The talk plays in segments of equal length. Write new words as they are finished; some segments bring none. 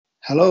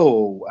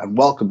Hello and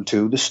welcome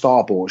to the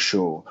Starboard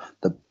Show,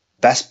 the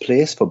best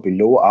place for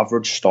below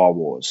average Star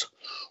Wars.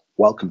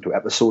 Welcome to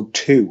episode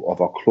 2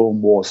 of our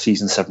Clone Wars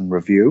Season 7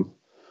 review.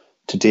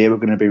 Today we're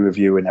going to be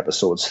reviewing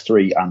episodes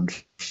 3 and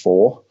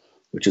 4,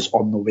 which is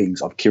On the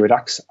Wings of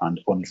Kiridax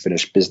and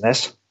Unfinished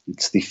Business.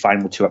 It's the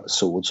final 2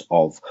 episodes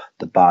of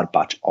the Bad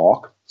Batch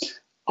arc.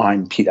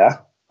 I'm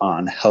Peter,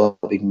 and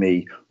helping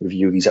me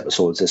review these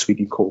episodes this week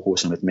and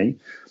co-hosting with me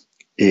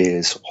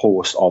is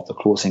host of the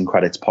Closing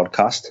Credits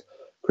podcast,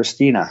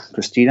 Christina.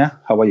 Christina,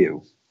 how are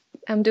you?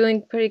 I'm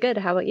doing pretty good.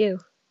 How about you?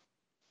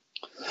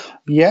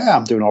 Yeah,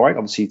 I'm doing all right.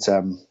 Obviously, it's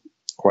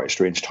quite a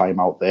strange time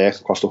out there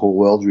across the whole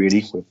world,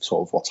 really, with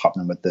sort of what's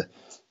happening with the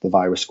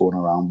virus going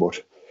around.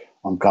 But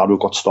I'm glad we've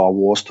got Star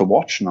Wars to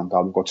watch, and I'm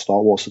glad we've got Star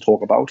Wars to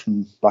talk about,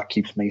 and that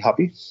keeps me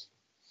happy.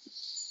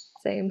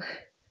 Same.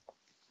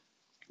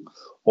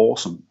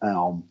 Awesome.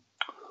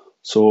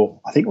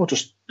 So I think we'll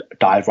just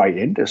dive right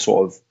into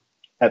sort of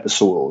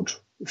episode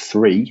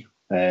 3,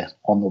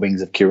 On the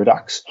Wings of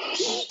Kiridax.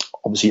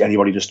 Obviously,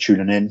 anybody just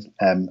tuning in,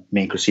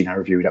 me and Christina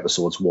reviewed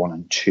episodes 1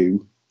 and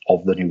 2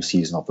 of the new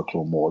season of the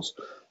Clone Wars.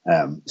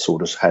 So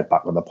just head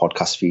back on the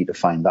podcast feed to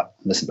find that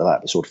and listen to that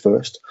episode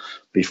first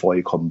before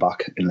you come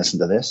back and listen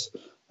to this.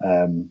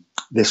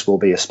 This will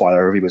be a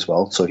spoiler review as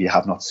well. So if you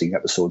have not seen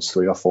episodes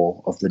 3 or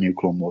 4 of the new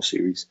Clone Wars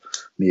series,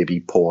 maybe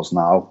pause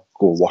now,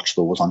 go watch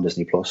those on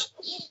Disney Plus,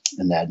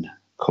 and then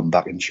come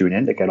back and tune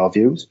in to get our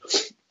views.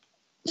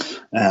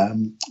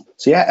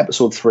 So yeah,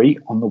 episode 3,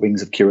 On the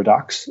Wings of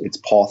Kiridax. It's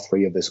part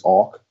 3 of this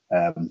arc.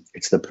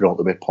 It's the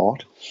penultimate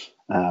part.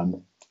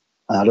 And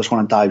I just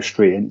want to dive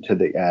straight into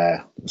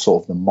the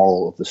sort of the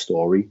moral of the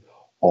story,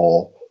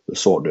 or the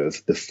sort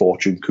of the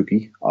fortune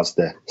cookie, as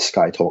the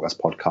Sky Talkers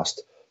podcast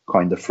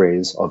coined the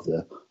phrase of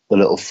the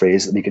little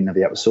phrase at the beginning of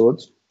the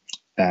episodes.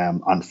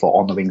 And for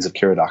On the Wings of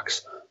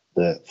Kiridax,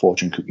 the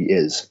fortune cookie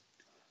is: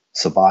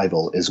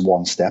 survival is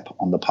one step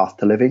on the path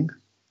to living.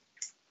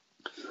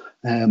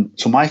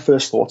 So my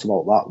first thoughts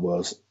about that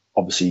was,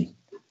 obviously,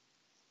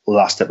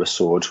 last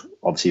episode,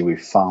 obviously we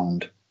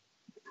found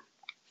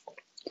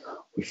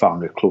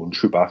a clone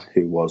trooper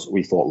who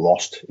we thought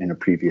lost in a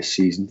previous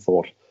season,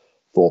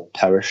 thought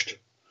perished.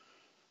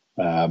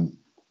 It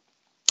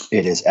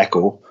is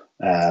Echo,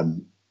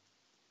 and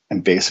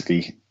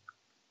basically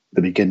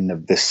the beginning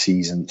of this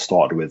season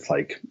started with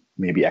like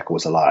maybe Echo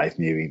was alive,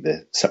 maybe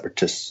the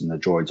Separatists and the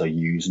droids are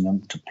using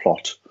them to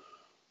plot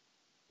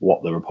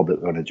what the Republic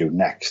are going to do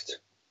next,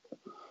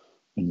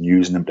 and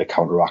using them to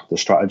counteract the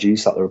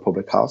strategies that the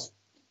Republic has.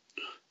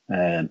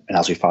 And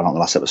as we found out in the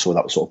last episode,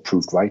 that was sort of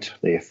proved right.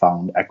 They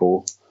found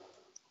Echo,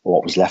 or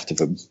what was left of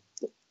him,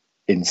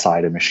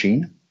 inside a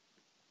machine.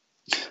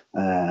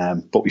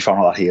 But we found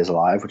out that he is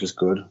alive, which is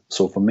good.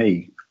 So for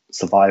me,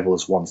 survival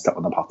is one step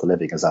on the path to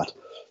living. Is that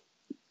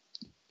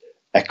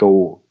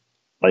Echo,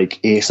 like,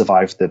 he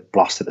survived the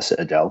blast at the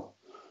Citadel,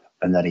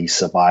 and then he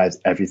survived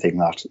everything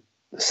that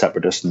the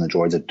Separatists and the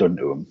droids had done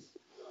to him.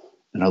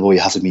 And although he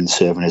hasn't been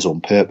serving his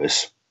own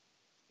purpose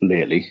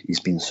lately, he's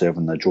been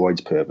serving the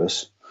droid's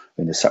purpose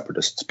and the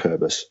Separatists'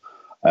 purpose.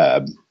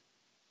 But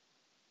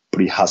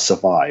he has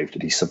survived,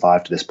 and he's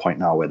survived to this point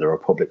now where the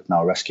Republic have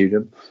now rescued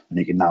him, and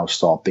he can now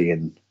start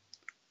being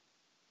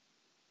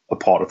a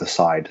part of the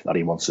side that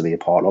he wants to be a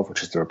part of,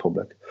 which is the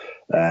Republic.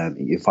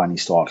 He can finally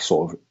start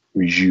sort of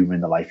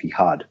resuming the life he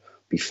had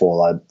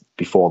before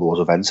those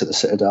events at the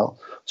Citadel.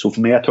 So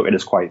for me, I took it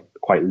as quite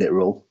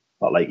literal,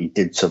 that like he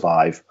did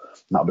survive,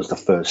 and that was the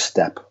first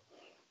step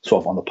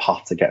sort of on the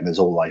path to getting his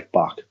old life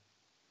back.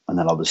 And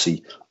then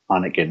obviously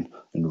Anakin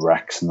and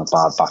Rex and the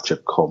Bad Batch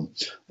have come,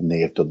 and they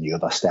have done the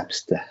other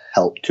steps to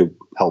help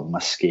him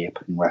escape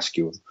and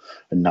rescue him.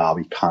 And now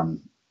he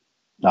can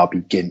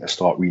begin to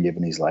start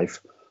reliving his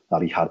life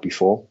that he had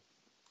before.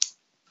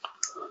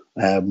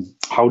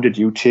 How did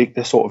you take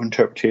this sort of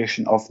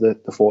interpretation of the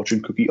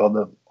fortune cookie on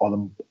the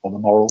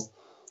moral,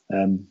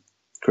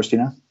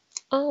 Christina?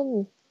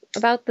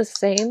 About the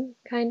same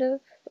kind of.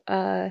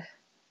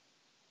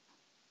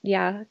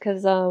 Yeah,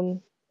 because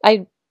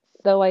I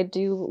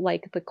do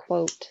like the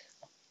quote,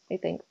 I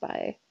think,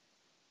 by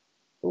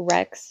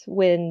Rex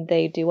when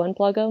they do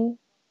unplug him,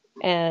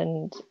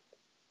 and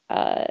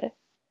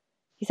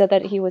he said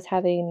that he was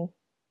having.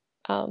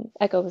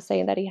 Echo was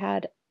saying that he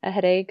had a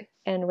headache,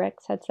 and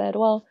Rex had said,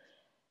 "Well,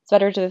 it's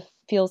better to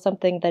feel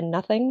something than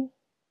nothing."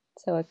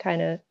 So it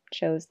kind of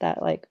shows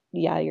that, like,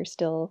 yeah, you're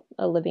still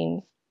a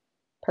living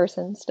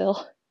person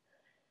still.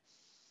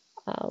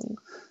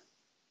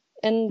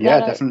 And Yeah,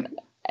 that, definitely.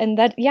 and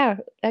that, yeah,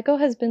 Echo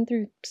has been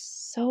through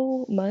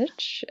so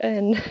much,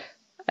 and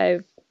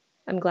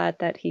I'm glad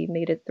that he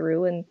made it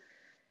through, and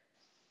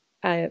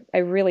I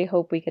really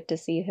hope we get to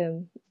see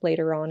him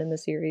later on in the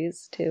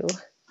series too.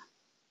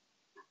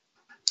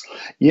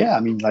 Yeah, I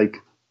mean, like,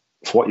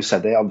 for what you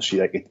said there, obviously,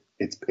 like,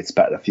 it's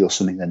better to feel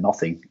something than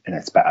nothing, and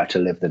it's better to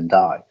live than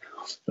die.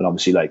 And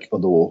obviously, like,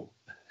 although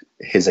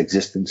his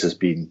existence has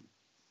been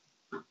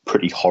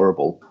pretty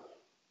horrible,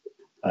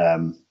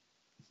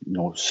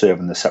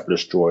 serving the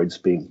Separatist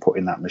droids, being put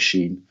in that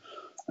machine,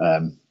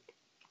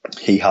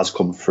 he has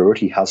come through it.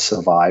 He has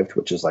survived,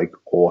 which is like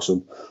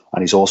awesome,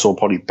 and he's also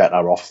probably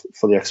better off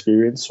for the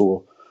experience.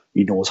 So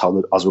he knows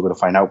how, as we're going to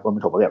find out when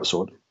we talk about the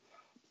episode,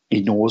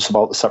 he knows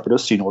about the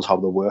Separatists. He knows how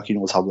they work. He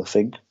knows how they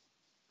think.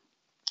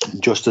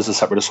 And just as the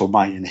Separatists were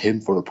mining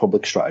him for the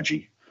Republic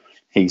strategy,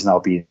 he's now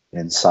been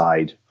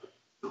inside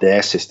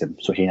their system,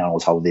 so he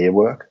knows how they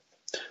work.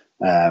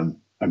 And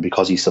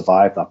because he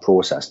survived that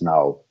process,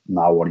 now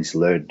what he's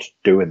learned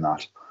doing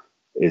that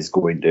is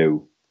going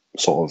to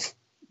sort of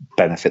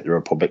benefit the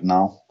Republic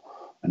now,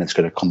 and it's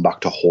going to come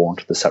back to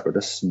haunt the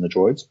Separatists and the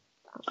droids.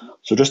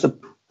 So just a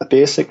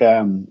basic,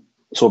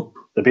 so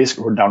the basic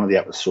rundown of the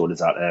episode is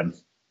that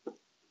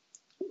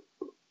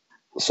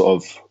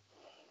sort of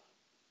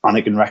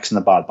Anakin, Rex, and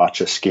the Bad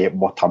Batch escape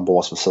Wat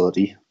Tambor's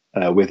facility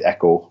with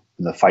Echo,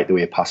 and they fight their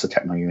way past the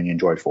Techno-Union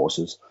droid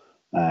forces,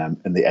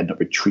 and they end up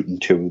retreating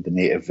to the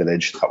native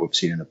village that we've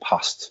seen in the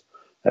past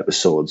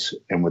episodes,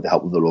 and with the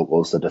help of the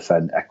locals, they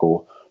defend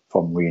Echo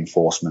from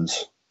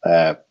reinforcements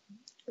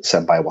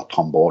sent by Wat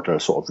Tambor to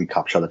sort of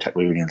recapture the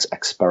Techno-Union's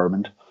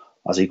experiment,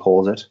 as he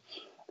calls it.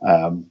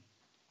 So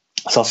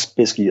that's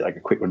basically like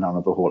a quick rundown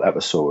of the whole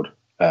episode.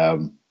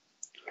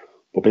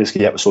 But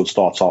basically, the episode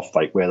starts off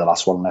like where the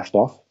last one left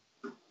off.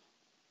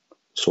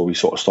 So we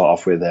sort of start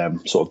off with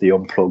sort of the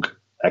unplug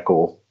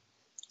Echo,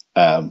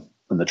 and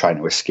they're trying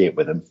to escape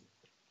with him.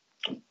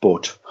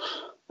 But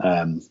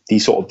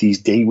these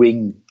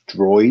D-Wing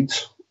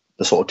droids,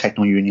 the sort of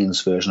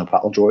Techno-Union's version of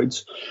battle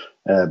droids,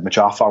 which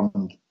I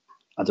found,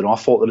 I don't know, I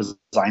thought the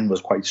design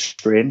was quite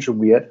strange and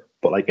weird,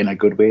 but like in a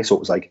good way. So it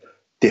was like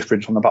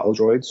different from the battle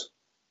droids.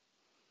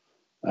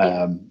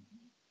 And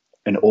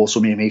it also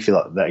made me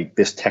feel like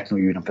this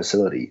Techno-Union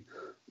facility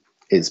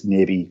is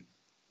maybe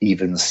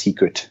even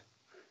secret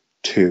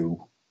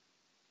to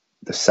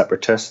the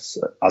Separatists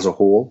as a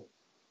whole.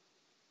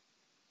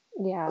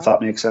 Yeah. If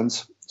that makes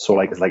sense. So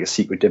like it's like a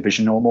secret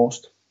division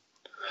almost.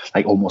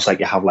 Like almost like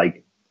you have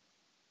like,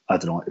 I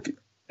don't know,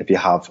 if you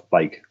have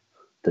like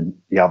the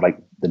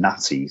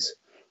Nazis,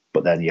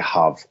 but then you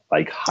have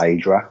like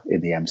Hydra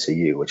in the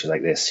MCU, which is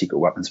like their secret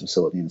weapons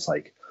facility, and it's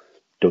like,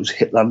 does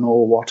Hitler know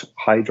what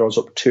Hydra's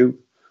up to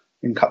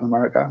in Captain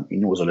America? He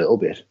knows a little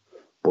bit,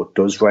 but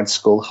does Red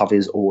Skull have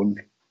his own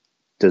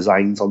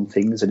designs on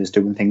things and is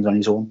doing things on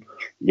his own?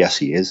 Yes,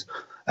 he is.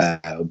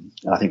 And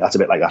I think that's a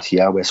bit like that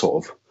here, where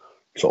sort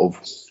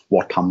of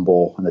Wat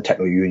Tambor and the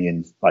Techno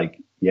Union,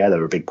 like, yeah,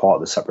 they're a big part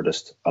of the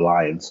Separatist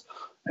alliance,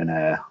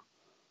 and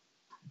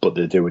but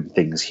they're doing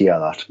things here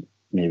that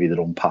maybe they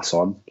don't pass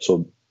on.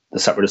 So the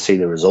Separatists see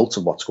the results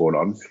of what's going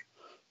on,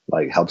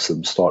 like helps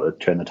them start to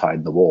turn the tide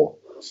in the war.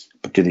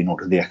 But do they know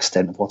to the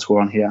extent of what's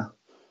going on here?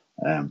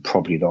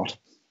 Probably not.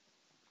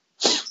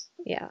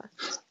 Yeah.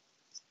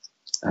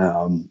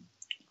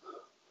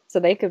 So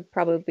they could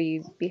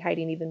probably be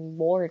hiding even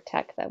more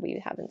tech that we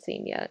haven't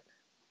seen yet.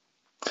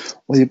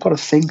 Well, you've got to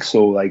think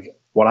so. Like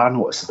what I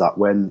noticed is that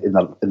when in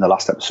the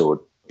last episode,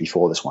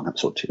 before this one,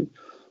 episode 2,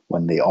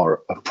 when they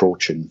are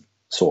approaching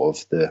sort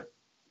of the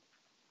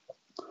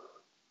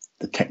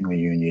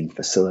Techno-Union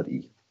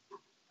facility,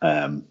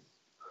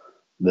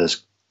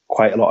 there's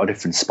quite a lot of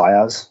different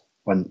spires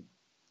when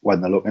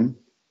they're looking.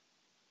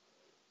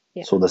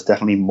 Yeah. So there's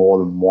definitely more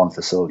than one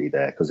facility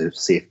there, because if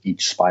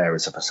each spire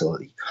is a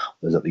facility,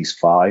 there's at least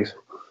 5.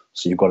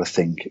 So you've got to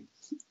think,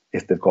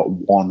 if they've got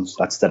one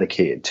that's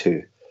dedicated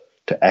to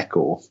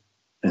Echo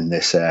in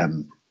this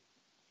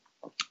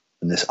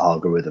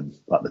algorithm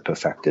that they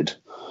perfected,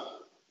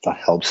 that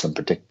helps them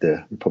predict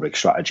the Republic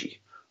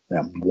strategy,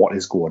 what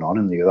is going on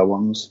in the other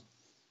ones?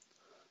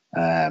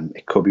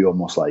 It could be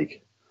almost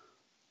like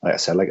I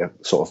said, like a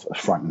sort of a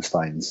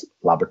Frankenstein's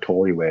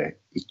laboratory, where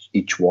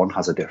each one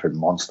has a different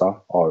monster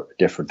or a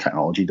different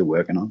technology they're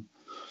working on.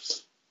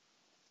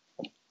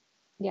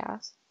 Yeah.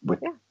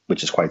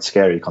 Which is quite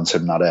scary,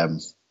 considering that,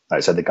 like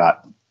I said, they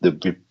got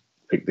the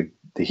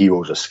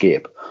heroes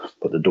escape,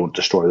 but they don't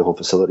destroy the whole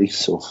facility.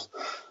 So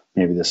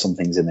maybe there's some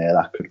things in there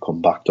that could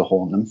come back to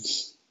haunt them.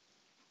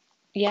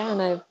 Yeah,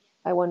 and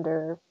I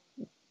wonder,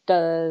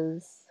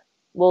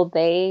 will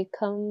they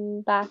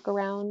come back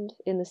around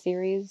in the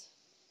series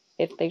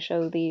if they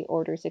show the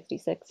Order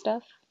 66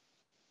 stuff?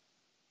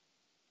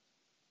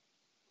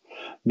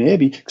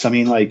 Maybe, because I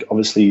mean, like,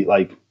 obviously,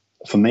 like,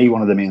 for me,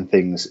 one of the main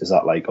things is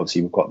that, like,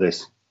 obviously we've got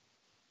this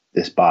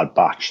Bad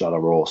Batch that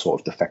are all sort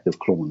of defective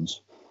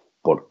clones,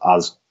 but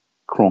as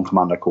Clone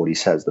Commander Cody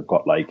says, they've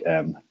got like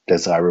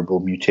desirable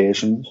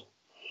mutations.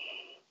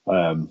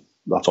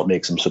 That's what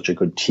makes them such a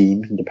good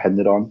team and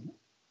depended on.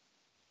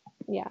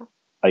 Yeah.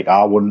 Like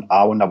I wouldn't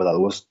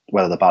know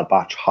whether the Bad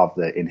Batch have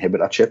the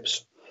inhibitor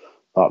chips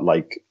that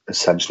like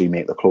essentially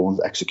make the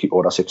clones execute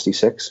Order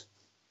 66.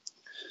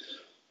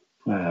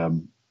 Because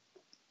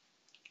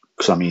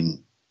I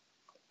mean,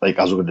 like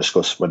as we're going to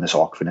discuss when this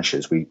arc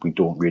finishes, we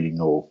don't really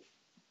know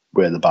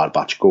where the Bad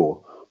Batch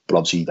go. But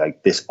obviously,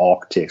 like this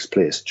arc takes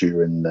place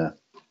during the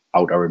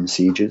Outer Rim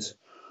sieges,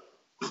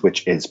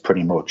 which is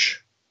pretty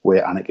much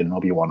where Anakin and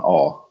Obi-Wan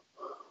are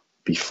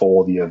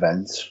before the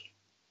event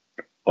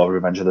of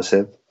Revenge of the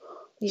Sith.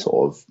 Yeah.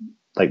 Sort of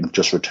like they've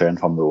just returned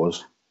from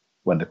those,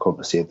 when they come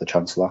to save the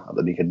Chancellor at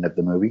the beginning of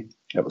the movie,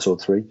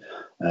 episode 3.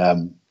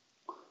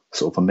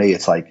 So for me,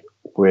 it's like,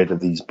 where do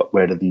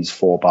these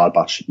 4 Bad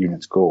Batch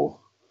units go,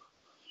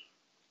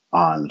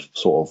 and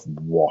sort of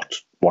what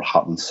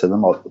happens to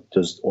them, or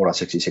does Order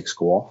 66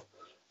 go off?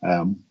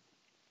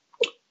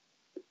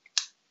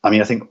 I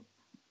mean, I think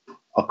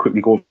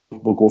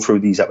we'll go through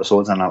these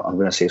episodes, and I'm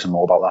going to say some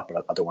more about that,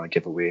 but I don't want to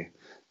give away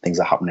things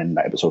that happen in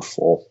episode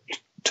 4.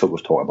 Tug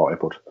was talking about it,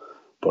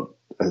 but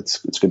it's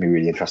going to be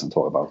really interesting to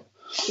talk about.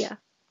 Yeah.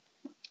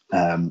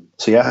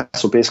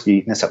 So basically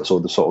in this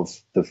episode,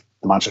 they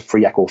manage to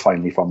free Echo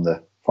finally from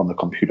the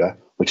computer,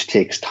 which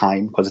takes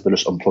time, because if they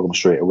just unplug him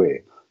straight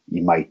away,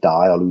 he might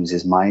die or lose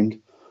his mind.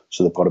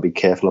 So they've got to be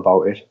careful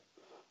about it.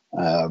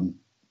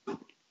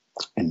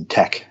 And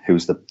Tech,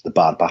 who's the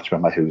Bad Batch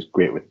member, who's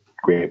great with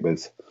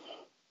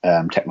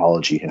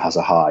technology and has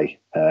a high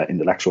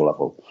intellectual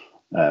level,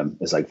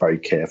 is like very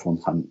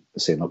careful and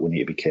saying that we need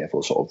to be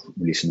careful, sort of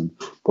releasing them.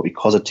 But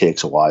because it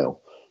takes a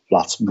while,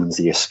 that means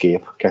the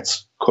escape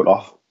gets cut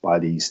off by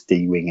these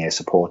D-Wing air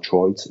support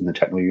droids in the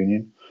Techno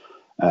Union.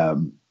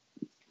 And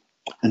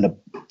the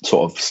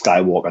sort of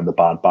Skywalker and the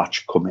Bad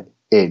Batch come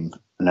in,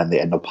 and then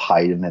they end up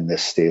hiding in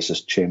this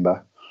stasis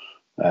chamber.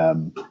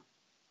 And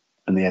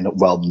they end up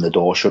welding the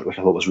door shut, which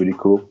I thought was really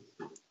cool.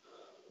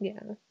 Yeah.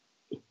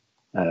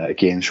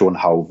 Again, showing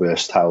how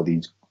versatile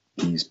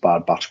these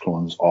Bad Batch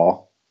clones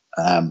are.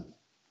 And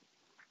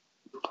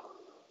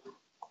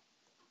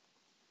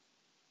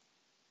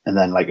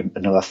then, like,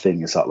 another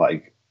thing is that,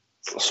 like,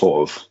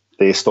 sort of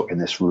they're stuck in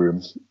this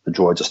room, the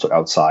droids are stuck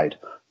outside,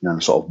 and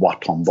then sort of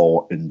Wat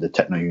Tambor and the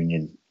Techno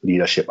Union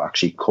leadership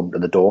actually come to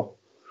the door.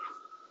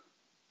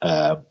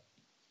 And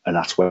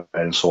that's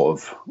when sort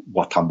of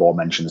Wat Tambor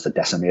mentions the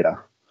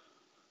Decimator.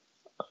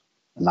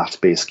 And that's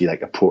basically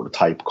like a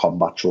prototype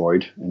combat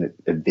droid, and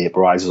it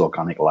vaporizes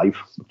organic life,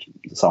 which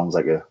sounds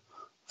like a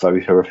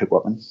very horrific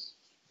weapon.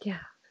 Yeah.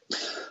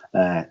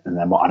 And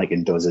then what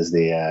Anakin does is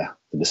they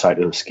decide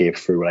to escape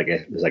through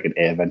there's an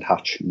air vent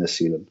hatch in the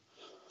ceiling.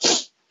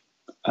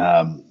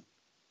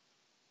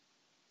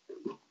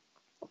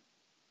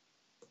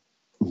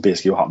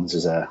 Basically, what happens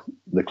is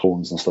the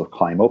clones and stuff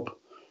climb up.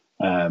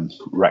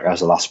 Wrecker's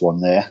the last one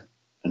there,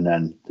 and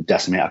then the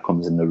Decimator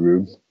comes in the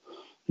room,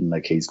 and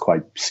like he's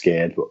quite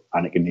scared, but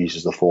Anakin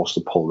uses the Force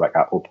to pull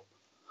Wrecker up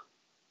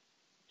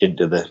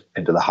into the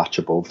hatch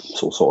above,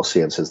 so it sort of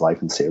saves his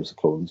life and saves the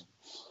clones.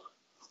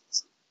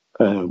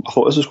 I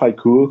thought this was quite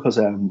cool because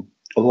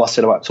although I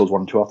said about episodes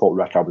 1 and 2, I thought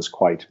Wrecker was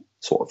quite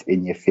sort of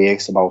in your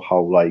face about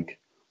how like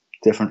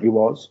different he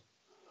was.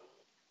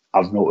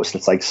 I've noticed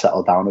it's like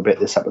settled down a bit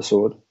this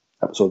episode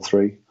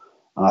 3,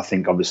 and I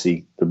think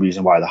obviously the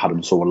reason why they had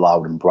him so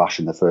loud and brash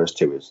in the first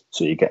 2 is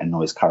so you get to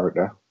know his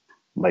character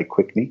like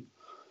quickly.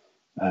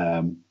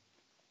 And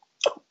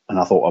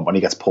I thought when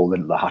he gets pulled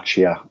into the hatch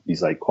here,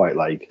 he's like quite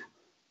like,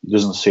 he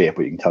doesn't say it,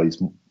 but you can tell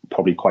he's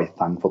probably quite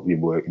thankful to be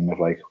working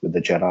with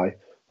the Jedi,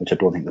 which I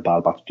don't think the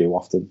Bad Batch do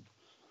often.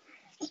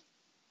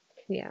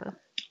 Yeah.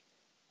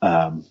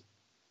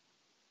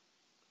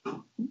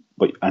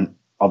 But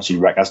obviously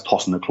Wrecker's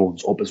tossing the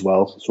clones up as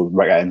well, so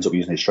Wrecker ends up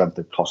using his strength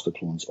to toss the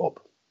clones up.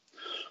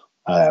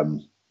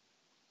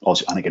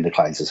 Obviously Anakin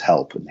declines his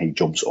help and he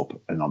jumps up,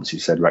 and obviously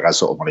said Wrecker's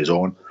sort of on his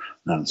own,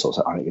 and then sort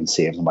of Anakin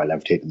saves him by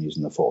levitating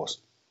using the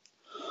Force.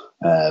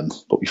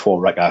 But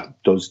before Wrecker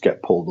does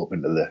get pulled up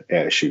into the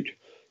air chute,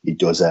 he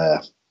does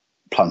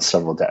plant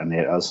several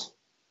detonators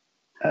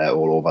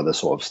all over the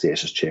sort of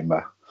stasis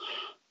chamber.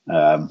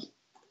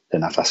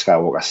 Then after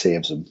Skywalker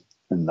saves him,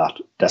 and that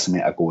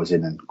Decimator goes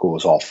in and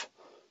goes off,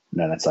 and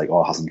then it's like,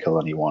 oh, it hasn't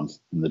killed anyone,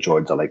 and the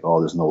droids are like, oh,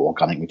 there's no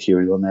organic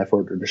material in there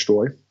for it to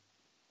destroy.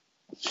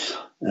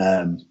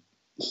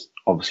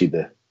 Obviously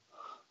they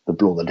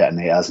blow the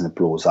detonators and it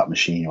blows that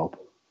machine up.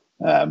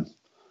 And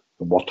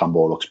Wat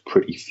Tambor looks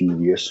pretty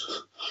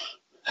furious.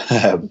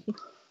 And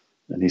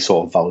he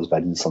sort of vows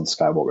vengeance on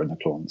Skywalker and the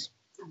clones.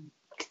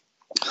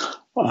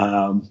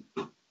 I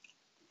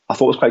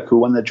thought it was quite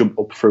cool when they jumped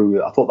up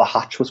through. I thought the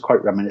hatch was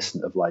quite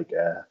reminiscent of like,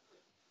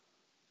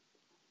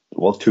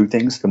 two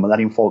things: the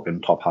Millennium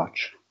Falcon top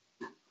hatch.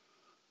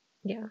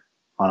 Yeah.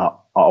 And I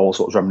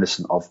also was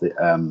reminiscent of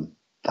the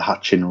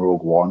hatch in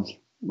Rogue One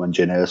when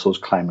Jyn Erso's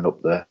climbing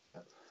up the.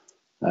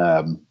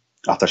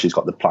 After she's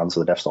got the plans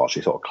for the Death Star,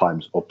 she sort of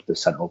climbs up the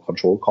central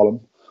control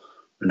column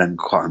and then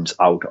climbs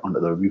out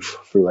onto the roof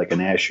through like an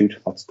air chute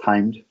that's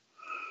timed.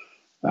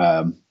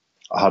 I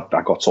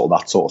got sort of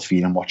that sort of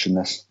feeling watching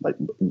this. Like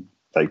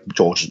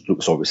George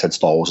Lucas always said,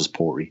 Star Wars is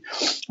pottery.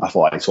 I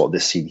thought like sort of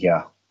this scene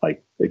here,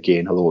 like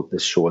again, although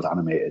this show is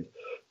animated,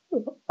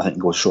 I think it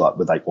goes to show that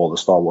with like all the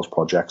Star Wars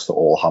projects, that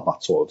all have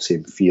that sort of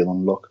same feel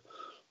and look.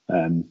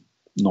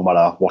 No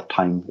matter what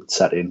time it's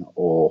set in,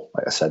 or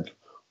like I said,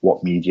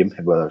 what medium,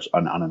 whether it's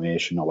an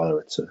animation or whether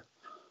it's a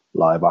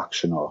live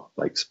action, or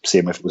like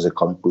same if it was a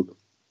comic book.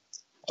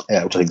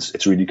 Yeah, which I think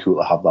it's really cool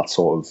to have that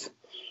sort of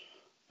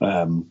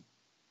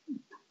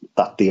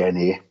that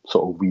DNA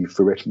sort of weave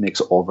through it,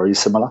 makes it all very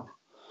similar.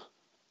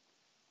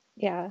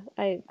 Yeah,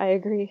 I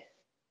agree.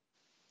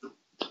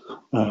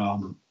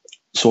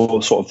 So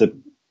sort of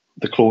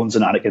the clones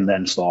and Anakin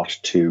then start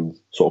to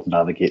sort of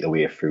navigate their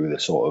way through the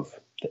sort of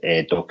the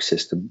air duct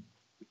system,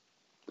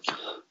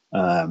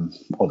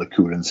 or the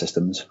cooling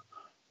systems.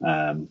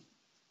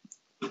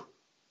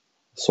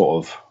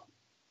 Sort of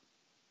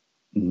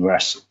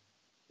Rex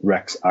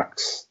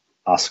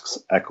asks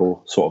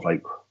Echo sort of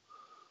like,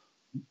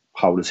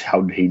 how did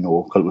he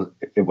know? Because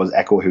it was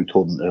Echo who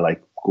told him to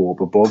like go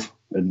up above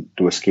and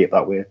to escape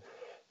that way.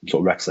 And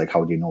sort of Rex like,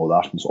 how do you know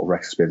that? And sort of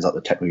Rex explains that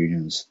the Techno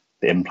Unions,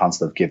 the implants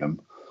they've given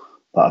him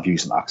that have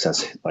used and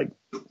access like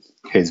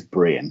his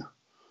brain,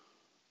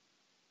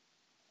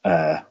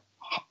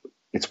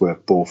 it's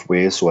worked both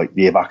ways. So like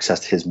they've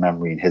accessed his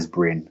memory and his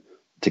brain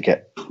to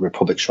get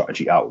Republic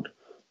strategy out,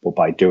 but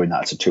by doing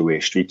that, it's a two-way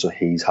street. So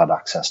he's had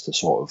access to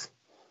sort of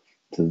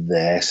to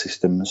their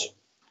systems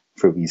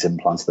through these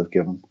implants they've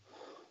given.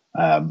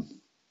 And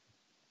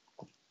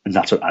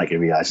that's what Anakin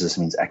realizes. This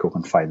means Echo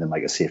can find them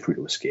like a safe route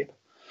to escape.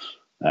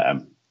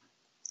 And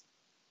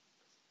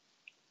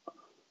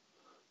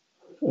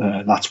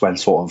that's when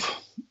sort of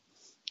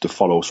to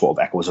follow sort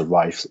of Echo's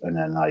arrives, and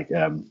then like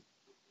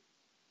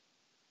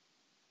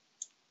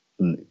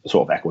and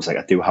sort of Echo's like,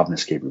 I do have an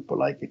escape route, but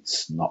like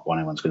it's not one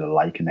anyone's going to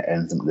like, and it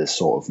ends into this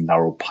sort of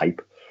narrow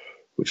pipe,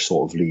 which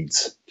sort of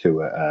leads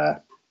to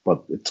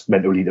but it's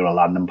meant to lead to a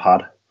landing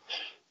pad.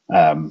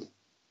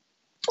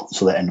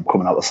 So they end up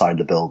coming out the side of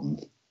the building,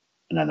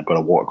 and then they've got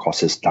to walk across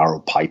this narrow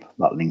pipe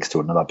that links to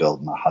another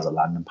building that has a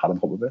landing pad on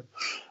top of it.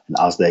 And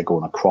as they're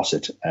going across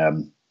it,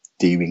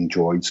 D-Wing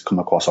droids come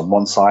across on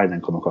one side and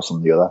then come across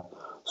on the other.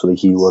 So the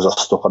heroes are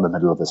stuck on the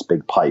middle of this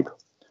big pipe,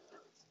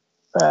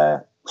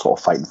 sort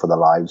of fighting for their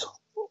lives,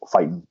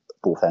 fighting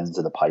both ends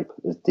of the pipe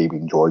as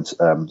D-Wing droids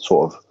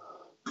sort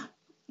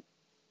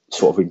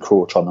of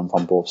encroach on them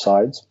from both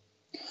sides.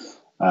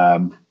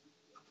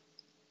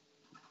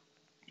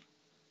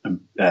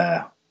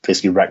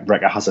 Basically,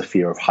 Wrecker has a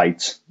fear of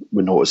heights.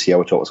 We notice here,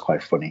 which I thought was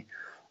quite funny.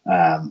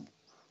 And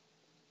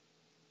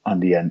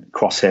the end,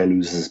 Crosshair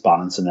loses his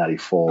balance and nearly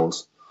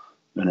falls.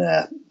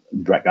 And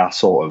Wrecker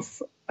sort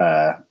of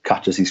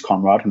catches his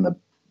comrade, and they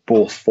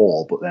both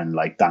fall, but then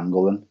like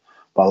dangling.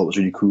 But I thought it was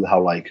really cool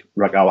how like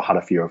Wrecker had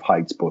a fear of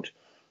heights, but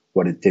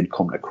when it did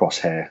come to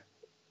Crosshair,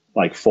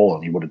 like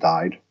falling, he would have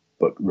died.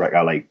 But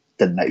Wrecker like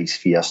didn't let his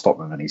fear stop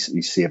him, and he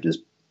saved his,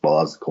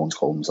 well, as the clones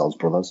call themselves,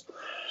 brothers.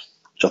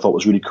 Which I thought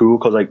was really cool,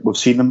 because like we've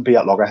seen them be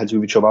at loggerheads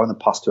with each other in the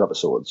past 2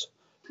 episodes,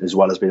 as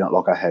well as being at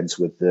loggerheads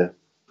with the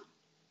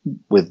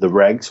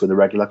regs, with the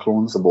regular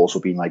clones. They've also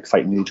been like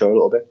fighting with each other a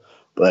little bit.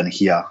 But then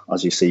here,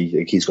 as you see,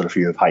 like, he's got a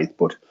fear of height,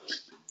 but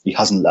he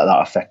hasn't let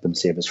that affect him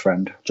save his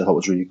friend, which I thought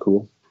was really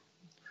cool.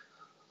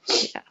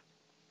 Yeah.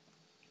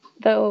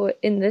 Though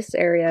in this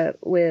area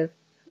with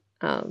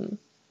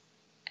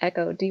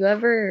Echo, did you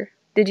have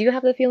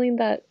the feeling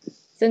that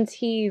since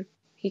he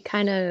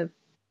kind of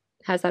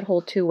has that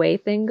whole two-way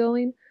thing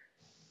going,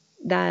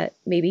 that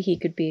maybe he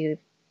could be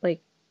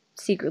like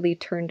secretly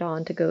turned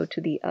on to go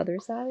to the other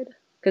side?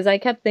 Because I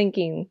kept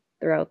thinking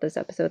throughout this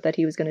episode that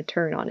he was going to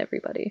turn on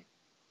everybody.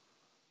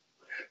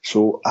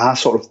 So I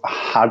sort of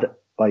had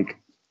like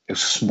a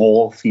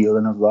small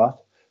feeling of that.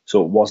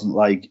 So it wasn't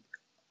like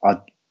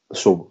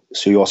so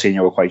you're saying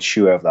you were quite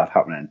sure of that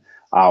happening.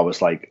 I had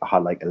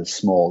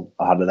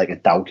a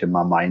doubt in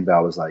my mind where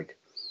I was like,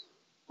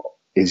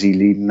 is he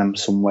leading them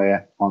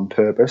somewhere on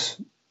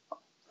purpose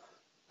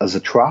as a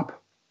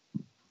trap?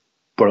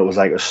 But it was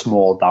like a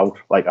small doubt.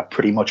 Like I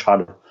pretty much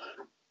I'd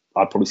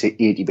probably say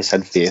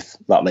 80% faith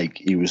that like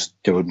he was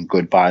doing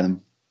good by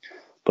them.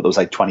 But there was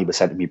like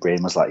 20% of my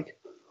brain was like,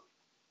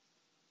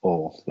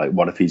 oh, like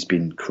what if he's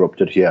been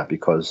corrupted here?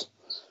 Because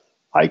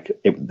like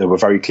they were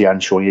very clear in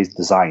showing his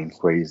design,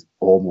 where he's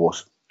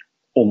almost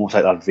like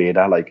that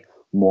Vader, like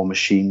more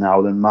machine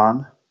now than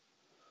man.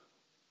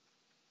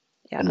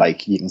 Yeah. And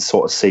like you can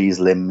sort of see his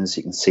limbs,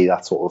 you can see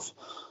that sort of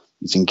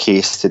he's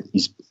encased,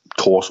 his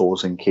torso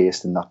is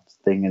encased in that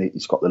thing, and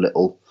he's got the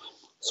little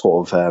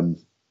sort of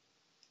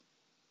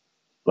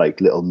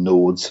like little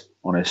nodes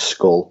on his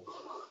skull.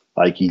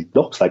 Like he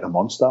looks like a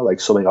monster,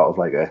 like something out of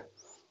like a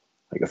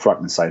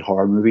Frankenstein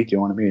horror movie. Do you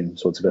know what I mean?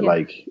 So it's a bit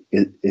like,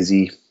 is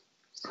he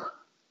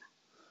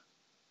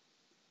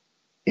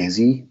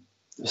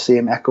the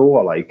same Echo,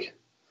 or like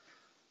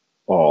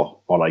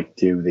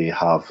do they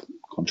have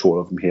control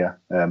of him here?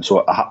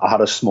 So I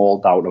had a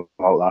small doubt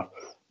about that,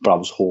 but I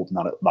was hoping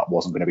that that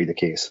wasn't going to be the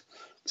case,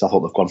 because I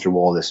thought they've gone through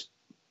all this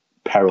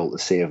peril to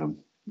save him.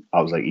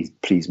 I was like,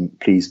 please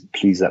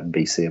let him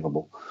be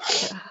savable.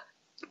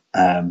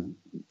 Yeah.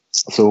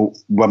 So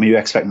when were you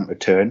expecting him to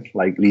turn?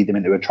 Like lead them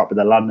into a trap with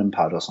a landing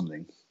pad or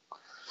something?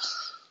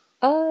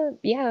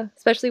 Yeah,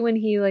 especially when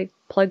he like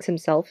plugs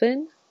himself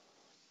in.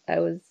 I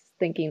was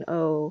thinking,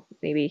 oh,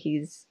 maybe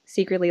he's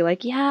secretly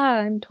like,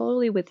 yeah, I'm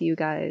totally with you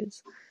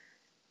guys.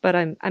 But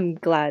I'm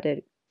glad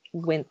it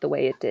went the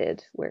way it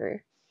did,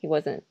 where he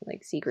wasn't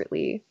like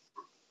secretly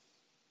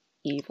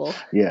evil.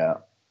 Yeah,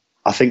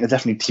 I think they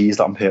definitely teased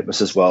that on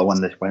purpose as well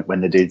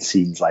when they did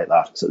scenes like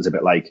that. So it was a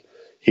bit like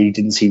he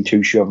didn't seem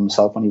too sure of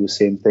himself when he was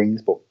saying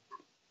things, but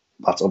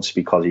that's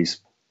obviously because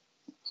he's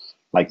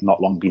like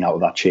not long been out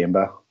of that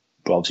chamber.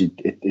 but obviously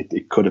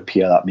it could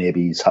appear that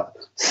maybe he's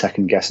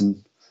second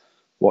guessing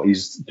what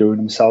he's doing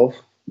himself,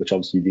 which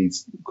obviously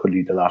could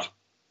lead to that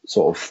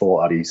sort of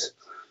thought that he's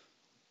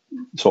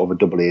sort of a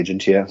double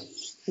agent here.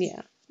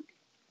 Yeah.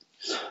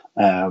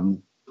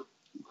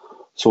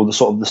 So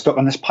they're stuck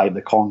on this pipe.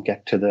 They can't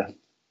get to the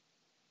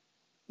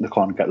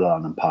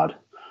landing pad,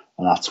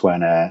 and that's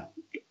when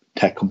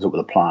Tech comes up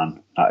with a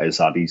plan. That is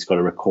that he's got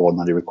a recording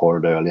that he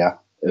recorded earlier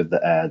of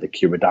the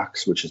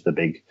Kiridax, which is the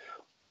big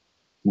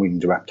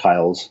winged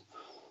reptiles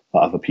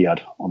that have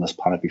appeared on this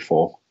planet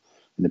before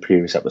in the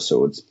previous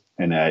episodes,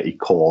 and he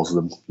calls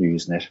them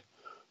using it,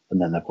 and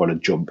then they've got to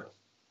jump.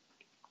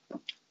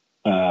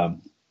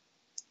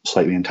 So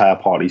like the entire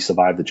party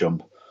survive the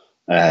jump,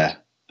 and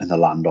they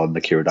land on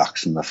the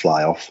Kiridax and they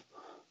fly off.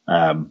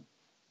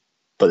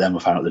 But then we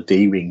find out the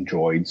D-Wing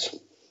droids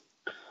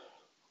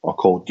are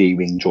called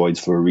D-Wing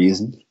droids for a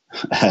reason.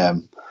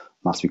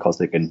 That's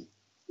because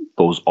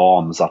those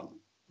arms that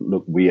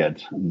look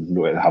weird and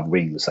have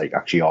wings, like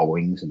actually are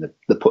wings, and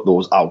they put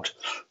those out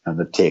and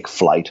they take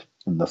flight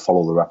and they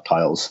follow the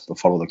reptiles, they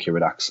follow the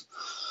Kiridax,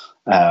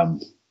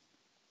 and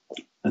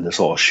they're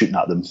sort of shooting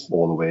at them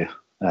all the way.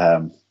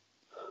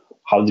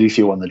 How do you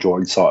feel when the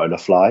droids started to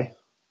fly?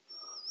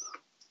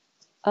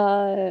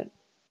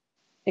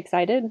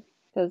 Excited,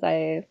 because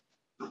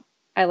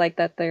I like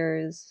that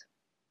there's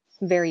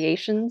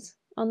variations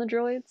on the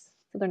droids,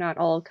 so they're not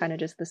all kind of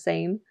just the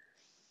same.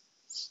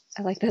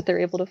 I like that they're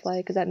able to fly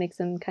because that makes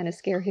them kind of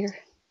scarier.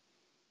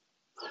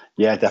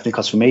 Yeah, definitely.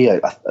 Because for me,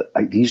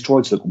 these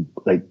droids look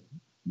like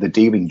the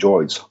D-Wing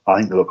droids. I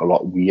think they look a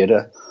lot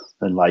weirder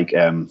than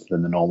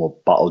the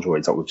normal battle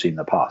droids that we've seen in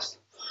the past.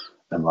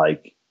 And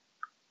like,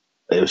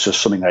 it was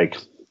just something like,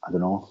 I don't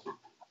know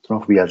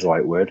if weird is the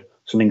right word.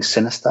 Something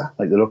sinister.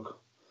 Like they look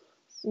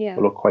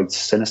quite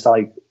sinister.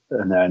 Like,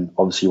 and then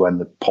obviously when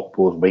they pop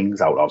those wings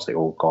out, I was like,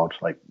 oh god,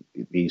 like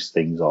these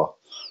things are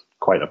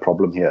quite a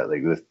problem here.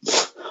 Like,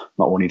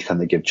 not only can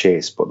they give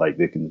chase, but like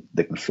they can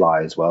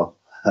fly as well.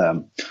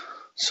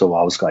 So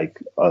I was like,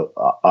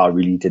 I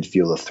really did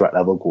feel the threat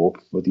level go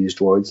up with these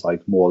droids,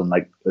 like more than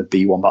like a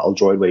B1 battle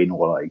droid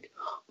where like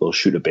they'll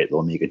shoot a bit,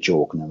 they'll make a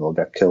joke, and then they'll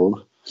get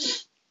killed.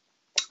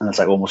 And it's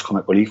like almost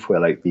comic relief where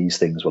like these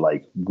things were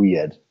like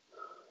weird.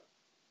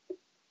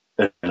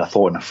 And I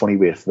thought in a funny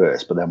way at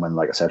first, but then when,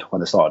 like I said, when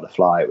they started to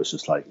fly, it was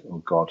just like, oh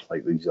god,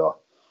 like these are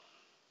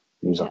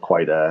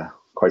quite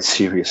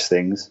serious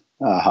things.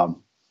 I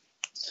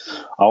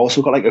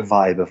also got like a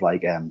vibe of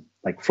like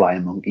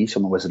flying monkeys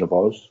from the Wizard of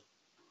Oz.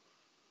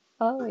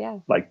 Oh yeah.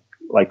 Like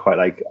quite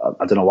like,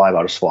 I don't know why, but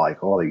I just thought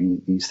like, oh, like,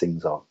 these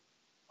things are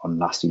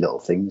nasty little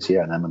things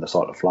here. And then when they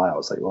started to fly, I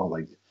was like, oh,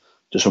 like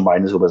just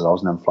remind us of Wizard of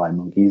Oz and then flying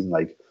monkeys. And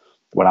like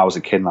when I was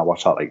a kid and I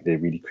watched that, like they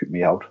really creeped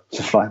me out,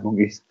 the flying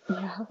monkeys.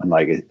 Yeah. And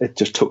like it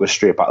just took us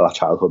straight back to that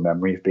childhood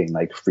memory of being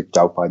like freaked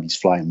out by these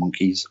flying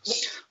monkeys.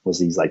 Was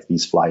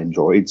these flying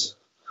droids?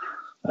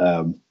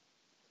 So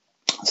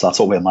that's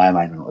all where my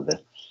mind went with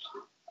it.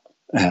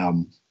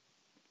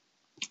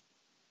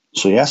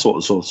 So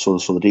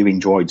the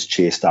D-Wing droids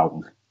chased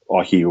down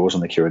our heroes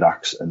on the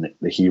Kiridax, and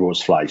the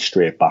heroes fly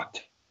straight back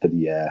to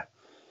the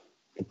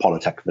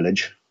Polytech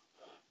village,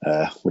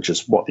 which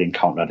is what they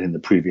encountered in the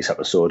previous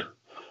episode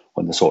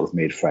when they sort of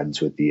made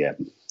friends with the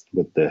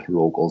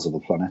locals of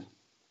the planet.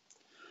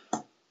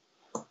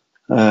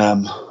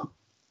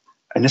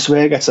 And this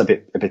way it gets a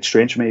bit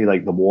strange for me,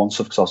 like the war and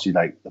stuff, because obviously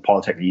like the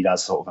Polytech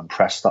leader's sort of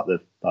impressed that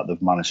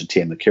they've managed to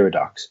tame the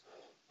Kiridax,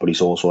 but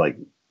he's also like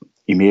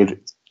he made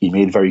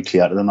very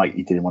clear to them like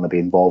he didn't want to be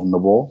involved in the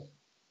war.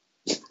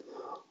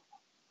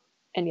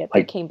 And yet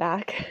they came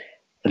back.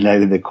 And now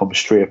they come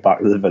straight back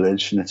to the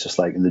village, and it's just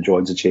like, and the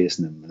droids are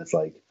chasing them, and it's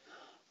like,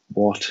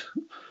 what?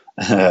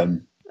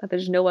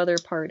 There's no other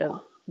part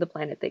of the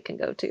planet they can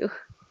go to.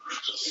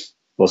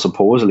 Well,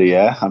 supposedly,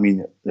 yeah. I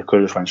mean, they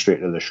could have just went straight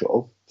to the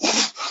shuttle.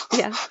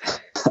 Yeah.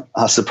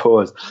 I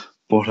suppose.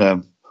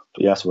 But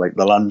yeah, so like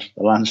the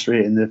land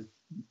straight in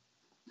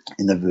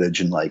the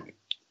village, and like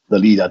the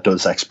leader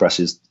does express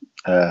his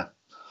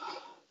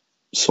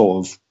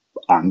sort of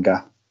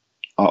anger.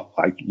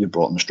 Like you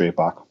brought them straight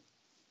back.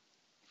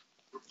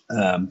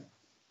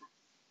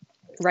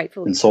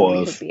 Rightfully, sort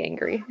so of he should be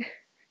angry.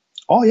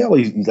 Oh yeah, well,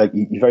 he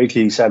very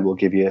clearly said,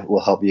 we'll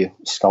help you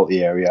scout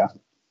the area,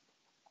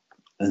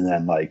 and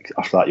then like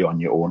after that you're on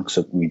your own,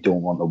 because we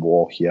don't want the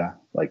war here.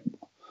 Like,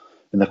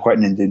 and they're quite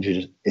an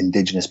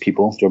indigenous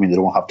people. Do you know what I mean? They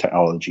don't have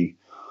technology.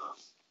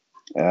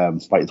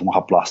 Like they don't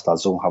have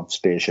blasters, they don't have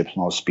spaceships,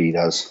 nor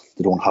speeders.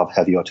 They don't have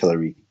heavy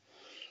artillery.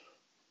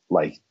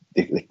 Like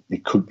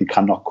they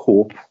cannot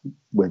cope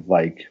with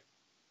like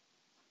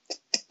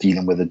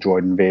dealing with a droid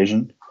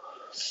invasion.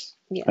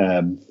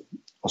 Yeah.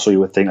 So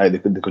you would think like,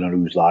 they're going to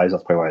lose lives.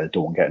 That's probably why they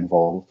don't get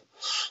involved,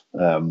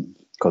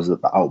 because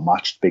they're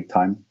outmatched big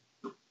time.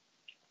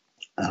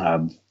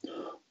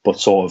 But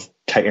sort of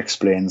Tech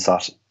explains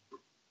that,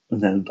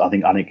 and then I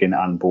think Anakin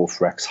and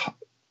both Rex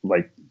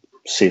like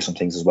say some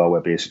things as well, where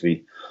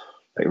basically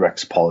like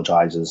Rex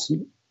apologizes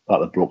that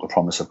they broke a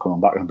promise of coming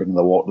back and bringing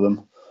the war to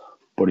them,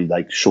 but he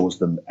like shows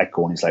them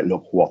Echo, and he's like,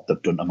 look what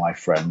they've done to my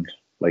friend.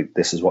 Like,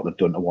 this is what they've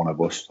done to one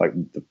of us. Like,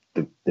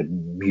 they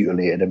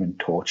mutilated him and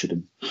tortured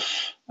him.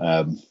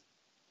 And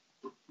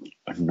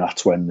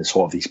that's when the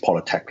sort of these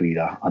Politech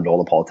leader and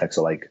all the Politics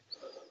are like,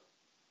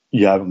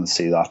 yeah, we can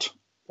see that.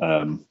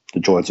 The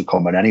droids are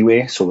coming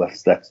anyway, so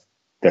let's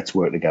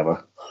work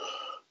together.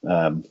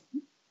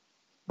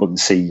 We can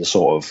see you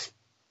sort of,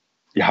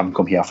 you haven't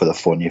come here for the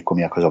fun. You've come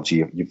here because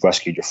obviously you've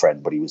rescued your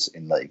friend, but he was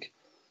in, like,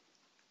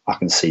 I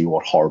can see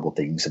what horrible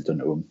things have done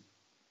to him.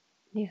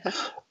 Yeah.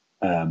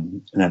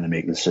 And then they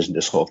make the decision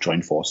to sort of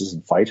join forces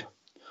and fight,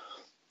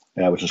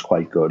 which is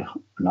quite good.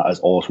 And that is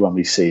also when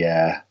we see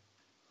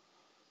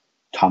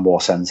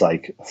Tambor sends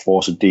like a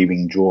force of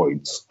D-wing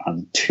droids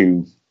and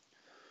two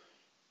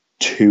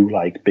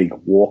like big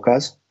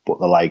walkers, but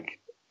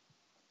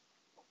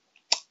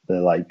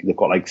they've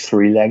got like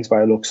 3 legs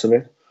by the looks of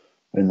it,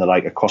 and they're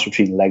like a cross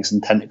between legs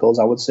and tentacles,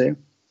 I would say.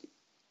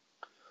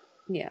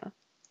 Yeah.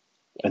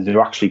 And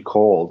they're actually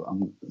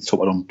called,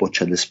 so I don't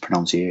butcher this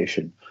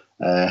pronunciation,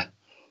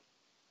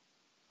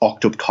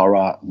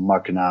 Octoptara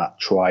Magna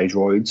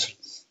Tri-droids.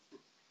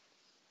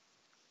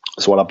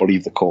 That's what I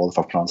believe they're called, if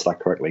I've pronounced that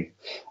correctly.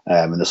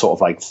 And they're sort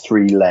of like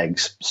 3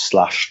 legs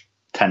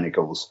 /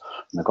 tentacles,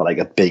 and they've got like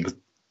a big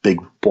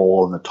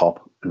ball on the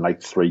top and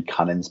like 3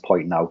 cannons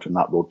pointing out, and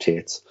that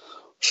rotates.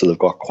 So they've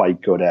got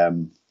quite good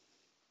aim.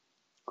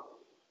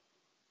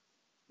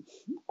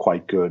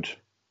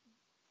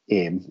 Do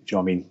you know what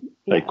I mean?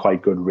 Like,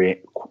 quite good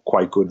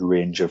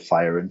range of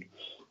firing.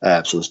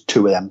 So there's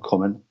 2 of them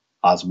coming,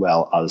 as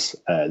well as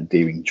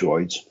D-wing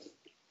droids.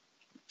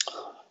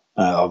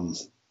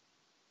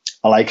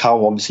 I like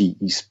how obviously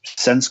he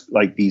sends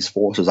like these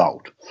forces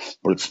out,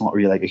 but it's not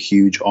really like a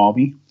huge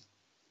army.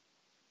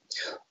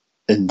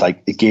 And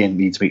like, again,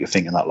 leads me to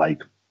thinking that,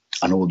 like,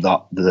 I know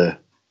that the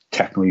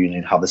Techno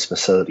Union have this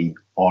facility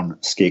on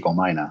Skako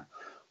Minor,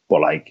 but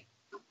like,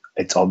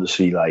 it's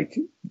obviously like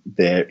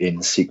they're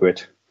in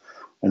secret.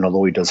 And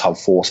although he does have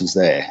forces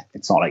there,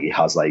 it's not like he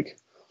has like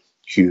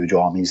huge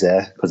armies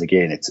there, because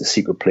again, it's a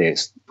secret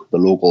place. The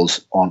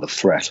locals aren't a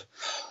threat,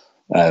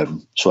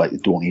 so like, they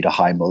don't need a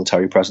high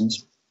military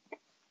presence.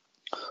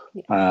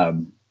 Yeah.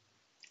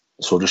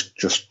 So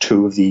just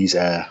 2 of these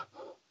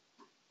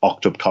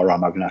Octoptara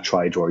Magna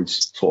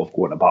Tri-droids sort of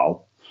go into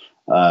battle,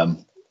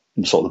 and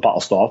sort of the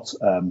battle starts.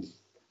 And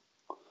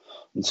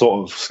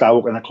sort of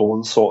Skywalker and the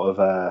clones sort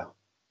of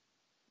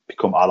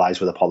become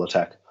allies with the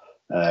Politech,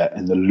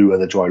 and they lure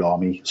the droid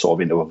army sort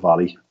of into a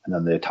valley, and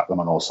then they attack them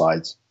on all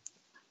sides.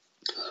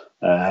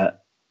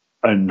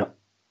 And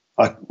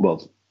it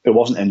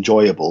wasn't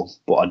enjoyable,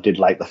 but I did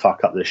like the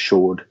fact that they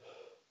showed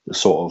the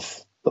sort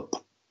of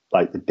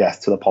the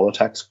death to the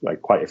Politechs.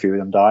 Like, quite a few of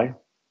them die.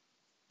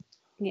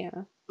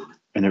 Yeah.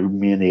 And it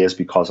mainly is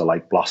because of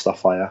like blaster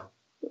fire,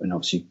 and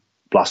obviously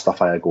blaster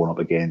fire going up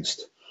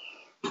against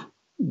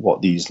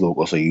what these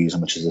locals are using,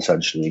 which is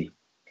essentially,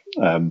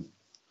 it's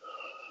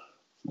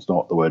not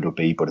what the word would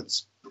be, but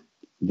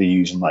they're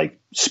using like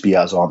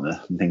spears, aren't they,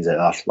 and things like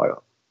that,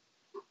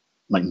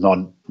 like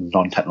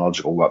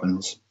non-technological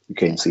weapons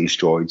against these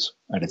droids,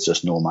 and it's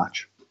just no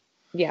match.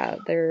 Yeah,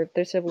 their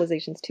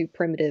civilization's too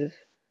primitive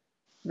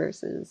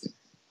versus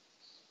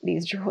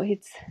these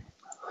droids.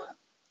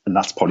 And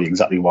that's probably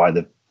exactly why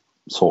they're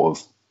sort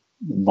of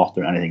not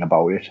doing anything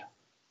about it.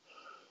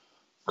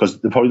 Because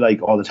they're probably like,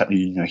 the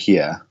technology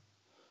here,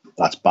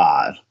 that's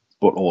bad,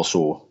 but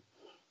also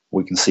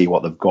we can see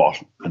what they've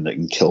got and they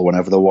can kill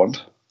whenever they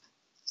want.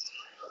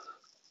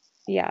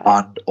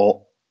 Yeah.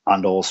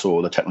 And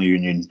also the Techno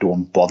Union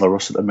don't bother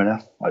us at the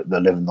minute. Like, they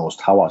live in those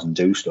towers and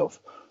do stuff,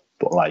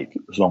 but like,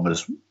 as long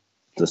as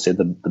they say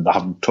they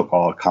haven't took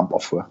our camp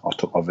off us or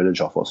took our village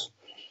off us,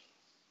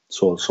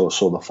 so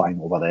they're fine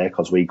over there,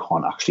 because we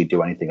can't actually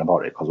do anything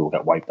about it because we'll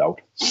get wiped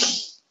out.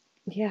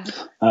 Yeah.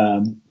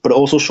 But it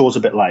also shows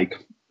a bit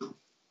like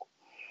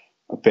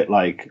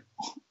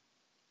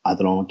I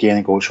don't know. Again,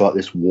 it goes to like,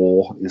 this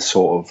war is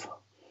sort of,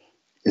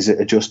 is it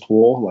a just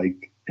war?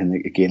 Like, and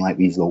again, like,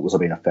 these locals are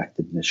being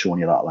affected, and it's showing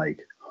you that, like,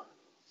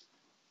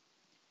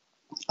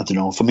 I don't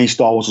know. For me,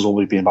 Star Wars has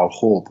always been about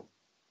hope,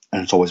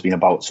 and it's always been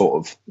about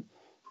sort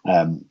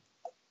of,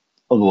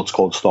 although it's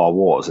called Star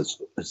Wars,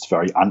 it's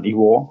very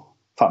anti-war.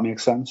 If that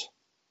makes sense.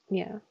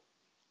 Yeah.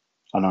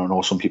 And I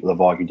know some people have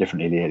argued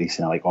differently lately,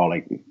 saying like,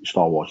 like,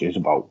 Star Wars is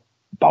about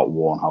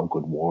war and how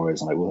good war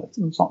is. And like, well,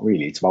 it's not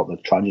really. It's about the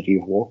tragedy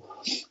of war.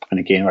 And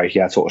again, right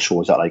here, it sort of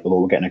shows that, like, although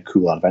we're getting a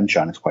cool adventure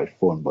and it's quite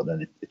fun, but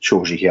then it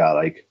shows you here,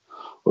 like,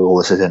 all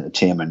this is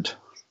entertainment.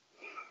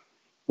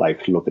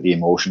 Like, look at the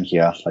emotion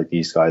here. Like,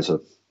 these guys are,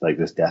 like,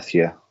 there's death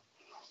here,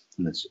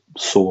 and it's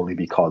solely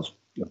because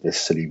of this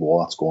silly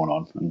war that's going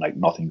on, and like,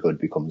 nothing good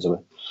becomes of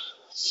it.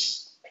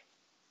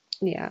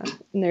 Yeah.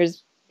 And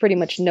there's pretty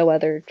much no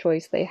other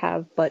choice they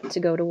have but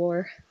to go to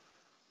war.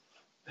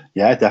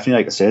 Yeah,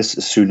 definitely. Like I say,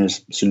 as soon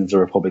as the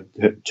Republic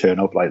turn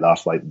up like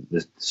that, like,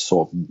 there's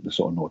sort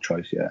of no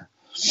choice. Yeah.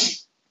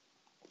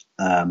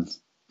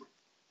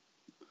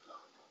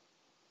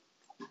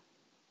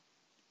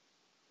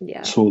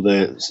 Yeah. So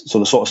they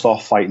sort of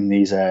start fighting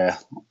these the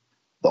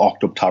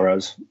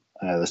Octoptaras.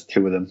 There's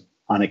 2 of them.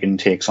 Anakin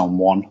takes on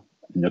one,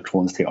 and the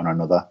clones take on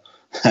another.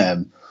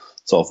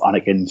 Sort of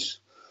Anakin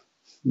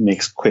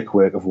makes quick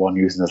work of one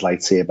using his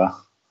lightsaber.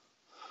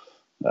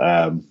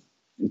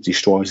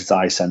 Destroys its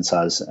eye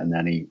sensors, and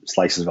then he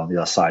slices it on the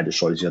other side,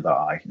 destroys the other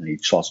eye, and he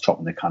starts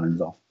chopping the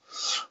cannons off.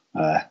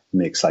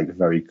 Makes like a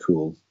very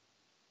cool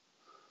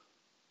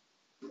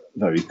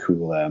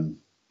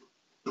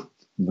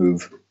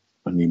move,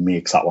 and he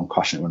makes that one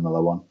crash into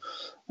another one.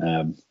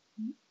 And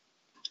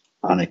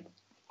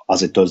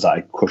as it does that,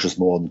 it crushes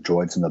more of the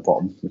droids in the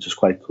bottom, which is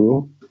quite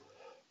cool.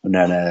 And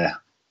then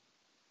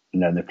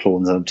the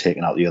clones end up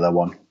taking out the other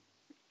one.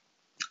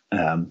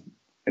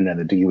 And then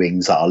the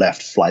D-Wings that are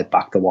left fly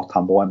back to Wat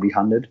Tambor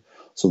empty-handed,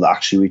 so they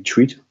actually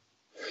retreat,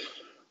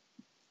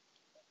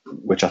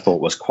 which I thought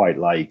was quite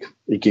like,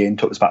 again,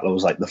 took us back to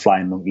those like the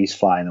flying monkeys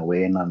flying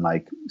away and then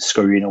like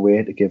scurrying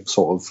away to give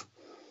sort of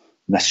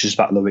messages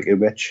back to the Wicked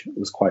Witch. It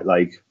was quite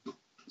like,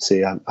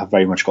 see, I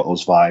very much got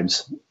those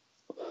vibes.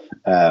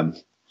 So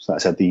like I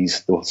said, the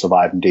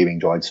surviving D-Wing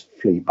droids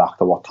flee back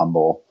to Wat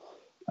Tambor.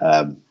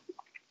 And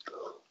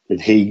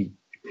he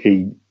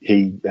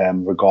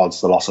regards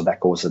the loss of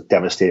Echo as a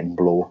devastating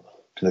blow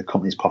to the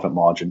company's profit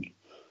margin.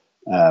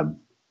 And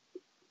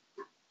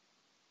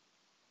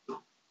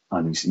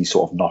he's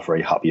sort of not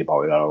very happy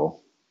about it at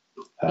all.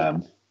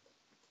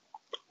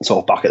 Sort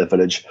of back at the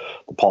village,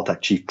 the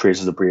Politics chief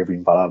praises the bravery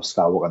and valor of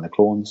Skywalker and the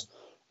clones.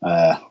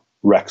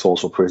 Rex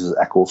also praises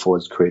Echo for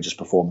his courageous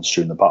performance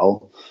during the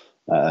battle.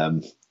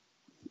 And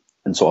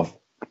sort of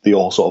they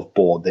all sort of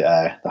board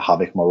the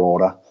Havoc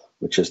Marauder,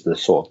 which is the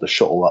sort of the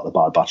shuttle that the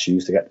Bad Batch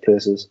use to get to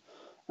places.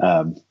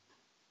 And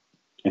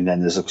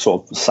then there's a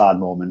sort of sad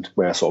moment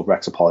where sort of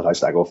Rex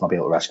apologizes to Echo for not being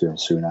able to rescue him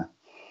sooner.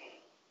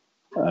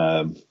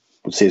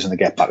 But says when they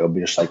get back, it'll be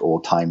just like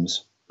old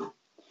times.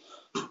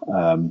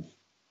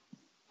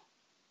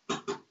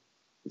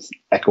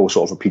 Echo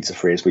sort of repeats a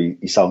phrase where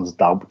he sounds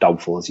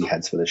doubtful as he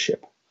heads for the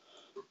ship.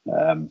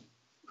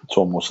 It's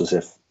almost as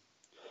if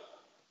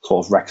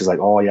sort of Rex is like,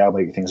 oh yeah,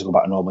 maybe things will go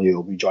back to normal,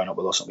 you'll rejoin up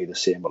with us, it'll be the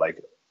same, but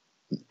like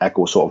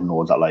Echo sort of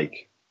knows that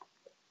like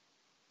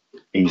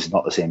he's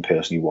not the same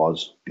person he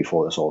was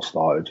before this all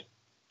started.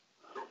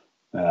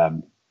 Yeah,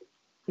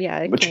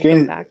 it which can't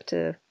again, go back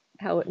to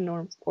how it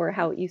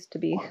how it used to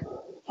be.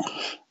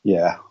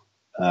 Yeah.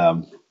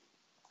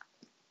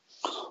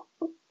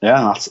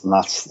 Yeah, and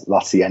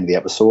that's the end of the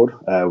episode.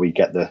 We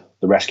get the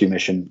rescue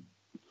mission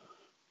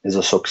is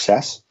a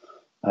success.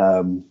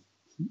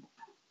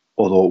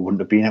 Although it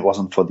wouldn't have been, it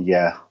wasn't for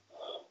the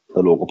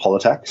local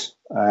politics.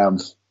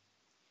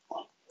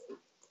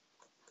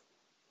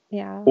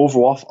 Yeah.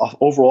 Overall,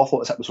 I thought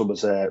this episode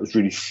was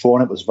really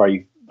fun. It was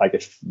very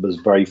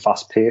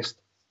fast paced.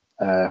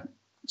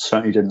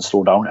 Certainly didn't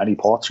slow down any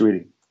parts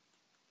really.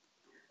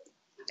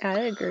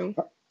 I agree.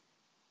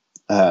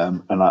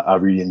 And I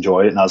really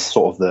enjoyed it. And as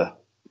sort of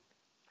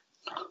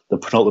the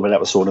penultimate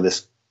episode of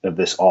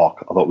this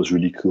arc, I thought was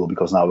really cool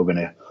because now we're going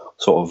to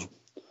sort of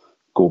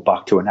go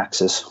back to a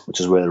Nexus, which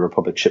is where the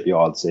Republic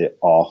shipyards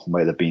are,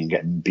 where they've been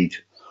getting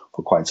beat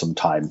for quite some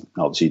time. And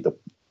obviously the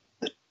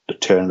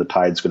turn of the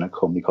tide is going to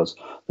come because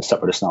the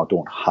Separatists now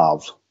don't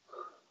have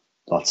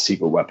that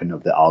secret weapon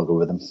of the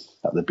algorithm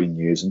that they've been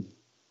using.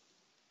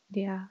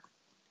 Yeah.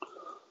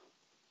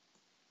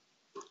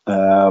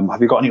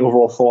 Have you got any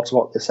overall thoughts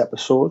about this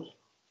episode?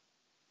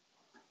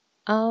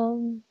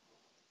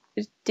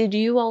 Did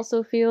you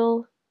also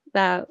feel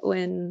that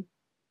when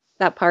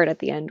that part at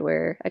the end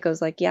where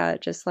Echo's like, yeah,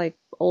 just like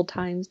old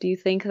times, do you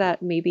think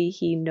that maybe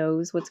he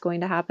knows what's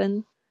going to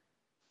happen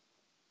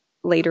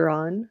later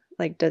on?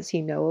 Like, does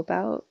he know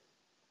about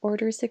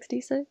Order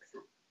 66?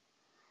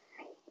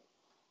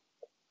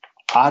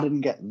 I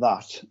didn't get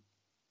that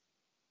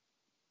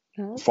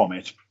from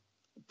it,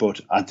 but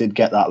I did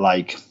get that,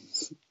 like,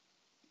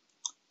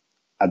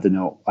 I don't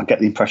know, I get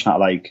the impression that,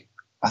 like,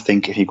 I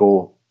think if you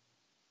go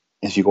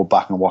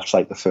back and watch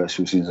like the first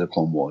few seasons of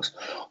Clone Wars,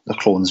 the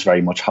clones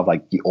very much have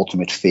like the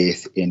ultimate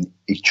faith in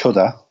each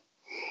other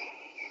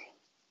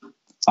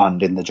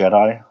and in the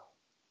Jedi.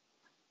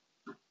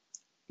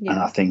 Yeah. And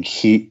I think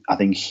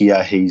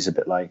here he's a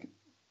bit like,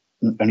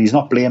 and he's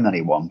not blaming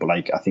anyone, but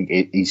like I think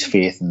his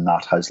faith in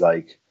that has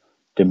like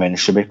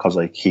diminished a bit because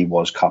like he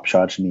was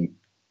captured and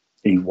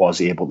he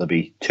was able to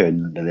be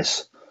turned into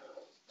this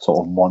sort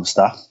of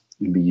monster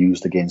and be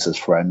used against his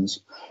friends.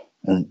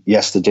 And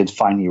yes, they did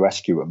finally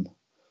rescue him,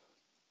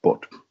 but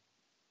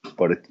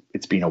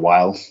it's been a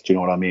while. Do you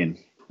know what I mean?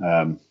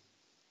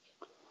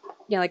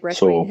 Yeah, like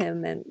rescuing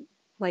him, and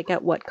like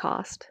at what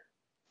cost?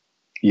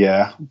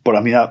 Yeah, but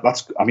I mean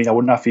I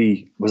wouldn't have.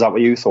 Was that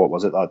what you thought?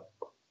 Was it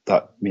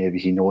that maybe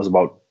he knows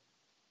about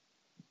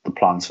the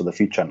plans for the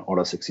future in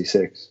Order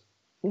 66?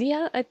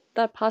 Yeah, I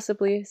thought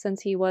possibly,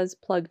 since he was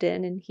plugged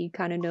in and he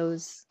kind of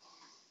knows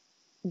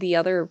the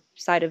other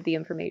side of the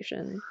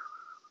information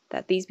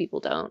that these people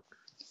don't.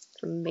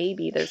 So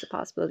maybe there's a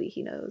possibility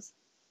he knows.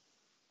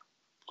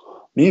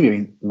 Maybe, I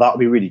mean, that would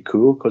be really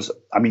cool because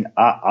I mean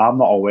I'm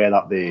not aware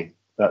that the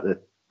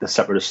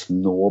Separatists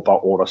know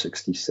about Order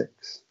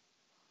 66.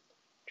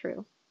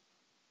 True.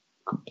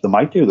 They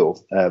might do though.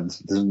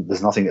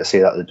 There's nothing to say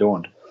that they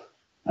don't.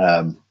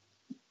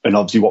 And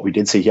obviously what we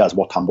did see here is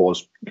Wat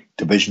Tambo's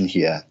division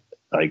here,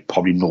 like,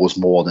 probably knows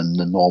more than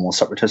the normal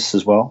separatists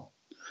as well.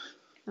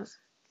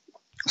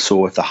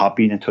 So if they have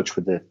been in touch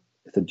with if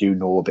they do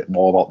know a bit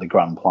more about the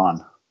grand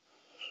plan,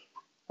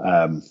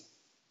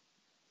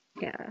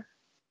 Yeah.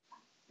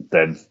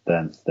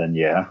 then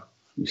yeah,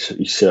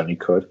 you certainly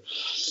could.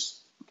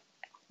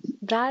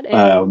 That,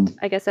 and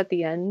I guess at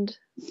the end,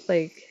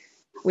 like,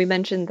 we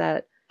mentioned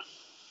that,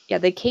 yeah,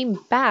 they came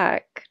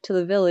back to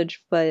the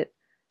village, but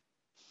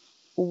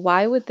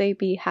why would they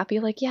be happy?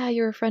 Like, yeah,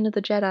 you're a friend of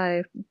the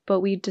Jedi, but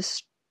we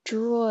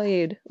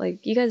destroyed,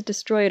 like, you guys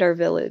destroyed our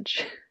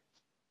village.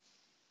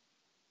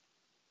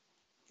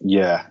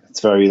 Yeah,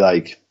 it's very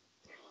like,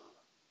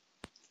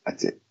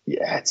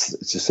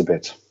 it's just a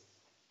bit,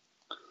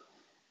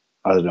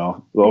 I don't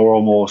know, or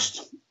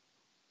almost,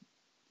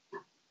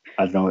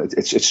 I don't know,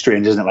 it's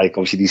strange, isn't it? Like,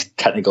 obviously these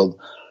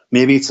technical,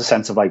 maybe it's a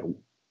sense of like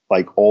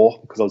awe,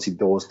 because obviously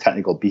those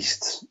technical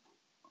beasts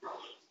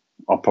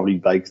are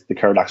probably, like, the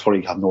Caradocs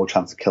probably have no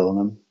chance of killing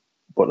them,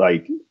 but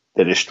like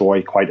they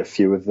destroy quite a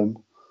few of them,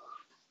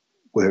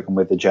 working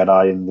with the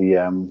Jedi and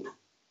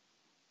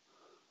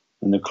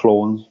the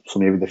clones. So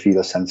maybe they feel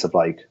a sense of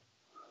like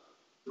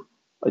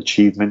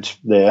achievement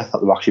there, that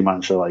they've actually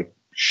managed to like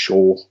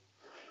show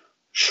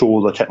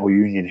the Techno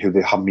Union, who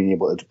they haven't been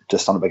able to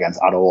stand up against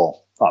at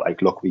all, that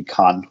like, look, we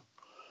can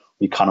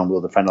and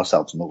will defend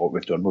ourselves, and look what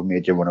we've done, we've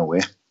made you run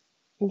away.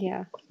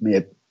 Yeah.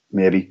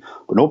 Maybe.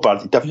 But no,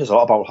 Brad, it definitely says a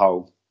lot about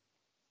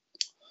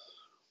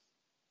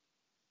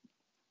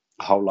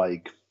how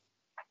like,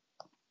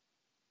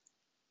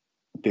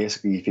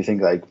 basically, if you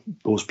think like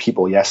those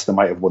people, yes, they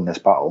might have won this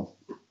battle,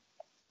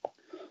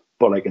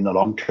 but like in the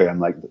long term,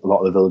 like, a lot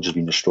of the village has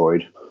been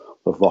destroyed.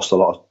 They've lost a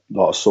lot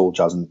of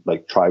soldiers and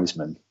like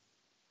tribesmen,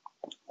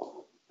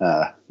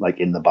 like,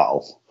 in the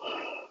battle.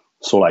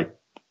 So like,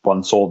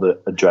 once all the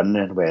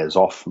adrenaline wears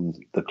off and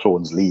the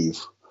clones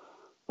leave,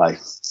 like,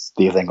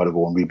 they've then got to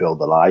go and rebuild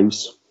their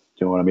lives. Do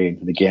you know what I mean?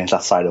 And again, it's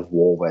that side of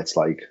war where it's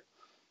like,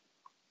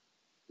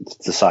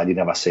 it's the side you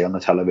never see on the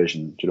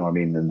television. Do you know what I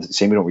mean? And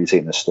same, we don't really see it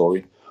in the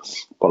story,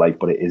 but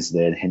it is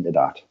there hinted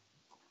at.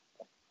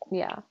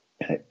 Yeah.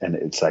 And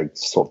it's like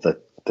sort of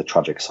the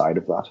tragic side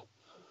of that.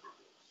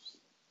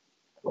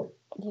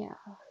 Yeah.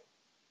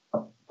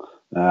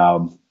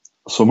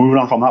 So moving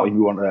on from that, we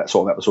move on to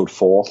sort of episode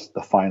 4,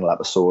 the final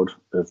episode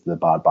of the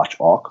Bad Batch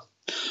arc,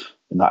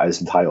 and that is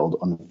entitled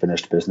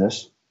Unfinished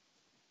Business.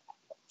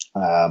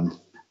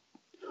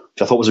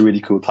 Which I thought was a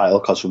really cool title,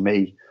 because for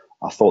me,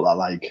 I thought that,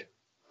 like,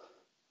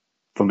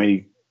 for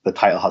me, the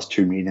title has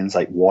two meanings.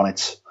 Like, one,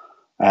 it's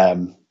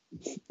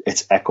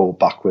Echo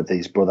back with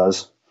these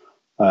brothers,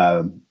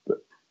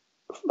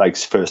 like,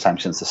 first time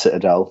since the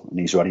Citadel, and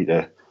he's ready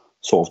to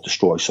sort of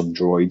destroy some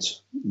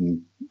droids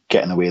and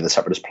get in the way of the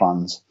Separatist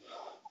plans.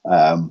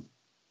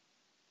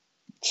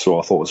 So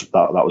I thought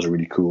that was a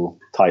really cool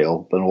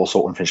title, but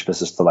also Unfinished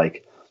Business to,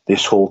 like,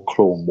 this whole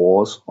Clone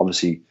Wars.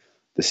 Obviously,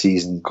 the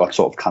season got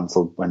sort of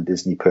cancelled when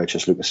Disney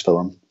purchased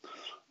Lucasfilm,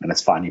 and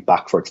it's finally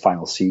back for its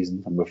final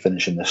season, and we're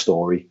finishing the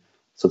story.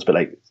 So it's a bit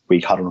like,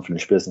 we had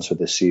unfinished business with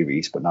this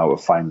series, but now we're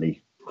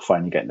finally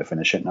getting to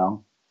finish it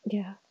now.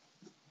 Yeah.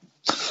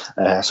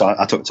 So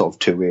I took it sort of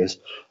two ways.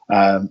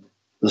 The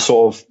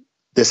sort of,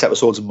 this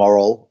episode's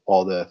moral,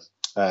 or the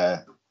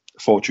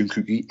fortune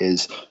cookie,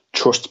 is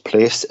trust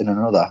placed in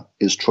another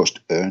is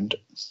trust earned.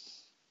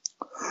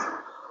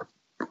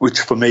 Which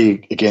for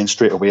me, again,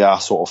 straight away, I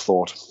sort of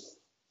thought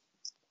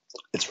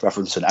it's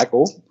referencing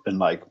Echo, and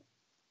like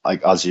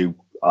as you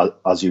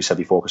said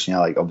before, Christina,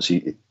 like,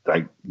 obviously,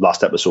 like,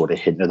 last episode, it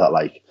hinted that,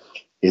 like,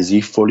 is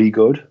he fully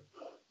good?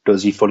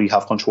 Does he fully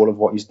have control of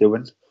what he's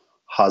doing?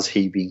 Has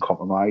he been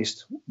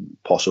compromised?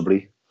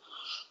 Possibly.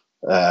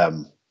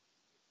 And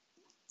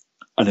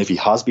if he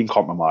has been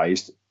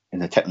compromised,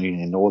 and the Techno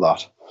Union know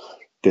that,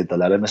 did they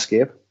let him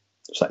escape?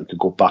 So that he could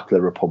go back to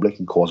the Republic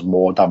and cause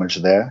more damage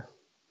there?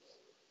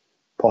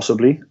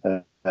 Possibly.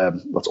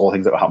 That's all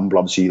things that will happen, but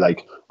obviously,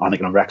 like,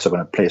 Anakin and Rex are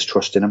going to place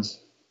trust in him.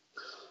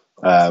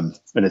 And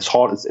it's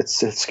hard.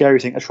 It's a scary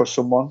thing to trust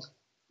someone.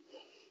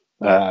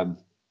 But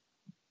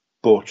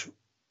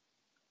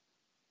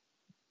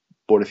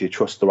if you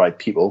trust the right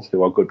people,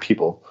 who are good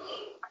people,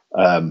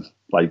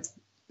 like,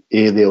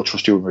 they'll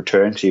trust you in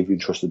return, because you've been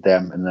trusted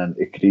them, and then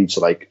it could lead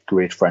to, like,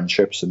 great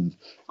friendships and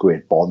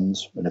great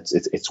bonds, and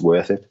it's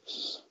worth it.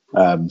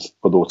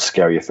 Although it's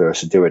scary at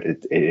first to do it,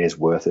 it is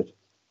worth it.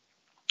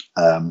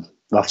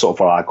 That's sort of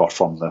what I got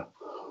from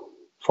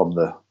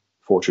the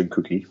fortune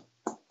cookie.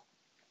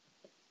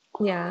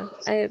 Yeah,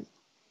 I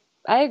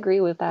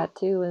agree with that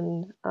too,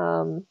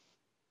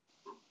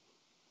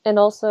 and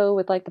also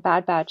with, like, the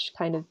Bad Batch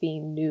kind of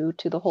being new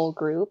to the whole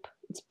group,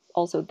 it's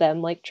also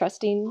them, like,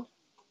 trusting,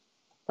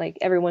 like,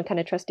 everyone kind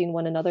of trusting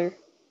one another,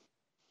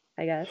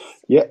 I guess.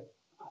 Yeah,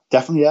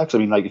 definitely. Yeah, because I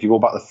mean, like, if you go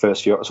back to the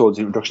first few episodes,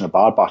 the introduction of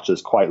Bad Batch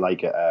is quite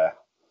like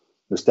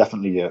there's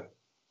definitely a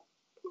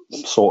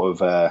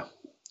sort of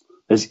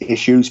there's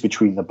issues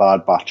between the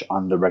Bad Batch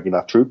and the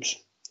regular troops.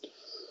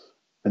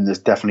 And there's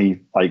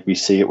definitely, like, we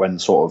see it when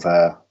sort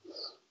of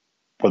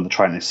when they're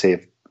trying to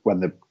save, when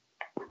the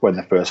when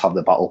they first have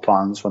the battle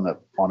plans when they're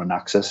on an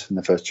axis in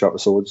the first 2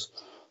 episodes,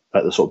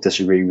 like they sort of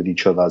disagree with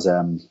each other's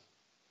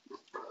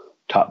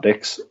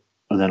tactics,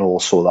 and then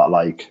also that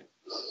like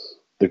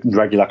the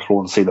regular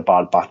clones see the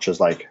Bad Batch as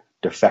like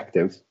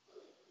defective,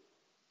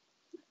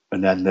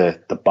 and then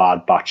the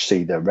Bad Batch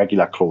see the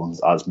regular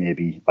clones as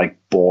maybe like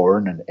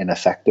boring and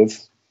ineffective.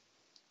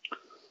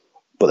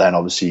 But then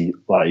obviously,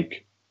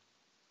 like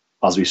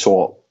as we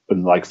saw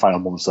in like final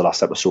moments of the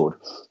last episode,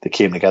 they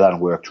came together and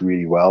worked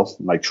really well,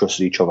 and, like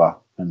trusted each other,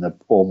 and they've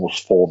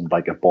almost formed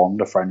like a bond,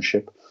 a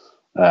friendship,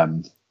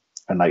 and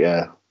like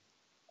they're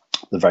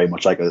very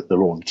much like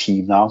their own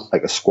team now,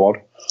 like a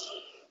squad.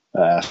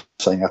 So I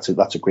think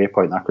that's a great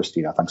point, that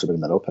Christina. Thanks for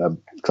bringing that up.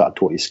 That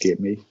totally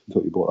escaped me. I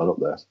thought you brought that up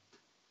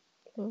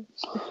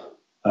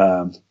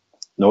there.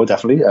 No,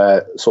 definitely.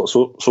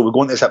 So we're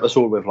going this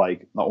episode with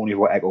like not only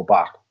what Echo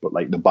back, but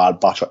like the Bad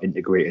Batch are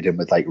integrated in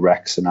with like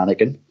Rex and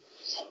Anakin,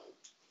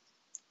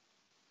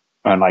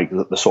 and like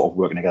they're sort of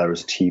working together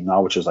as a team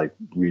now, which is like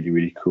really,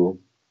 really cool.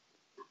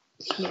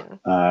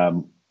 Yeah.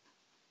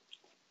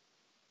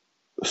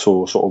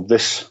 So sort of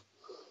this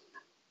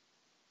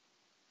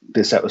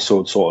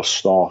episode sort of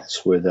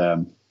starts with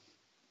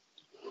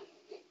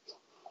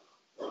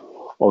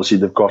obviously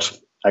they've got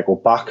Echo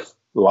back.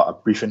 We're at a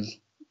briefing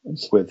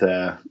with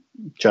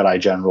Jedi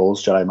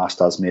generals, Jedi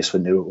Masters, Mace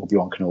Windu,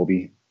 Obi-Wan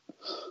Kenobi,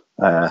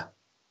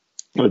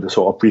 with the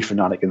sort of briefing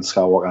Anakin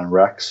Skywalker and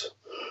Rex.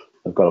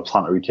 They've got a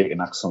plan to retake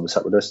access on the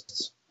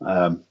Separatists.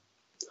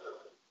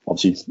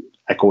 Obviously,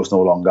 Echo's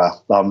no longer,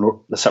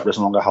 the Separatists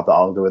no longer have the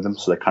algorithm,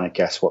 so they kind of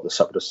guess what they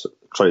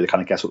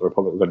kind of guess what the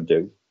Republic are going to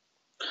do.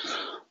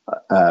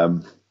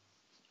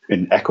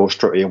 And Echo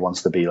straight away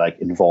wants to be like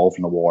involved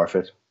in the war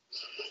effort.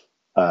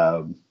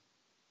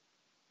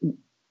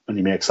 And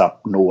he makes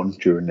that known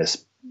during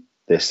this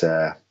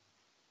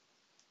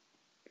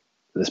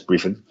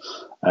briefing.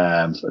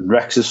 And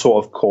Rex is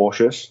sort of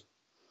cautious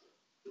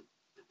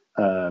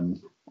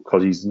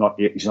because he's not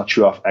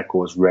sure if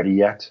Echo is ready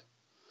yet.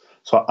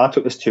 So I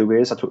took this 2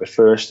 ways. I took it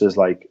first as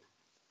like,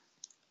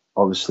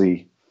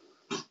 obviously,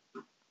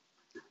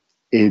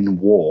 in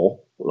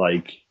war,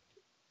 like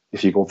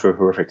if you go through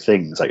horrific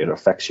things, like it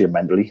affects you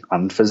mentally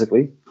and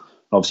physically.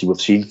 And obviously, we've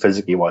seen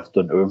physically what it's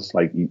done to him.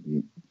 Like,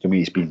 to me,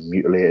 he's been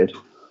mutilated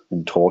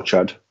and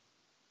tortured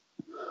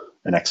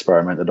and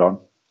experimented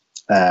on.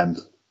 And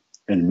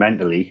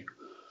mentally,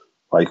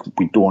 like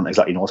we don't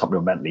exactly know what's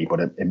happening mentally, but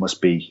it must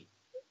be,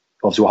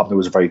 obviously what happened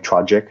was very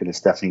tragic, and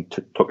it's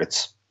definitely took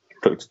its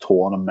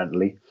toll on him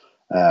mentally.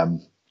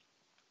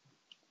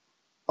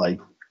 Like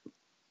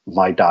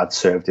my dad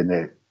served in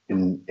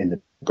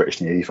the British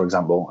Navy, for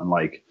example, and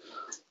like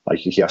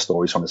you hear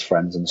stories from his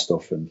friends and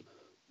stuff, and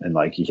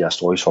like you hear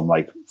stories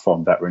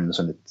from veterans,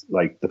 and it's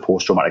like the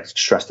post-traumatic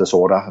stress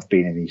disorder of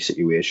being in these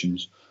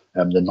situations.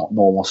 They're not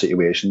normal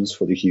situations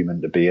for the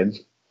human to be in.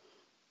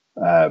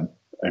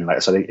 And like I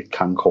said, it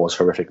can cause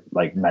horrific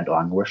like mental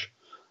anguish.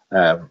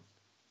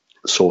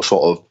 So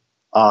sort of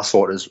I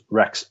saw it as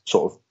Rex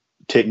sort of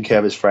taking care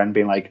of his friend,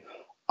 being like,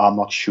 I'm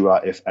not sure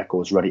if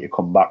Echo is ready to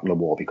come back to the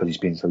war because he's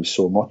been through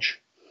so much.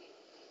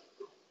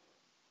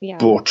 Yeah.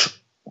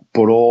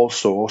 But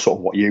also sort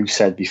of what you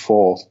said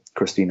before,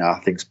 Christina, I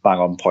think's bang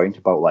on point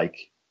about like,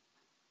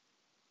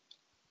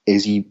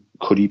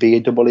 could he be a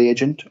double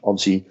agent?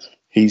 Obviously,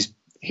 he's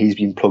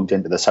been plugged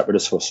into the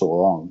Separatists for so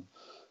long.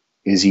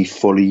 Is he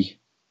fully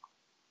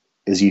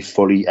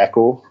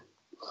Echo,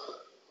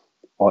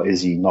 or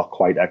is he not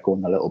quite Echo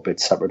and a little bit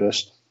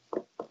Separatist?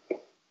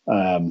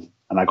 And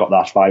I got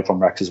that vibe from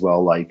Rex as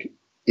well. Like,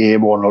 A,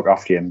 won't look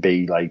after you, and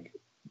B, like,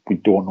 we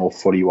don't know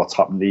fully what's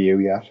happened to you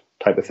yet,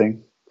 type of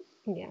thing.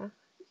 Yeah.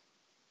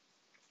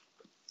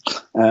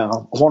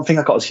 One thing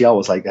I got to see, I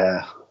was like,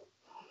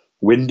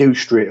 Windu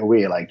straight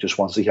away, like, just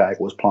wants to hear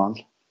Echo's plan.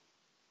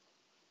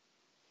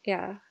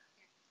 Yeah.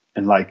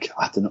 And like,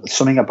 I don't know,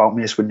 something about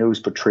Mace Windu is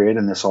portrayed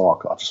in this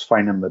arc. I just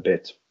find him a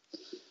bit,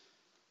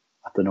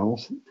 I don't know,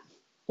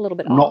 A little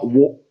bit not off.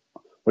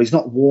 well, he's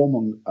not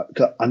warm.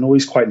 I know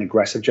he's quite an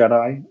aggressive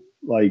Jedi.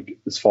 Like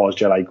as far as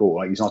Jedi go,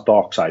 like he's not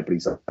dark side, but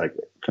he's like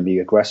can be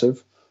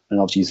aggressive. And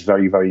obviously he's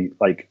very, very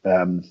like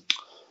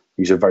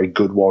he's a very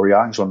good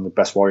warrior. He's one of the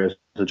best warriors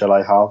the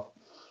Jedi have,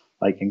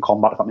 like in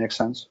combat, if that makes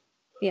sense.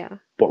 Yeah.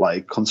 But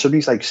like considering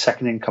he's like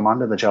second in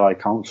command of the Jedi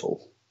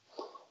Council,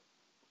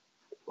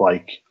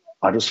 like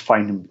I just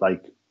find him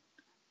like,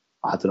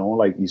 I don't know,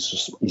 like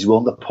he's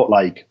willing to put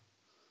like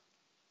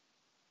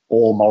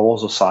all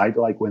morals aside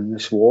to like win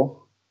this war.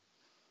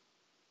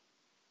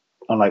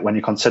 And like when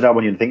you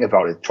think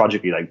about it,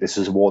 tragically, like this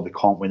is a war they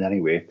can't win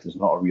anyway because it's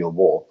not a real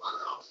war.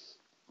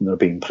 And they're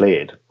being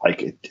played.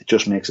 Like it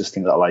just makes us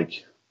think that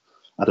like,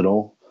 I don't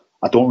know,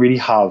 I don't really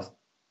have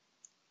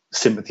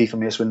sympathy for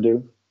Mace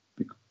Windu,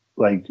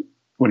 like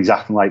when he's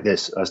acting like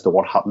this as to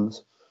what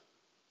happens.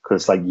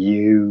 Because like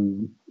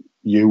you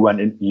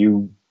went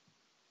in,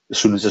 as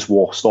soon as this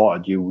war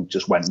started, you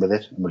just went with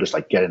it and were just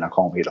like, get in, I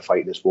can't wait to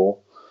fight this war.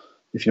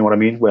 If you know what I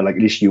mean? Where like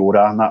at least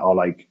Yoda and that are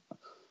like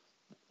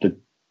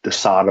the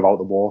sad about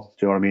the war.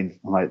 Do you know what I mean?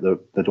 And like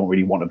they don't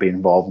really want to be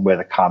involved, and where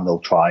they can, they'll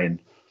try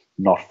and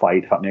not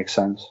fight, if that makes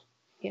sense.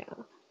 Yeah.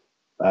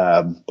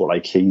 But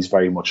like he's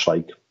very much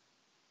like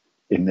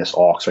in this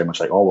arc, very much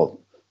like, oh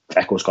well,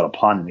 Echo's got a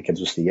plan and it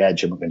gives us the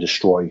edge and we're going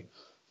to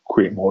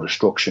create more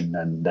destruction,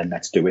 and then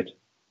let's do it.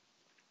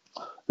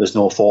 There's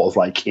no thought of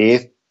like,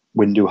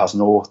 Windu has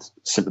no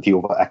sympathy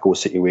over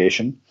Echo's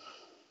situation.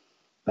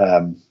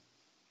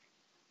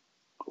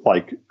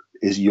 Like,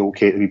 is he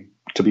okay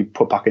to be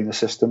put back in the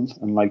system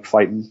and like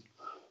fighting?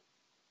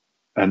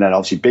 And then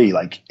obviously B,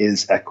 like,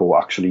 is Echo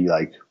actually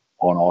like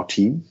on our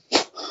team?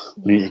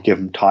 We need to give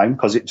him time,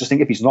 because just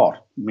think, if he's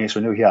not, Mace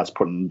Windu here is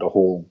putting the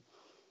whole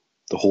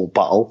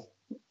battle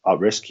at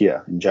risk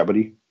here, in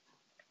jeopardy.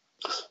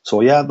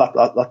 So yeah,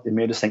 that it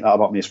made us think that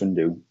about Mace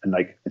Windu. And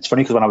like, it's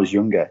funny because when I was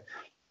younger,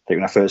 like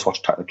when I first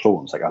watched Attack of the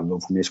Clones, like I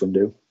loved Mace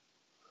Windu.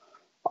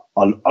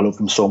 I loved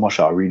him so much.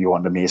 I really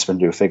wanted a Mace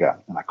Windu figure,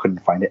 and I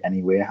couldn't find it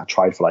anywhere. I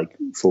tried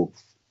for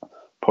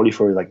probably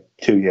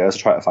 2 years. I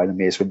tried to find a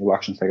Mace Windu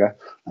action figure,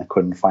 and I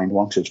couldn't find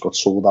one, so it just got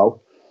sold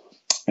out.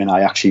 And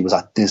I actually was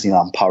at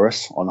Disneyland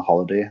Paris on a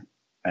holiday,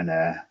 and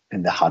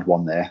they had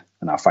one there,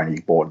 and I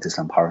finally bought it at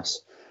Disneyland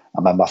Paris. I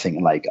remember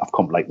thinking, like, I've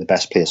come to like the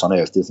best place on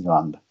earth,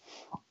 Disneyland,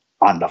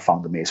 and I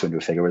found the Mace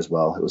Windu figure as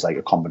well. It was like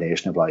a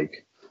combination of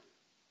like,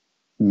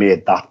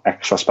 made that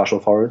extra special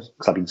for us,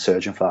 because I've been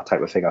searching for that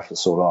type of figure for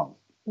so long.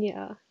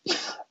 Yeah.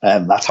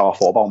 That's how I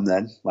thought about him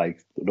then.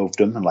 Like, loved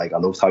him, and like I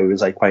loved how he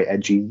was like quite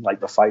edgy in like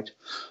the fight.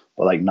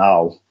 But like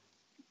now,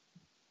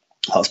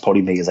 that's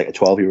probably me as like a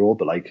 12-year-old,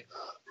 but like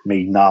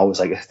me now as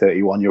like a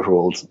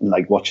 31-year-old, and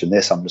like watching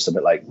this, I'm just a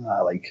bit like,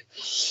 like,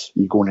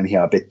 you're going in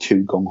here a bit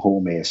too gung-ho,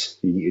 Mace.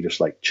 You need to just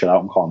like chill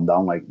out and calm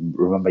down. Like,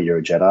 remember, you're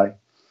a Jedi.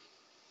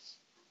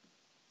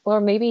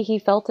 Or maybe he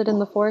felt it in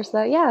the Force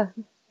that, yeah,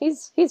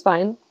 he's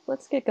fine.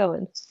 Let's get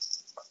going.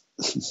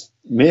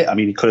 Mate, I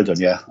mean, he could have done,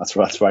 yeah. That's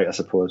right, I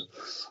suppose.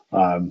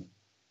 Yeah,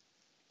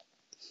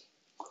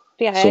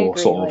 I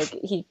agree. Like,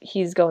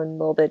 he's going a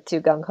little bit too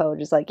gung-ho,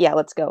 just like, yeah,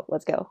 let's go.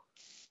 Let's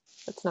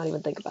not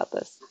even think about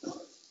this.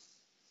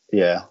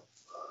 Yeah.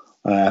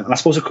 And I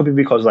suppose it could be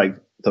because, like,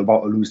 they're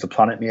about to lose the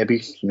planet, maybe.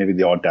 So maybe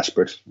they are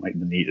desperate. Like,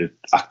 they need to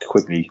act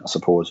quickly, I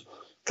suppose.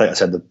 Like I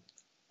said,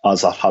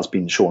 as that has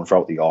been shown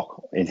throughout the arc,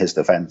 in his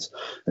defense,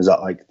 is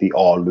that, like, they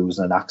are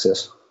losing an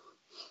axis.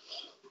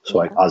 So,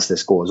 like, as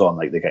this goes on,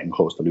 like, they're getting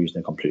close to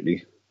losing it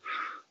completely.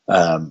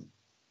 So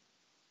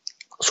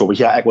we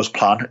hear Echo's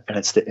plan, and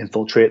it's to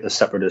infiltrate the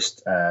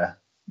Separatist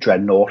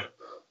dreadnought,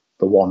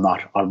 the one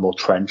that Admiral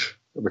Trench,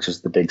 which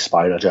is the big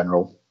spider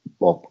general,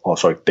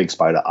 big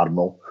spider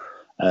admiral,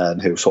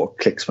 who sort of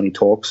clicks when he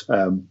talks,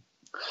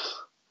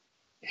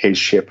 his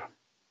ship,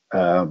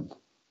 and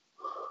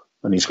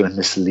he's going to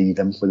mislead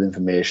them with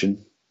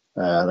information,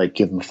 like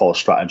give them false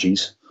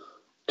strategies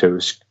to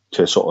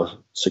sort of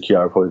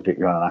secure Republic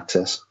victory on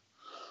access.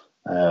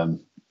 And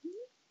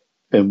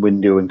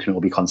Windu and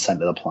Kenobi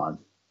consent to the plan.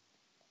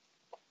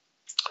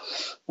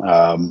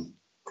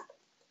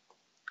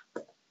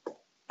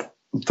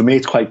 For me,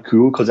 it's quite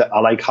cool because I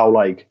like how,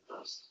 like,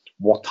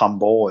 Wat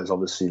Tambor is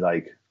obviously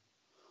like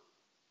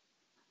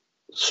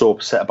so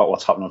upset about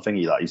what's happening on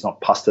Thingy that he's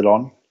not passed it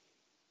on.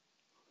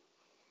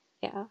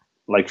 Yeah.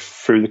 Like,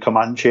 through the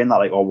command chain, that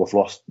like, oh, we've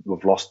lost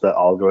the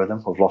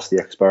algorithm, we've lost the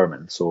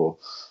experiment, so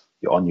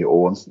you're on your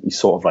own. He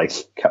sort of like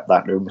kept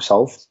that to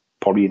himself,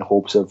 probably in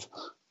hopes of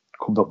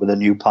coming up with a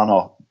new plan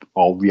or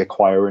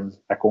reacquiring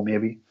Echo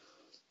maybe.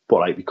 But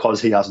like,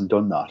 because he hasn't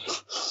done that,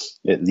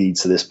 it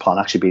leads to this plan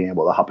actually being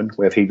able to happen.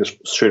 Where if he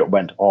just straight up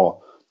went,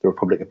 oh, the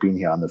Republic have been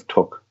here and they've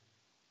took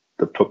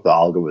the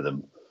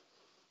algorithm,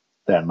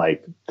 then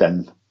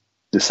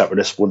the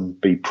Separatists wouldn't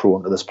be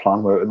prone to this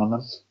plan working on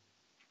them.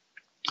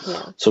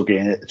 Yeah. So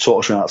again, it's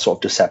sort of showing that sort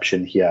of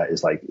deception here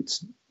is like,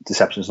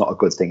 deception is not a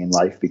good thing in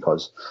life,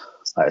 because,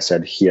 like I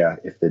said here,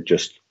 if they'd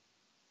just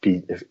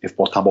been, if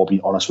Wat Tambor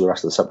been honest with the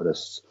rest of the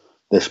Separatists,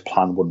 this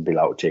plan wouldn't be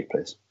allowed to take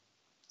place.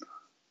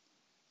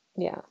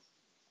 Yeah.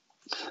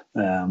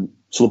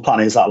 So the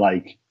plan is that,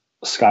 like,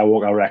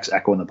 Skywalker, Rex,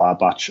 Echo, and the Bad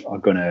Batch are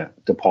going to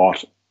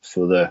depart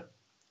for the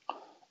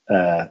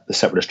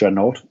Separatist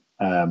dreadnought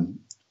on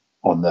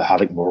the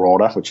Haddock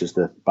Marauder, which is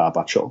the Bad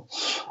Batch shuttle.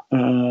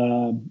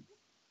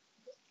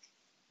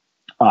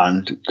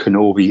 And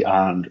Kenobi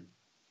and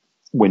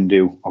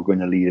Windu are going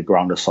to lead a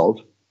ground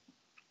assault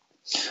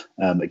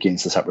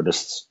against the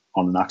Separatists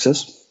on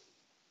Naxos.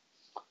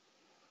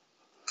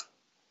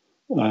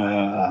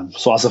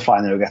 So as a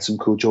flying, they'll get some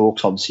cool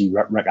jokes. Obviously,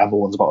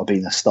 everyone's about to be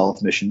in a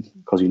stealth mission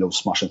because he loves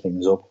smashing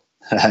things up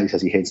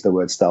because he hates the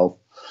word stealth.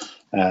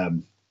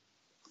 And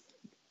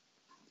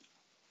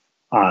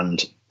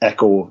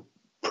Echo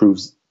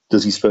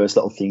does his first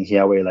little thing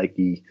here where, like,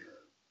 he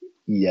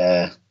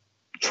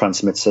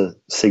transmits a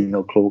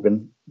signal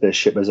cloaking the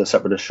ship as a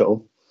Separatist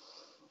shuttle,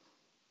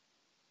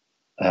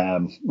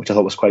 which I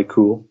thought was quite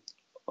cool.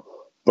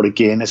 But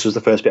again, this was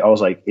the first bit I was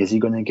like, is he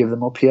going to give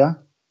them up here?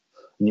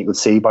 And you could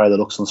see by the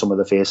looks on some of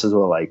the faces,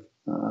 were like,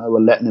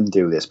 we're letting him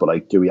do this, but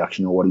like, do we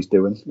actually know what he's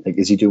doing? Like,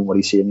 is he doing what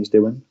he's saying he's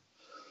doing?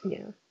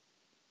 Yeah.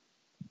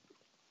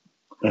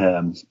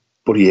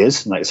 But he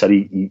is. Like I said,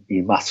 he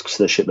masks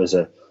the ship as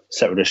a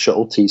Separatist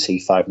shuttle,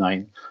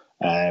 TC-59,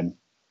 and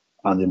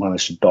they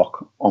managed to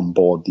dock on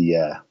board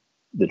the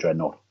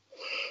dreadnought.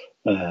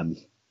 And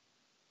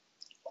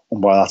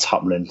while that's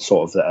happening,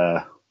 sort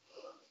of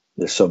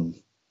there's some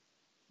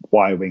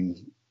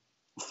Y-wing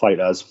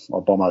fighters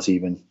or bombers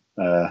even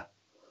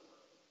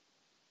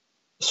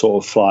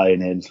sort of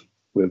flying in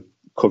with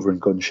covering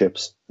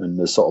gunships, and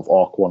there's sort of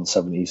ARC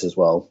 170s as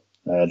well,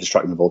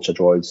 distracting the vulture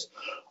droids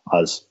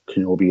as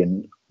Kenobi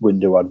and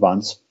Windu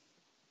advance.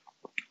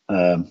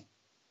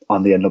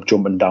 And they end up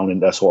jumping down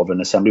into sort of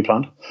an assembly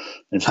plant,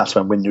 and that's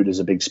when Windu does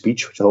a big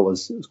speech, which I thought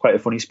was quite a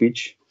funny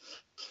speech.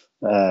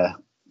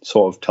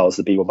 Sort of tells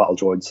the B-1 battle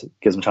droids,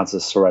 gives them a chance to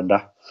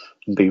surrender,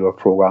 and B-1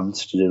 programmed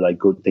to do like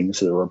good things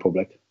to the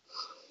Republic.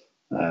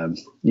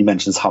 He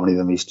mentions how many of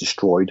them he's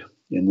destroyed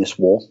in this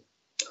war,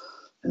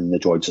 and the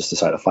droids just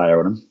decide to fire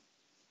on him.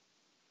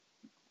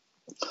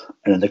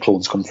 And then the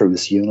clones come through the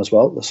ceiling as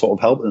well to sort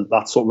of help, and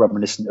that's sort of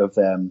reminiscent of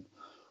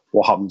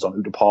what happens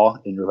on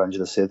Utapau in Revenge of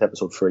the Sith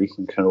episode 3,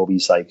 when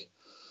Kenobi's like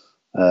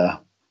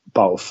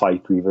about to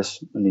fight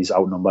Grievous and he's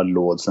outnumbered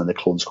loads, and then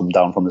the clones come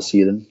down from the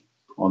ceiling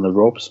on the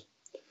ropes.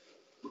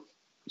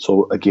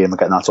 So again, we're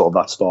getting that sort of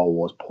that Star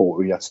Wars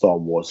poetry, that Star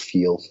Wars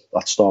feel,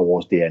 that Star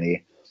Wars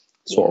DNA,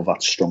 sort of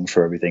that strung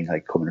for everything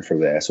like coming through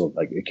there. So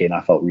like again,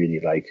 I felt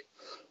really like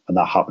when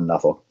that happened, I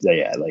thought,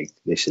 yeah, like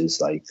this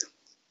is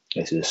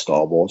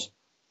Star Wars.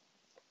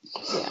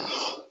 Yeah.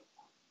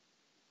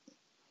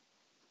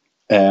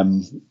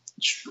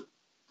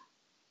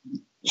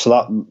 So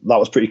that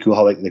was pretty cool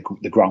how like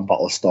the ground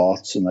battle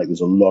starts, and like there's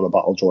a lot of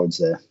battle droids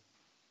there,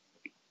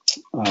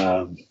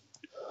 and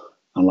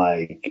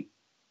like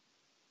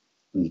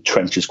and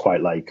Trench is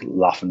quite like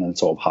laughing and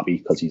sort of happy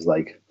because he's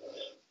like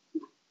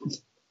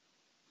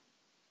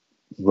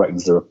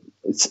reckons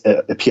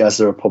it appears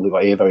the Republic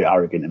are A, very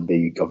arrogant, and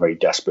B, are very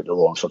desperate to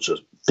launch such a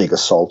big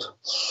assault,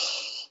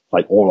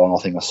 like all or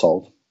nothing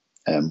assault.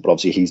 But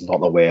obviously he's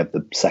not aware of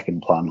the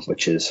second plan,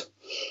 which is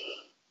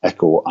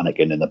Echo,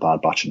 Anakin, and the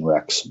Bad Batch and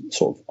Rex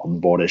sort of on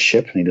board his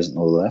ship, and he doesn't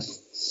know they're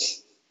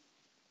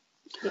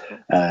there.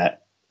 Yeah.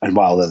 And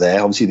while they're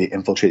there, obviously they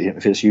infiltrate the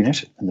interface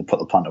unit and they put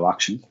the plan to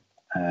action.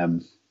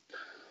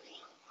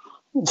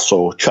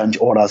 So Trench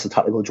orders a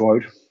tactical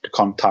droid to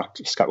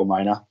contact Skako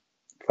Minor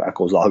for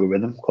Echo's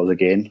algorithm, because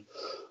again,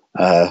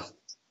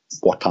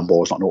 Wat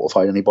Tambor has not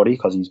notified anybody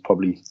because he's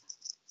probably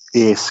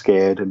A,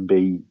 scared, and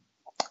B,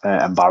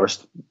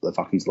 embarrassed the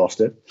fact he's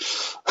lost it.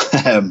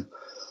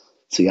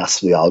 So he asks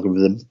for the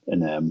algorithm,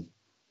 and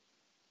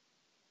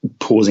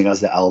posing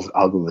as the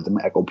algorithm,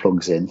 Echo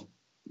plugs in,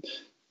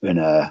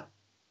 and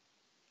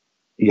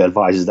he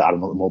advises the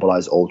Admiral to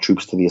mobilize all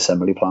troops to the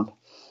assembly plant,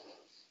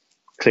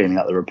 claiming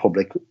that the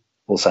Republic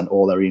will send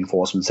all their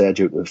reinforcements there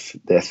due to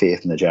their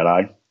faith in the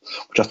Jedi,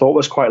 which I thought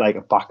was quite like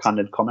a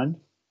backhanded comment,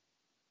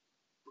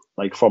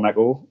 like from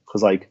Echo,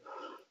 because like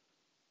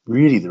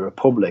really the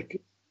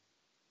Republic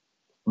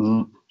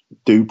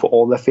do put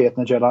all their faith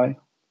in the Jedi.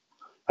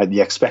 Like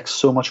they expect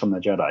so much from the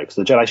Jedi, because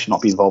the Jedi should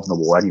not be involved in the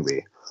war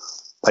anyway.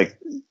 Like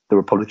the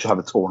Republic should have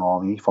its own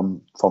army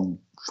from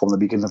the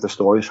beginning of the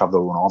story. Should have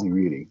their own army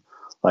really.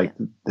 Like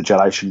the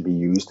Jedi shouldn't be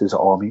used as an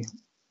army.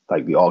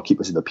 Like they all keep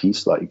us in the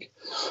peace. Like,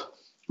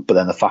 but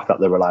then the fact that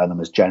they rely on them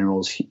as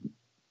generals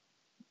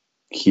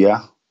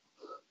here,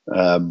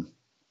 and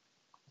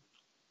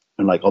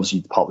like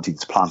obviously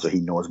Palpatine's plan, so he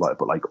knows about it.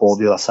 But like all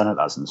the other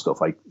senators and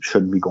stuff, like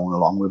shouldn't be going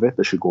along with it.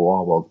 They should go,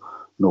 oh well,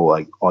 no,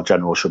 like our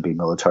generals should be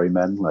military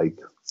men. Like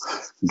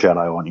Jedi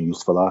aren't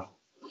used for that.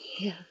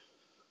 Yeah.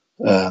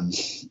 And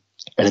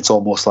it's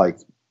almost like,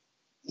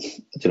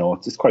 you know,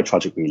 it's quite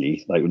tragic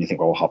really, like when you think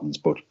about what happens,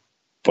 but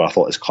I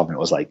thought this comment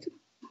was like,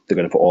 they're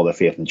going to put all their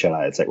faith in the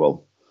Jedi. It's like,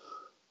 well,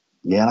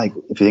 yeah, like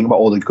if you think about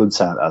all the good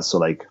senators, so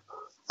like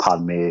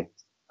Padme,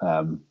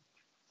 Bail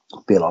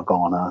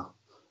Organa,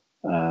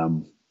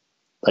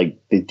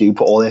 like they do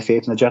put all their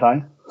faith in the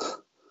Jedi.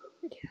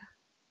 Yeah.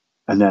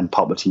 And then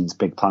Palpatine's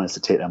big plan is to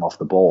take them off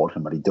the board,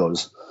 and when he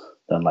does,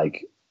 then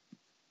like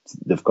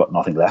they've got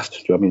nothing left. Do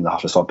you know what I mean? They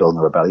have to start building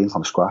a rebellion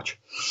from scratch,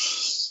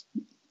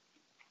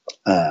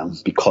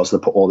 because they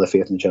put all their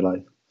faith in the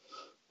Jedi.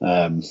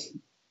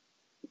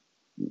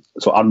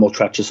 So Admiral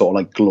Trench is sort of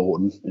like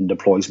gloating and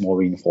deploys more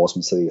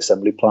reinforcements to the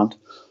assembly plant.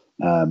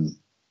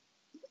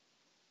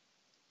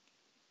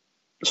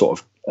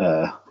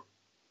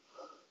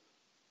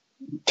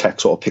 Tech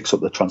sort of picks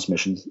up the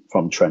transmission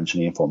from Trench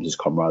and he informs his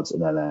comrades,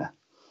 and then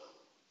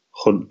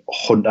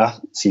Hunter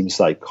seems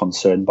like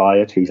concerned by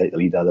it. He's like the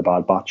leader of the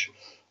Bad Batch.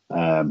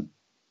 But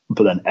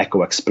then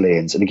Echo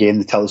explains, and again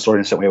they tell the story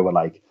in a certain way where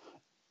like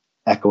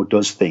Echo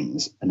does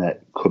things and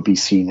it could be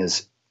seen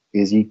as,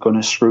 is he going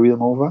to screw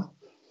them over?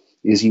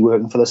 Is he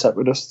working for the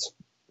Separatists?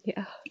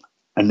 Yeah.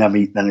 And then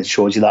it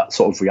shows you that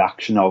sort of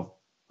reaction of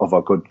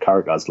our good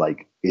characters,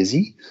 like, is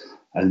he?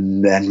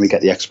 And then we get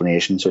the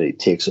explanation, so it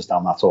takes us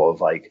down that sort of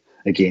like,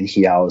 again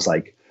here I was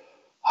like,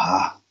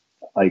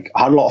 like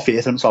I had a lot of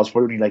faith in him, so I was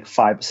probably like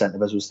 5%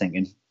 of us was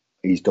thinking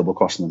he's double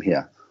crossing them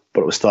here,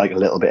 but it was still like a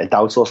little bit of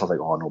doubt. So I was like,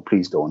 oh no,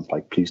 please don't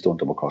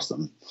double cross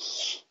them.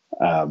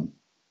 But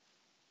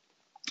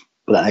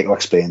then Echo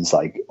explains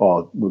like,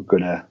 oh, we're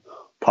gonna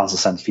plans to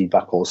send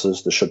feedback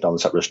pulses to shut down the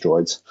Separatist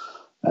droids.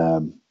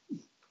 And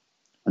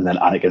then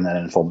Anakin then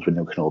informs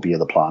Windu Kenobi of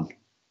the plan.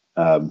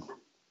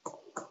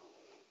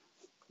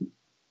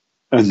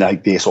 And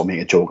like they sort of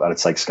make a joke that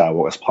it's like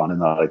Skywalker's plan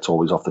and that it's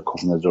always off the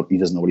cuff and he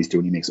doesn't know what he's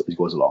doing, he makes it as he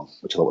goes along,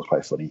 which I thought was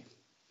quite funny.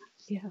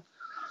 Yeah.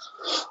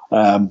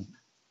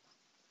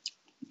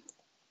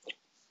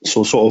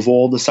 So sort of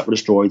all the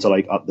Separatist droids are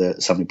like at the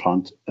assembly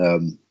plant.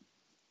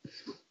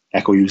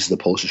 Echo uses the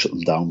pulse to shut them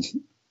down.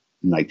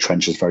 And like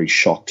Trench is very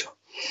shocked.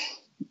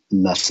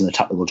 And that's when the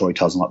tactical droid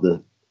tells him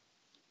that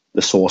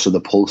the source of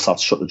the pulse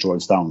that's shut the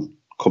droids down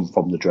come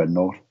from the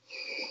Dreadnought.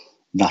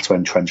 And that's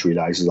when Trench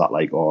realizes that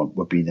like, oh,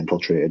 we're being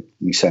infiltrated.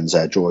 And he sends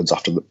droids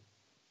after them.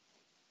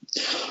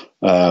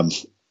 And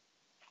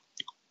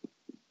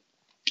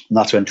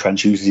that's when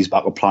Trench uses his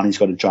backup plan. He's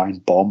got a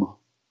giant bomb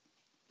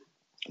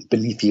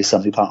beneath the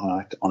assembly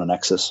plant on a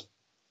Nexus.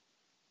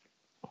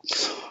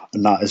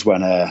 And that is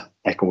when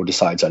Echo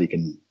decides that he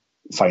can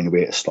find a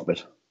way to stop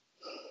it,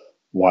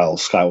 while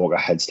Skywalker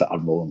heads to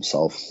Admiral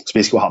himself. So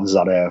basically what happens is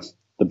that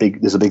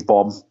there's a big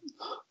bomb.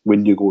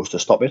 Windu goes to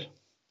stop it,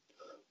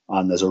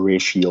 and there's a ray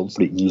shield,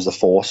 but he can use the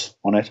Force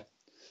on it.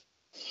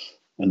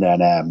 And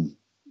then,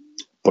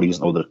 but he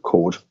doesn't know the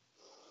code.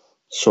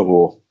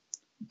 So,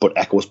 but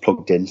Echo's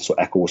plugged in, so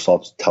Echo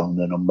starts telling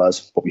the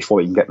numbers. But before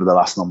he can get to the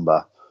last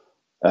number,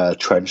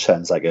 Trench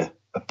sends like a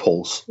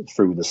pulse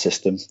through the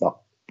system that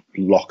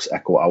locks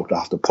Echo out. They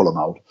have to pull him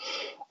out.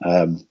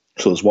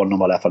 So there's one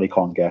number left that he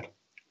can't get.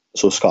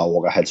 So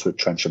Skywalker heads for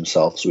Trench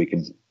himself so he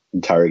can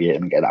interrogate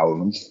him and get out of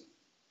him.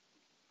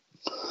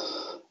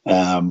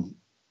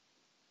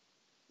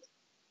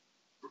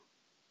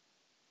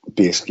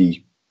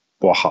 Basically,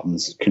 what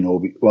happens?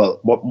 Kenobi. Well,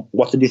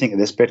 what did you think of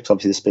this bit? Because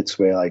obviously, this bit's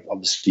where like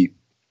obviously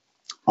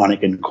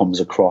Anakin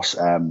comes across,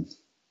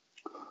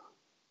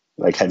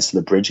 like heads to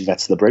the bridge and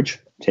gets to the bridge,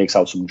 takes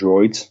out some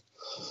droids,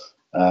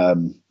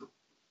 and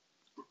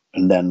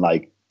then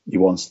like he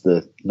wants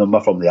the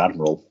number from the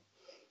Admiral.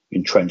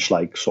 And Trench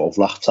like sort of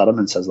laughs at him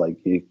and says like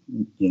you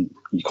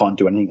can't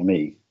do anything to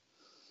me,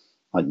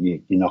 like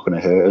you're not going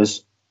to hurt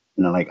us.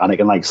 And then like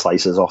Anakin like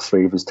slices off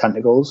 3 of his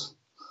tentacles,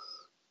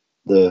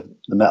 the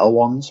metal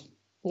ones.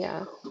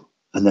 Yeah.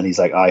 And then he's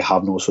like, I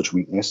have no such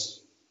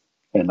weakness.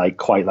 And like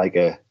quite like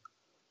I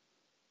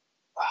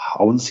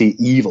wouldn't say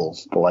evil,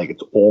 but like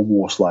it's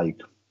almost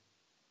like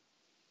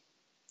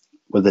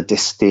with a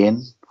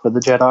disdain for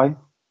the Jedi,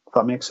 if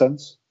that makes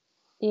sense.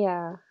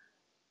 Yeah.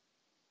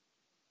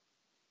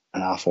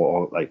 And I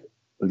thought, like,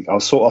 I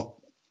was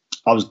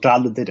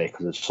glad they did it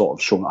because it's sort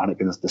of shown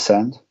Anakin's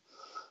descent,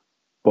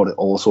 but it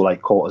also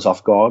like caught us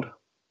off guard.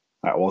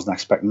 I wasn't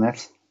expecting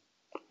it.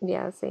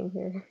 Yeah, same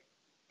here.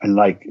 And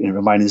like it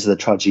reminded us of the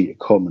tragedy to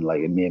come, and like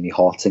it made me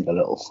heart sink a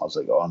little. I was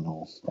like, oh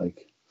no, like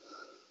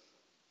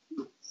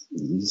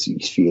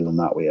he's feeling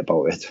that way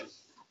about it.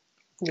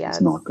 Yeah,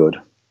 it's not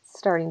good.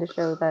 Starting to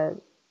show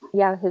that,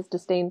 yeah, his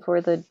disdain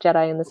for the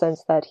Jedi in the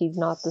sense that he's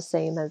not the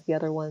same as the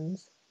other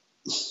ones.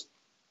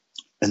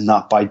 And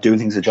that by doing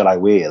things the Jedi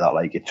way, that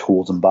like it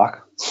holds him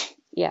back.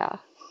 Yeah.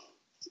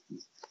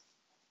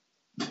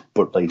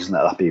 But like, doesn't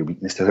let that be a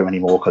weakness to him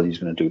anymore because he's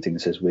going to do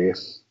things his way.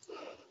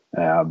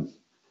 But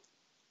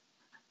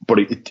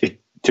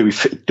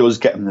it does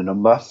get him the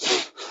number.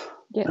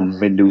 Yeah. And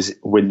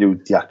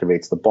Windu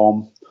deactivates the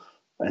bomb,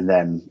 and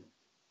then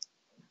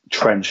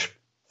Trench,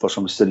 for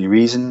some silly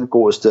reason,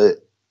 goes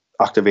to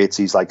activates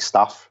his like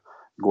staff,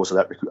 goes to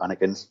recruit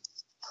Anakin.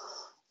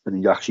 And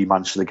he actually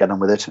manages to get him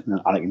with it, and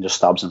Anakin just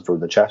stabs him through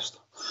the chest.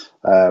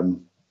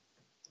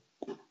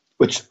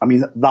 Which, I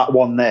mean, that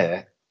one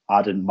there,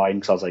 I didn't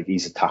mind because I was like,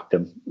 he's attacked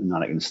him, and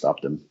Anakin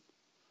stabbed him.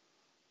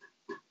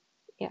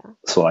 Yeah.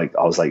 So like,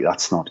 I was like,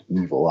 that's not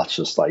evil. That's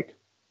just like,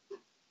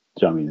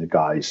 do you know what I mean? The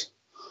guys,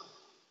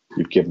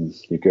 you've given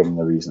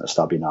the reason to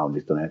stab you now, and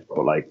he's done it.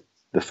 But like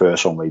the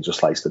first one where he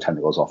just sliced the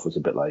tentacles off was a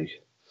bit like,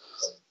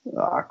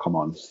 come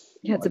on.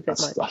 Yeah, it's like, a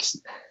bit much.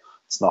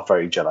 It's not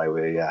very Jedi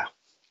way, yeah.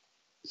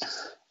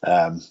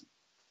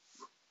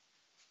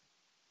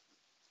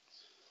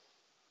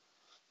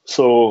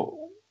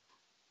 So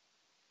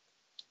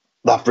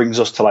that brings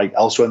us to like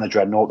elsewhere in the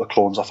Dreadnought, the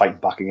clones are fighting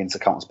back against the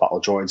Countess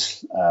battle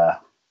droids.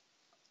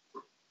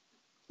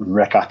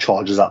 Wrecker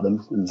charges at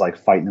them and is like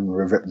fighting them,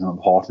 ripping them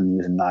apart and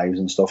using knives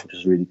and stuff, which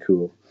is really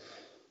cool.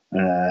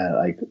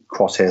 Like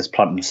Crosshairs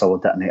planting several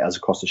detonators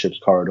across the ship's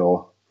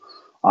corridor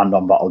and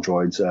on battle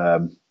droids.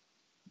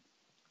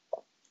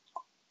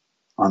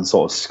 And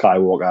sort of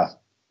Skywalker,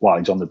 while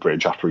he's on the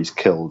bridge after he's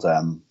killed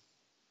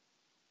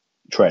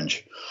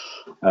Trench,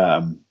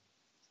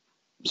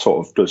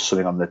 sort of does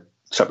something on the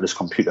Separatist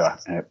computer,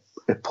 and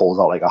it pulls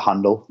out like a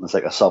handle. It's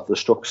like a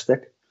self-destruct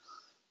stick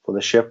for the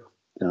ship.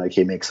 And like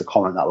he makes a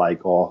comment that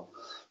like, "Oh,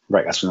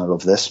 Wrecker's gonna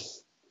love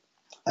this."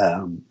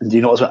 And do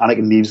you notice when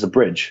Anakin leaves the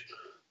bridge,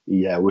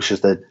 he wishes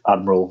the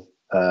Admiral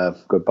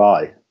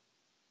goodbye?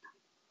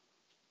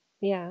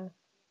 Yeah.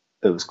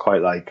 It was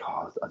quite like,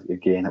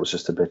 again, it was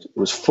just a bit. It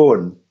was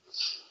fun,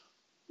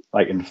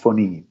 like and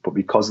funny, but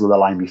because of the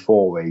line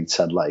before where he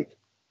said like,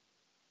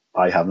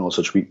 "I have no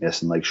such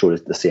weakness," and like showed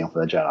it the same for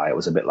the Jedi, it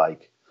was a bit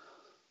like,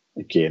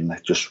 again,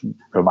 that just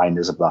remind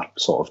us of that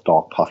sort of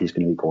dark path he's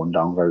going to be going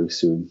down very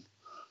soon.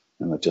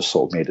 And it just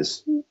sort of made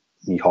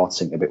me heart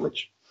sink a bit,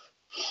 which,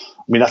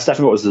 I mean, that's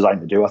definitely what it was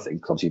designed to do, I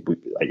think. Obviously,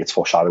 like, it's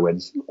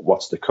foreshadowing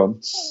what's to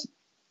come.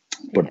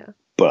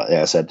 But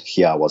yeah, I said,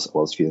 I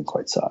was feeling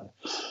quite sad.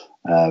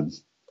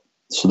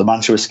 So they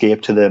managed to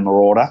escape to the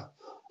Marauder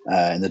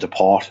in the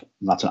Depart,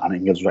 and that's when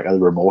Anakin gives Wrecker the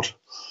remote,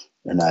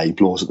 and he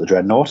blows up the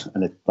Dreadnought,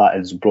 and that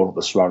ends up blowing up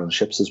the surrounding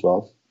ships as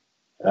well.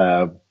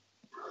 And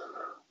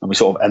we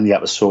sort of end the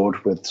episode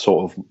with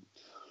sort of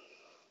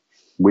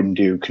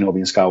Windu, Kenobi,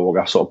 and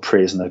Skywalker sort of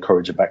praising the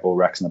courage of Echo,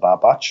 Rex, and the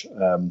Bad Batch.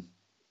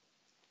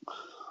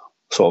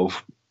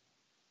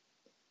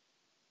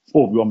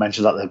 Obi-Wan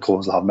mentioned that the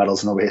clones will have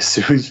medals in the way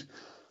soon.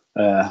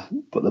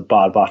 But the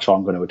Bad Batch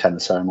aren't going to attend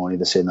the ceremony.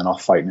 They're saying they're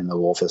not fighting in the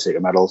war for the sake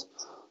of medals.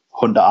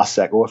 Hunter asks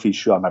Echo if he's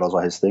sure medals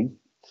are his thing.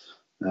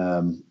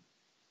 In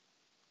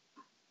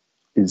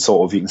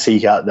sort of, you can see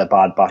here the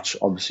Bad Batch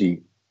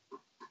obviously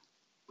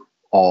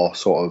are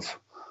sort of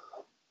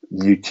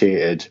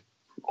mutated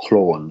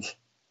clones,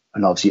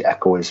 and obviously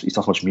Echo he's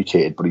not so much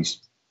mutated, but he's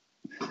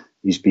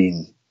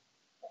been,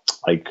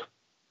 like,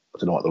 I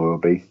don't know what the word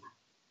would be.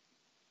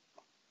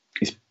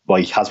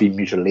 He has been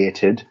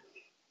mutilated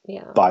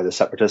by the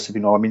Separatists, if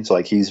you know what I mean. So,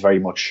 like, he's very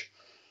much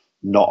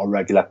not a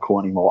regular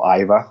clone anymore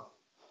either.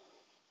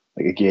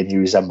 Like, again, he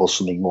resembles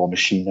something more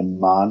machine than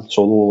man.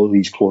 So although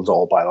these clones are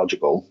all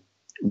biological,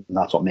 and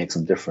that's what makes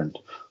them different,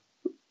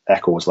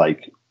 Echo is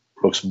like,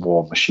 looks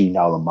more machine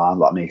now than man.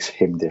 That makes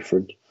him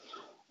different.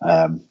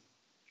 And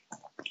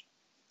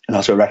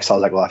that's what Rex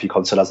tells, like, well, if you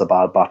consider as a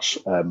Bad Batch,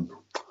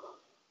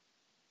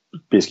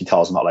 basically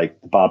tells him that, like,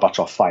 the Bad Batch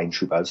are fine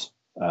troopers.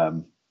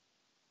 And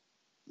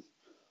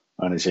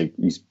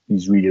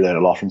he's really learned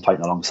a lot from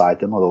fighting alongside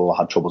them, although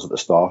had troubles at the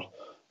start.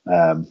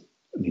 And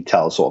he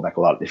tells sort of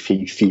Echo that if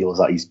he feels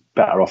that he's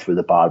better off with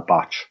the Bad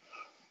Batch,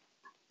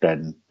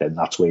 then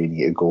that's where you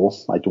need to go.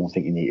 I don't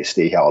think you need to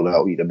stay here or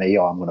loyalty to me,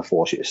 or I'm going to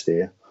force you to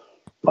stay.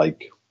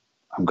 Like,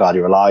 I'm glad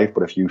you're alive,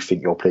 but if you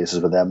think your place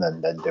is with them,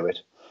 then do it.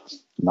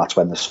 And that's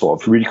when this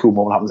sort of really cool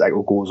moment happens.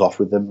 Echo goes off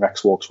with them.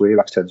 Rex walks away.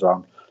 Rex turns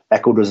around.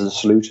 Echo does a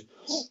salute,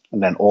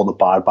 and then all the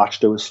Bad Batch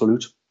do a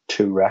salute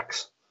to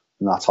Rex.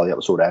 And that's how the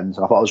episode ends.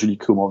 And I thought it was a really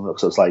cool moment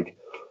because it's like,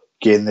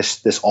 again,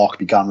 this arc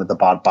began with the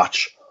Bad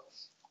Batch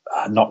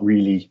not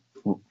liking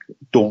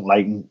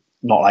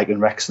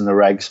Rex and the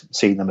Regs,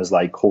 seeing them as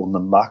like holding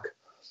them back.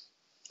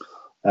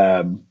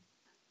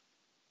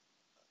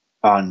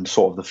 And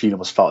sort of the feeling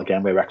was felt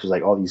again where Rex was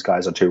like, oh, these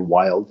guys are too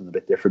wild and a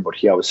bit different. But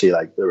here I would see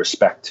like the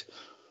respect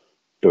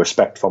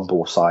from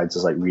both sides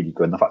is like really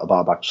good. And the fact the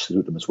Bad Batch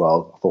salute them as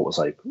well, I thought was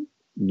like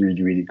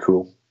really, really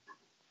cool.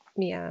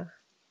 Yeah.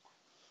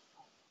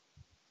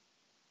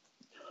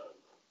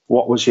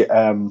 What was your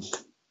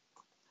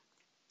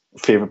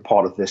favorite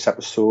part of this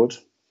episode?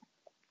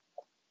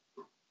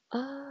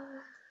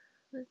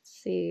 Let's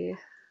see.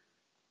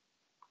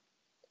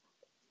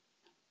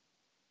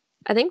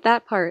 I think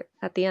that part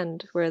at the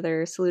end where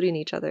they're saluting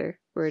each other,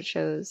 where it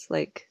shows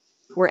like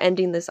we're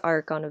ending this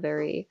arc on a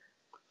very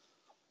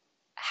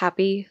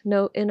happy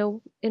note in a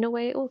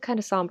way. Well, kind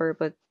of somber,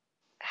 but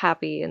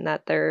happy in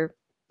that they're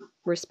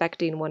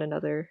respecting one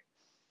another.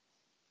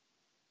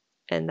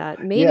 And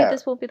that maybe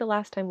this won't be the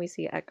last time we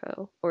see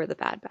Echo or the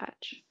Bad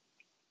Batch.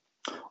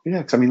 Yeah,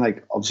 because I mean,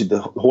 like, obviously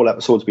the whole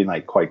episode's been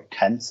like quite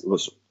tense.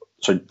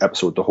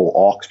 The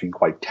whole arc's been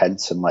quite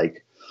tense, and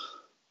like,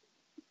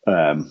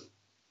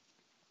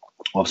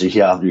 obviously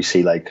here you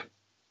see like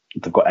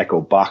they've got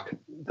Echo back.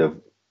 The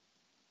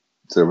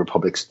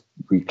Republic's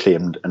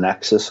reclaimed a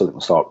nexus, so they can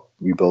start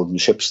rebuilding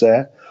ships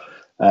there.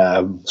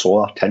 So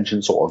all that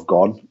tension sort of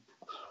gone.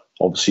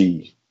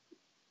 Obviously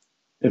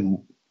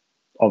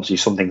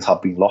some things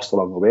have been lost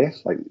along the way.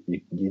 Like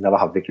you never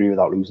have victory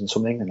without losing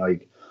something, and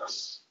like,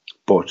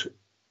 but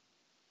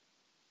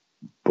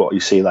you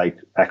see like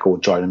Echo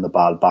joining the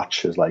Bad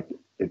Batch is like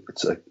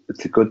it's a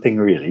good thing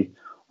really.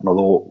 And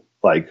although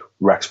like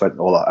Rex went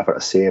all that effort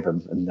to save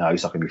him, and now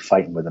he's not going to be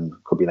fighting with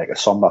him, could be like a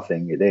somber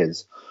thing. It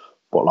is,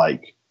 but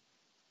like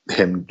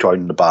him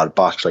joining the Bad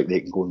Batch, like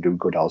they can go and do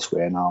good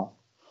elsewhere now.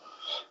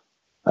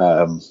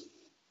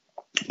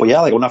 But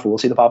yeah, like we'll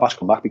see the Bad Batch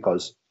come back,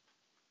 because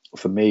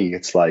for me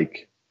it's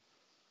like,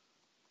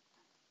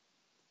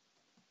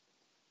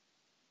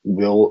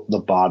 will the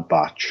Bad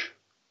Batch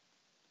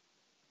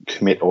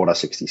commit Order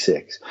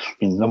 66? I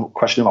mean, the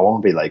question I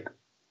want to be like,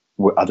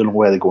 I don't know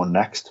where they're going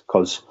next,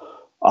 because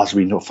as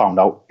we found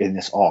out in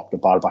this arc, the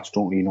Bad Batch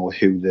don't really know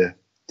who they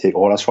take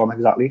orders from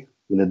exactly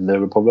within the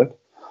Republic.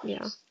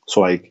 Yeah.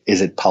 So like,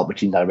 is it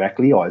Palpatine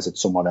directly, or is it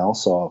someone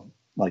else, or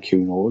like who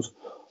knows?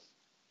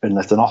 And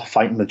if they're not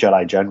fighting the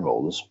Jedi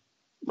generals,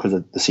 because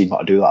they seem not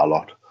to do that a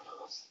lot,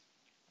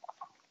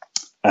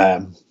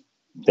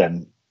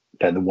 then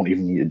they won't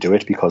even need to do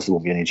it, because there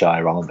won't be any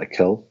Jedi around them to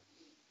kill.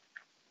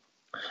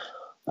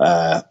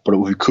 But it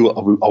would be cool.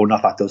 I wonder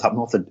if that does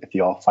happen, if they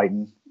are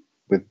fighting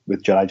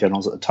with Jedi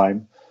generals at the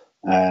time.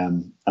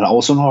 And I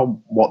also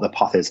know what the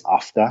path is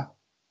after.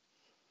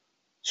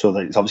 So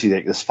it's obviously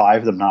like, there's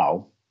 5 of them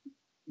now.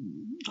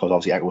 because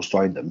obviously Echo's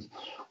joined them.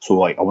 So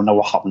like, I wonder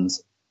what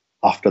happens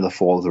after the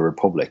fall of the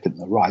Republic and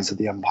the rise of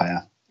the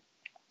Empire.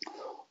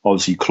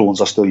 Obviously,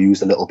 clones are still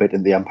used a little bit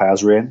in the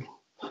Empire's reign.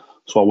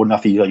 So I wonder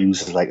if he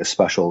uses like a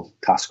special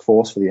task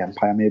force for the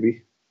Empire,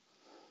 maybe.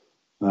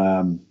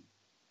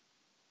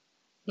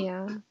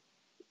 Yeah.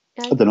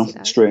 I don't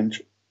know.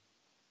 Strange.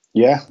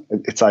 Yeah,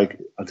 it's like,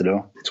 I don't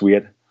know. It's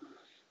weird.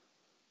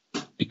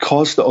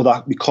 Because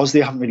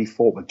they haven't really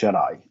fought with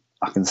Jedi,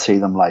 I can see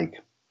them like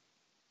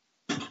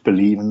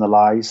believing the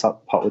lies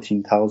that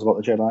Palpatine tells about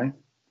the Jedi.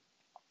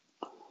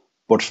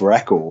 But for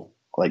Echo,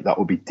 like that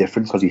would be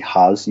different because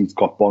he's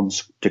got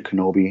bonds to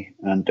Kenobi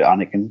and to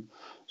Anakin.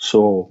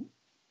 So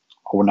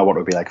I wonder what it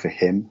would be like for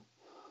him.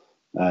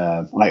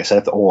 Like I said,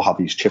 if they all have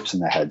these chips in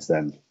their heads,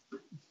 then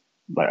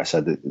like I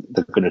said,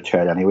 they're going to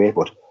turn anyway.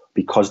 But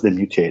because they're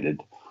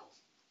mutated,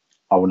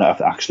 I wonder if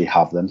they actually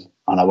have them.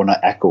 And I wonder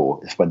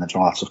Echo, if when they're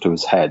doing that stuff to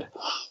his head,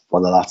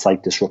 whether that's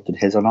like disrupted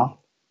his or not.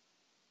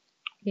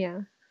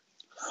 Yeah.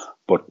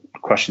 But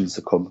questions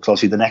to come. Because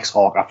obviously the next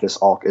arc after this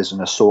arc is an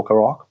Ahsoka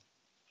arc,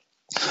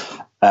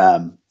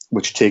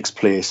 which takes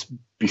place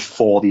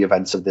before the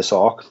events of this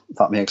arc, if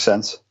that makes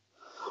sense.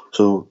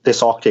 So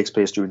this arc takes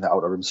place during the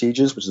Outer Rim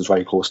sieges, which is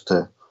very close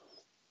to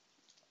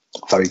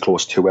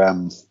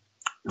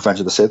Revenge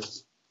of the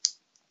Sith.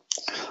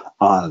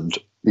 And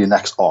the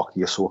next arc,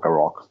 the Ahsoka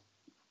arc,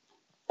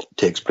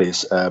 takes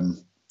place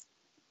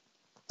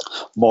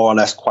more or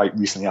less quite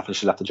recently after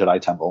she left the Jedi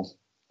Temple.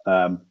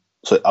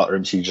 So Outer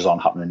Rim sieges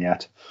aren't happening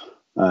yet.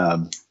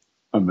 And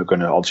we're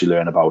going to obviously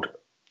learn about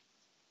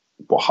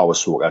how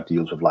Ahsoka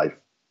deals with life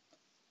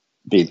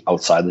being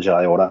outside the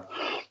Jedi Order.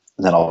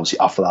 And then obviously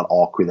after that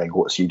arc, we then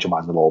go to Siege of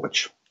Mandalore,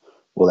 which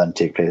will then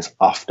take place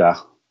after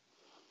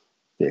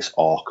this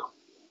arc.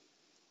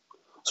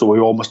 So we're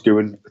almost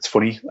doing, it's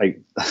funny,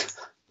 like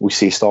we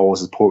see Star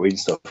Wars as poetry and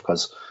stuff,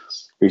 because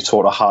we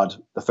sort of had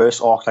the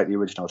first arc like the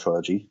original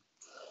trilogy,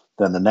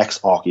 then the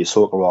next arc, the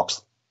Ahsoka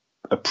arc's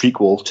a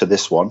prequel to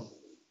this one,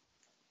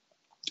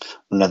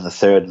 and then the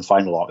third and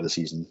final arc of the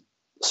season,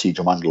 Siege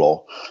of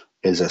Mandalore,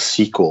 is a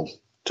sequel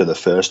to the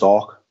first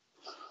arc.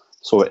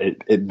 So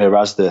it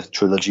mirrors the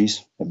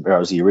trilogies. It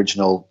mirrors the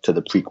original to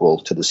the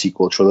prequel to the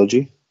sequel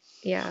trilogy.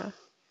 Yeah.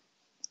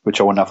 Which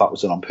I wonder if that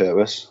was done on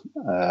purpose.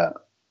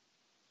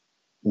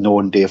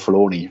 Knowing Dave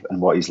Filoni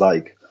and what he's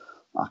like,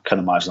 I can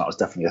imagine that was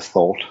definitely a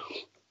thought.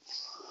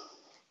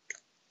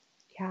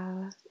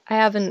 Yeah. I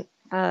haven't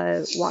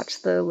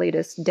watched the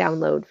latest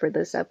download for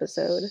this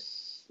episode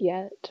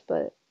yet,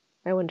 but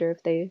I wonder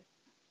if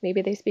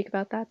maybe they speak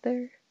about that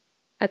there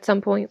at some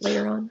point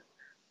later on.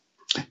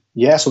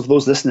 Yeah, so for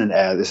those listening,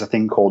 there's a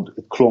thing called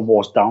Clone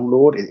Wars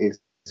Download. It's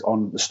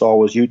on the Star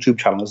Wars YouTube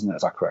channel, isn't it?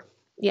 Is that correct?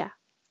 Yeah.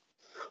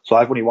 So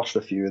I've only watched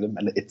a few of them,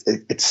 and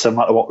it's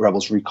similar to what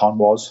Rebels Recon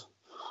was,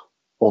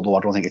 although I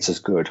don't think it's as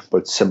good. But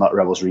it's similar to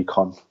Rebels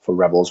Recon for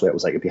Rebels, where it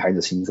was like a behind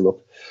the scenes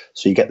look.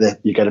 So you get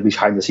a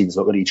behind the scenes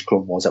look at each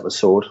Clone Wars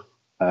episode.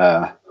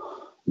 And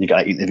you get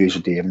like interviews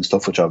with Dave and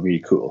stuff, which are really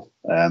cool.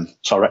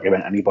 So I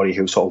recommend anybody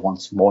who sort of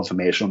wants more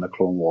information on the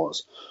Clone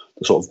Wars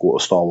to sort of go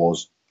to Star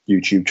Wars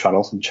YouTube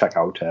channel and check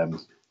out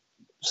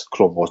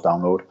Clone Wars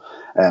Download.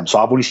 So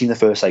I've only seen the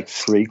first like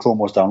 3 Clone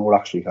Wars Download.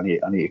 Actually, I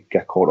need to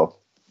get caught up.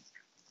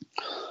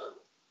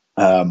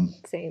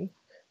 Same.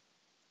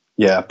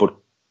 Yeah, but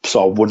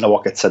so I wouldn't know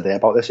what gets said there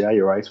about this. Yeah,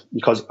 you're right.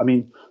 Because I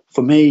mean,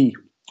 for me,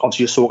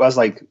 obviously Ahsoka's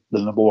like the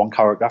number one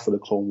character for the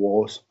Clone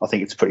Wars. I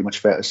think it's pretty much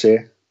fair to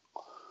say.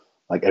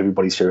 Like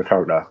everybody's favorite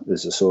character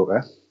is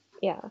Ahsoka.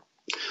 Yeah.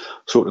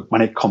 So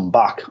when it come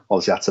back,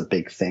 obviously that's a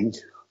big thing.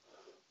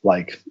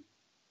 Like,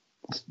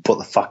 but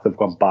the fact they've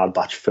gone Bad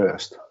Batch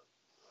first,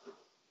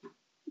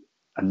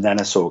 and then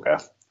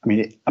Ahsoka. I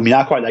mean,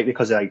 I quite like it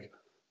because, like,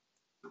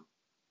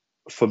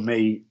 for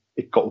me,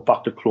 it got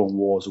back to Clone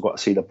Wars. We've got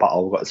to see the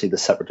battle. We've got to see the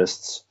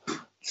Separatists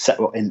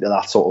settle into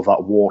that sort of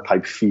that war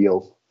type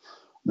feel.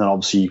 And then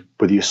obviously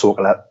with the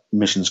Ahsoka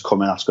missions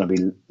coming, that's going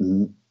to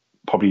be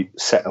probably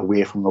set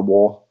away from the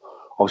war.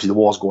 Obviously the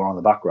war's going on in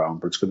the background,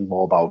 but it's going to be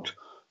more about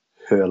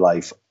her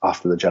life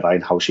after the Jedi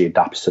and how she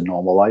adapts to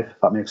normal life,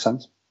 if that makes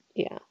sense.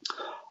 Yeah.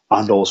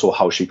 And also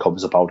how she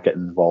comes about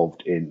getting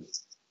involved in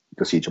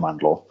the Siege of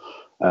Mandalore.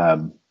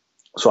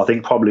 So I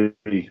think probably,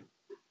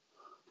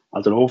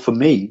 I don't know, for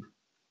me,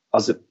 I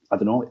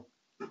don't know,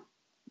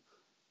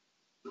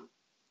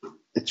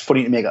 it's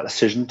funny to make that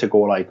decision to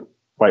go like,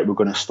 right, we're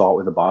going to start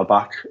with the Bad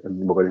Batch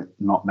and we're going to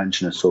not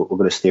mention it, so we're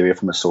going to stay away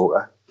from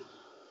Ahsoka.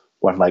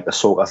 When like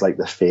Ahsoka's like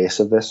the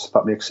face of this, if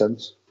that makes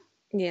sense.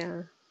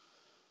 Yeah.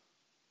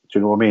 Do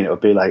you know what I mean? It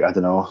would be like, I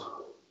don't know.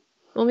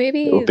 Well,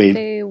 maybe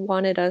they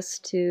wanted us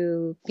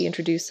to be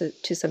introduced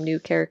to some new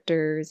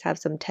characters, have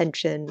some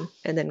tension,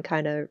 and then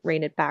kind of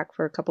rein it back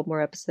for a couple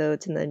more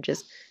episodes, and then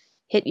just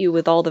hit you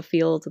with all the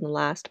feels in the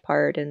last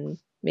part, and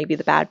maybe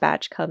the Bad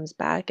Batch comes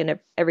back, and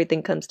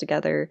everything comes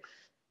together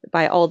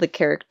by all the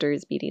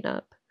characters beating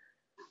up.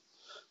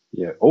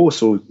 Yeah. Oh,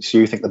 so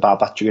you think the Bad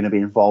Batch are going to be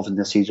involved in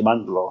the Siege of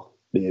Mandalore?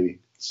 Maybe.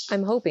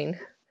 I'm hoping.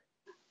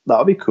 That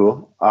would be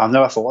cool. I've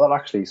never thought of that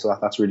actually, so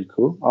that's really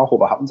cool. I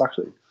hope it happens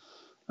actually.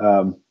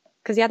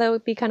 Because yeah, that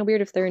would be kind of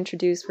weird if they're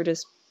introduced for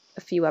just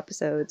a few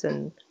episodes,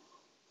 and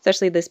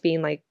especially this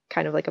being like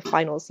kind of like a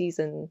final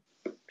season.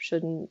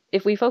 Shouldn't,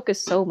 if we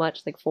focus so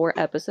much, like 4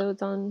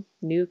 episodes on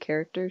new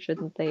characters,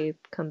 shouldn't they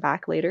come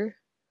back later?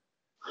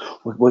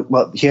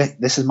 Well, yeah,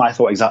 this is my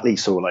thought exactly.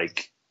 So,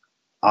 like,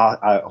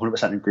 I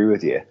 100% agree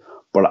with you,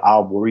 but I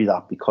worry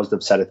that because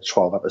they've said it's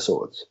 12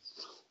 episodes,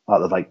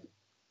 that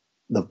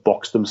they've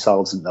boxed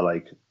themselves into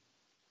like,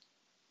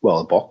 well,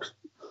 a box.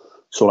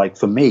 So, like,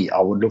 for me,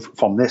 I would love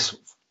from this,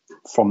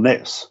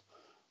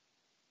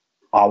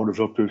 I would have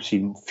loved to have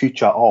seen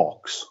future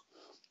arcs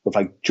with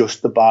like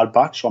just the Bad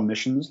Batch on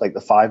missions, like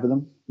the 5 of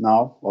them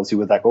now, obviously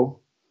with Echo.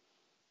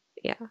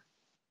 Yeah.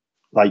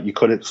 Like, you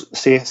could have,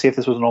 say if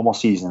this was a normal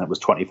season, it was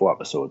 24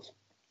 episodes,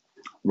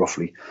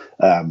 roughly,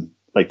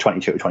 like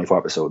 22 to 24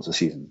 episodes a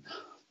season.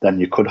 Then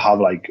you could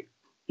have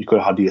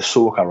had the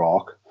Ahsoka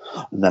arc,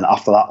 and then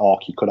after that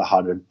arc, you could have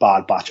had a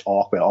Bad Batch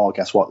arc where, oh,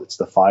 guess what? It's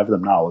the 5 of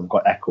them now. We've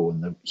got Echo,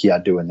 and they're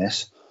here doing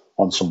this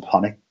on some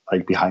planet,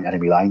 like behind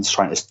enemy lines,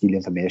 trying to steal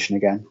information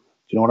again. Do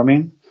you know what I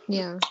mean?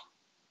 Yeah.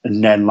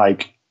 And then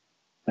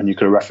and you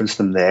could have referenced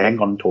them there and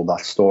gone and told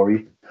that story,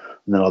 and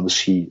then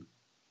obviously,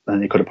 and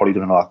then you could have probably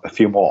done a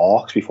few more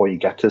arcs before you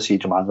get to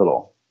Siege of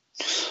Mandalore,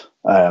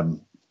 where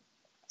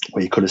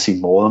you could have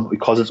seen more of them.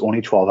 Because it's only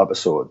 12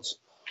 episodes,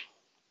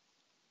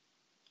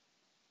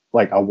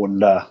 like, I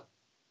wonder.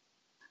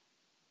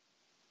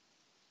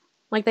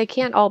 Like, they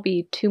can't all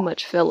be too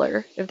much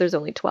filler if there's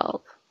only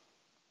 12.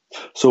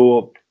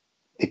 So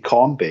it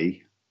can't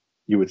be,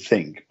 you would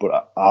think,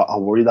 but I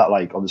worry that,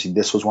 like, obviously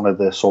this was one of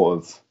the sort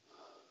of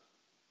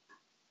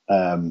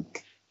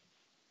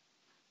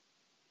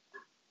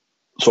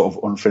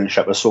unfinished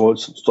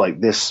episodes. So,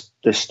 like, this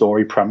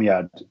story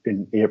premiered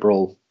in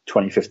April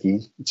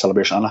 2015 at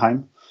Celebration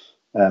Anaheim,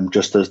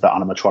 just as the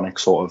animatronic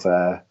sort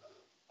of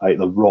like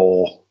the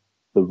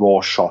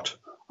raw shot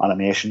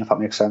animation, if that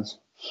makes sense.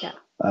 Yeah.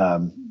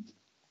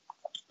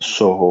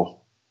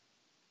 So,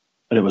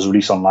 and it was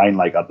released online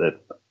like at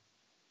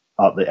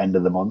the end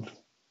of the month.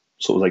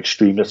 So it was like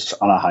streamed at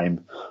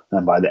Anaheim, and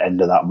then by the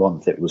end of that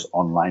month, it was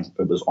online.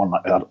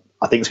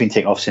 I think it's been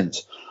taken off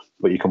since,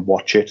 but you can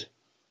watch it.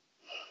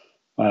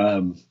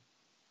 I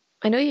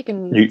know you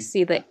can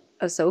see the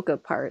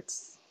Ahsoka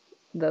parts.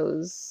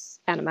 Those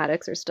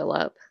animatics are still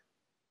up.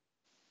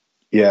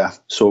 Yeah,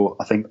 so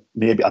I think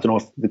maybe, I don't know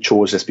if they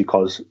chose this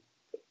because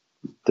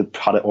they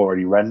had it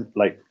already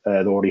they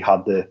already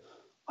had the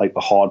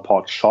hard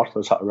part shot.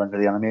 They just had to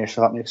render the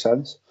animation. If that makes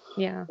sense.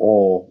 Yeah.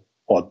 Or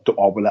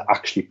will it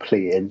actually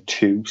play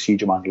into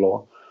Siege of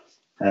Mandalore?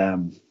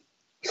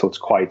 So it's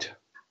quite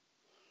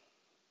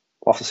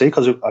off to see,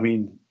 because I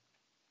mean,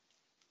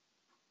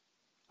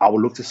 I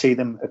would love to see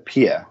them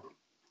appear,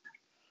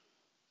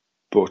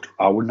 but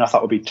I wouldn't know if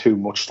that would be too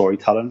much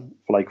storytelling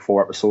for like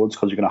 4 episodes,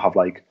 because you're going to have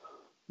like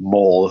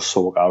Maul,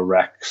 Ahsoka,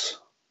 Rex.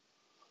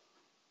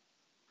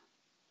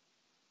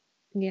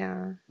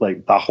 Yeah.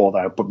 Like that whole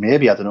there. But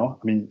maybe, I don't know.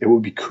 I mean, it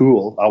would be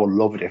cool. I would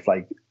love it if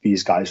like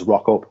these guys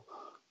rock up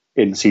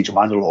in Siege of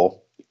Mandalore,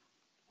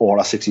 or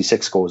a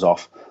 66 goes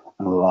off,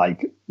 and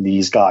like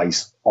these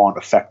guys aren't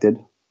affected.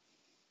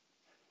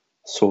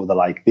 So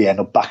they end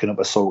up backing up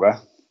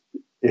Ahsoka.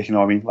 If you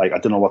know what I mean? Like, I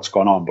don't know what's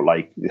going on, but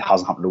like, it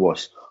hasn't happened to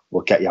us.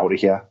 We'll get you out of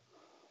here.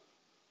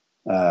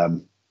 Like,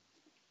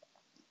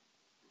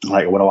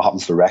 I wonder what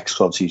happens to Rex,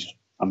 because obviously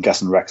I'm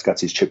guessing Rex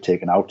gets his chip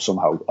taken out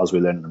somehow, as we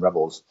learn in the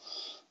Rebels.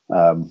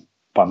 But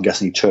I'm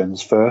guessing he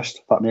turns first,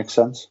 if that makes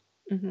sense.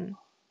 Mm-hmm.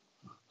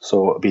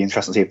 So it'd be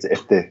interesting to see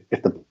if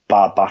the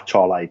Bad Batch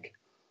are like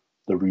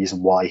the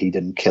reason why he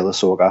didn't kill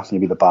Ahsoka.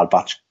 Maybe the Bad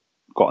Batch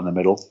got in the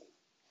middle.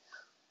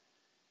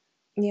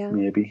 Yeah.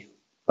 Maybe.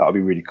 That would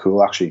be really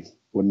cool, actually,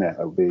 wouldn't it?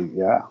 It would be,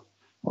 yeah,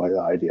 I like that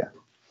idea.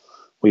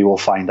 We will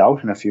find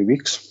out in a few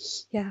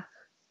weeks. Yeah.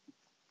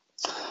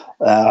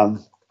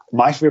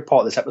 My favorite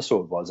part of this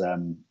episode was I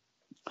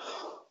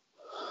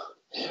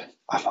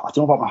don't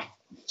know about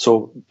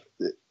so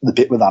the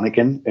bit with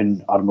Anakin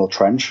in Admiral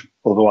Trench.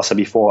 Although I said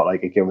before,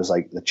 like, it gave us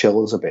like the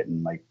chills a bit,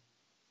 and like,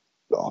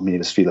 made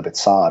us feel a bit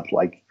sad.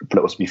 Like, but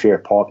it was my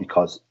favorite part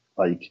because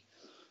like,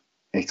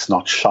 it's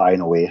not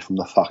shying away from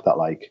the fact that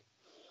like,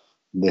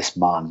 this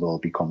man will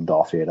become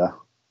Darth Vader,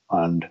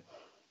 and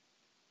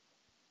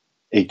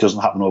it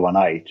doesn't happen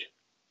overnight,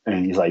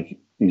 and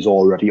he's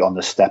already on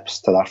the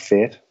steps to that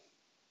fate.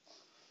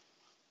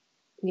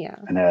 Yeah.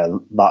 And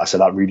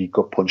that really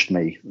gut punched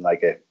me,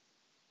 like,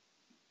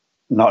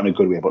 not in a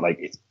good way, but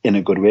like in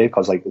a good way,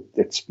 because like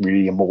it's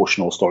really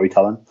emotional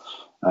storytelling.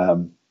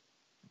 So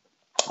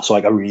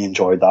like, I really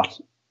enjoyed that.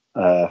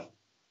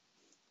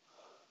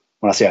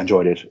 When I say I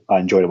enjoyed it, but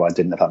I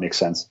didn't, if that makes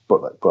sense.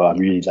 But I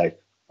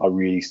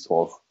really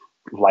sort of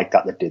like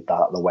that they did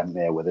that. They went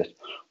there with it.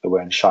 They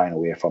weren't shying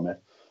away from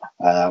it.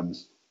 And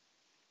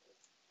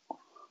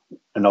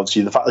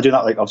obviously the fact they're doing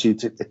that, like,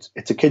 obviously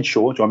it's a kid's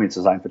show. Do you know what I mean? It's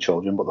designed for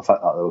children, but the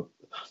fact that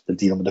they're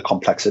dealing with the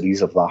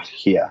complexities of that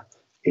here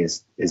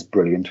is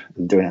brilliant,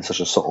 and doing it in such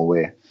a subtle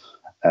way.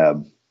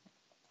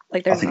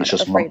 Like, they're not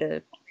afraid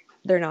of,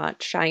 they're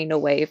not shying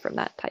away from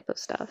that type of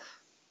stuff.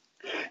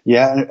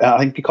 Yeah, and I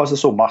think because they're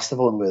so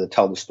masterful in the way they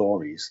tell the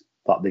stories,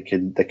 that they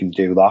can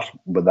do that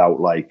without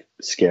like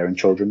scaring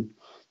children.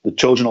 The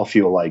children will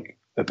feel like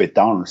a bit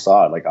down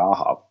inside, like I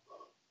have,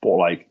 but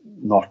like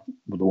not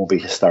they won't be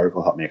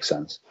hysterical. If that makes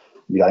sense.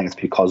 Yeah, I think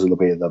it's because of the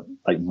way the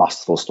like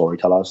masterful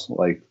storytellers,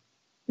 like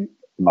and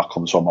that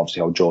comes from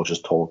obviously how George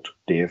has taught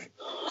Dave.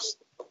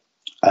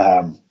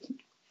 Um,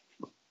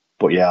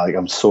 but yeah, like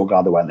I'm so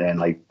glad they went there and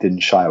like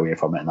didn't shy away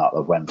from it, and that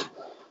they went.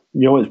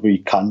 You know, we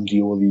can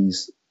deal with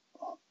these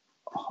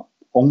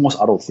almost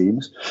adult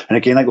themes. And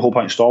again, like the whole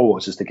point of Star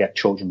Wars is to get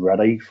children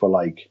ready for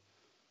like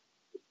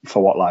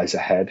for what lies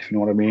ahead. If you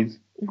know what I mean?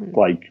 Mhm.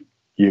 Like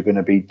you're going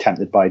to be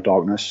tempted by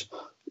darkness.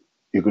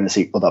 You're going to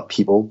see other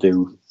people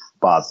do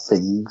bad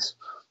things,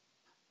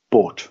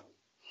 but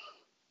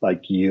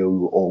like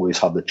you always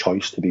have the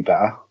choice to be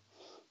better,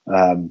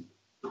 um,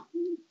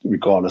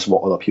 regardless of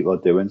what other people are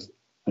doing,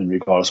 and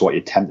regardless of what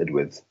you're tempted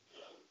with.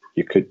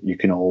 You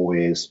can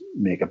always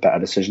make a better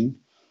decision.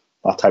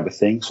 That type of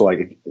thing. So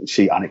like,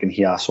 see Anakin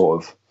here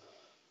sort of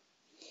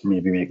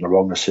maybe making a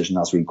wrong decision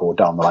as we go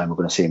down the line. We're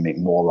going to see him make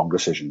more wrong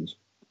decisions.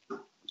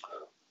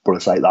 But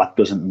it's like that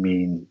doesn't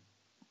mean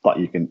that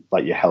you can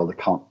like you're held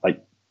account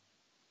like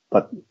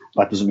that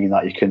doesn't mean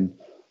that you can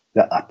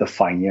that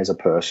define you as a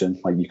person.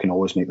 Like you can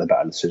always make the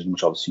better decision,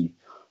 which obviously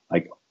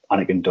like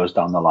Anakin does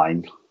down the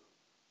line.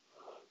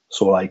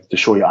 So like to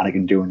show you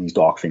Anakin doing these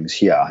dark things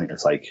here, I think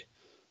it's like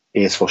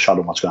A, it's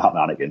foreshadowing what's going to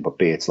happen to Anakin, but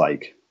B, it's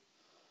like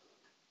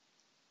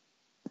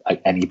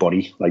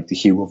anybody, like the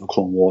hero of the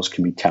Clone Wars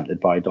can be tempted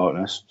by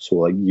darkness. So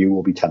like you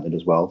will be tempted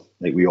as well,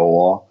 like we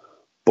all are.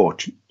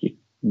 But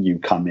you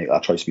can make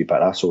that choice to be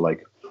better. So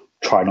like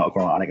try not to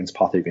go on Anakin's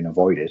path if you can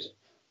avoid it,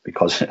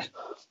 because it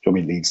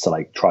leads to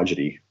like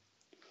tragedy.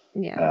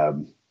 Yeah.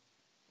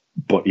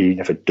 But even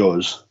if it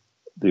does,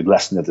 the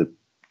lesson of the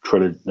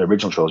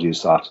original trilogy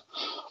is that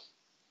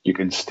you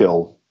can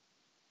still,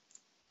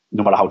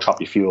 no matter how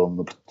trapped you feel in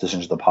the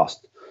decisions of the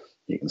past,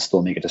 you can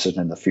still make a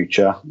decision in the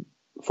future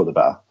for the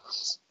better.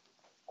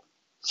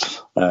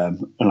 And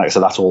like I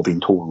said, that's all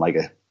been told like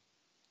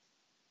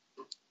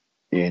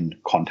in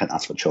content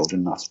that's for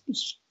children. That's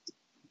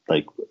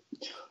like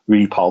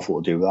really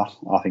powerful to do that.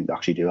 I think they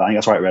actually do that. I think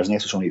that's why it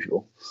resonates with so many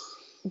people.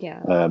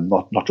 Yeah.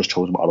 Not just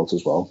children, but adults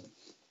as well.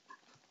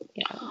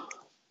 Yeah.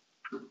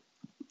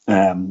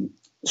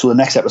 So the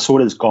next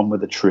episode is Gone with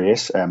the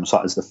Trace. So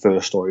that is the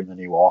first story in the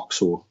new arc.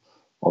 So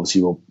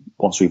obviously,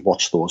 once we've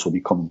watched those, we'll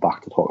be coming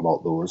back to talk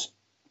about those.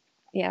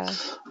 Yeah.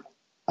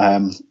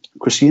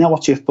 Christina,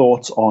 what's your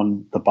thoughts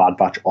on the Bad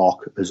Batch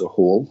arc as a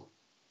whole?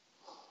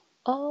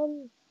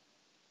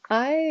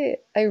 I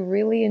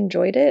really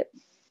enjoyed it.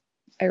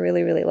 I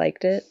really, really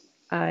liked it.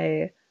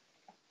 As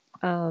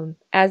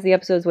the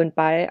episodes went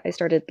by, I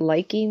started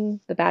liking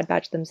the Bad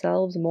Batch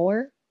themselves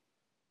more.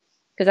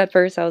 Because at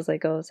first I was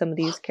like, oh, some of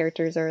these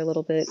characters are a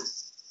little bit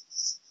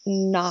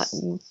not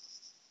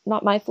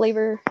my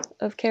flavor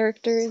of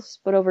characters.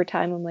 But over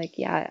time, I'm like,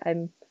 yeah,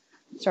 I'm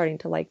starting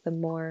to like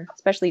them more.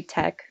 Especially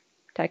Tech.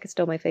 Tech is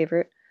still my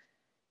favorite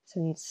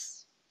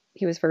since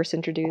he was first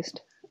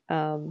introduced.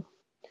 But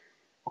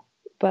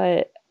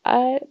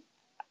I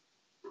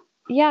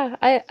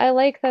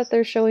like that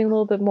they're showing a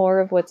little bit more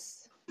of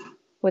what's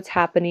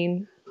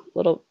happening,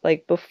 little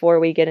like before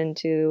we get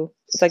into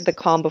it's like the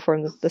calm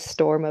before the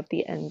storm of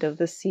the end of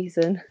the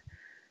season,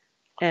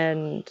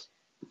 and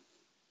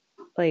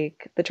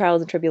like the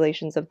trials and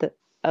tribulations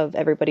of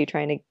everybody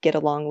trying to get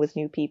along with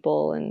new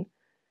people and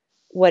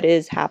what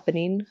is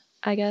happening,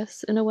 I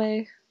guess, in a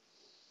way.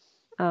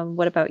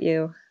 What about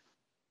you?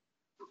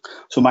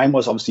 So mine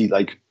was obviously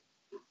like,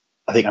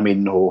 I think I made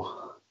no.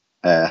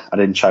 I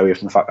didn't shy away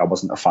from the fact I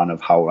wasn't a fan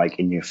of how like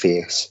in your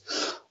face,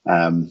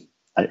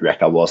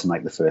 Wrecker was in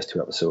like the first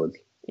two episodes.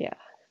 Yeah.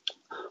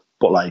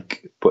 But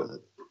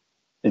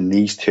in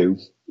these two,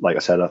 like I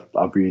said,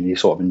 I really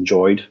sort of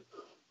enjoyed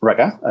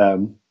Wrecker.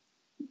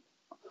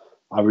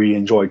 I really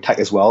enjoyed Tech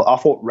as well. I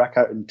thought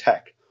Wrecker and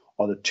Tech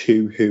are the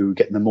two who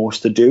get the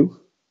most to do,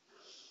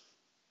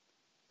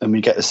 and we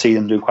get to see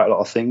them do quite a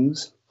lot of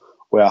things.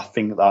 Where I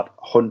think that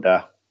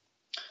Hunter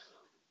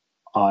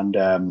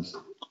and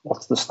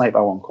what's the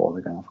sniper one called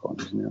again? I've forgotten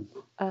his name.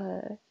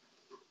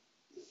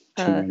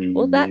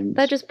 Well,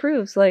 that just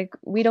proves like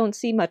we don't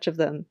see much of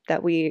them.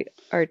 That we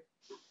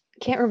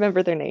can't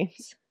remember their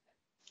names.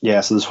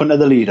 Yeah, so there's Hunter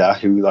the leader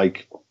who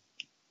like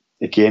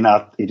again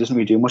he doesn't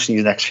really do much in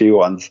these next few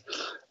ones,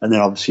 and then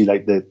obviously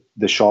like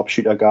the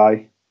sharpshooter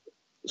guy.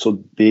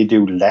 So they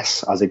do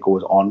less as it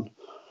goes on,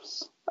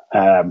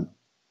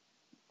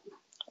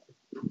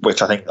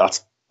 which I think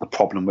that's the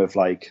problem with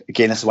like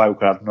again. This is why we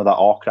could have another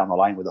arc down the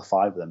line with the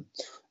five of them,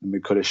 and we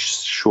could have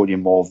showed you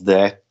more of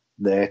their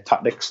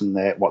tactics and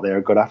what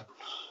they're good at.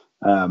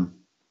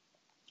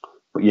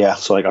 But yeah,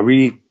 so like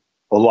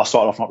although I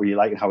started off not really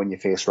liking how in your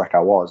face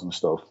Wrecker was and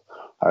stuff,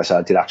 like I said,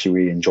 I did actually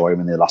really enjoy him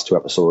in the last two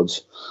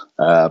episodes.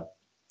 And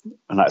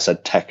like I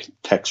said,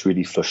 Tech's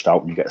really flushed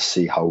out, and you get to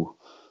see how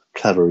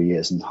clever he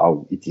is and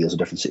how he deals with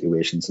different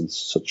situations in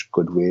such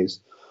good ways.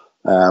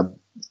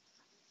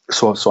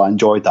 So I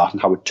enjoyed that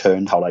and how it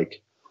turned, how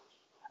like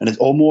and it's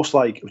almost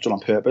like it was done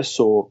on purpose.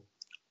 So,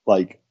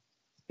 like,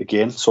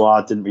 again, so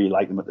I didn't really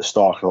like them at the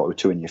start. I thought they were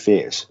too in your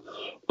face,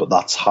 but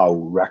that's how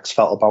Rex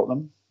felt about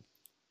them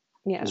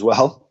Yeah. as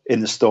well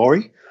in the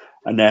story.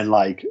 And then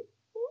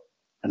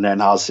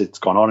as it's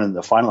gone on in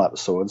the final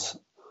episodes,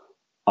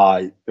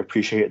 I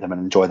appreciate them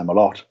and enjoy them a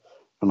lot.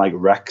 And like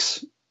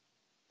Rex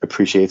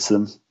appreciates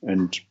them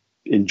and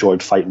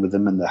enjoyed fighting with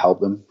them and they help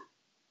them.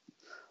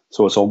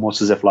 So it's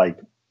almost as if, like,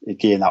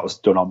 again, that was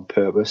done on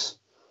purpose,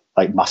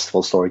 like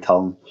masterful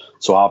storytelling.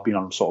 So I've been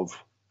on sort of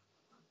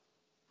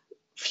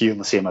feeling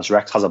the same as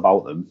Rex has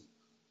about them.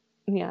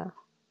 Yeah.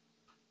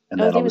 And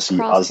his then name is obviously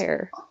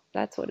Crosshair.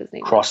 That's what his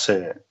name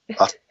Crosshair,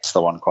 that's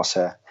the one,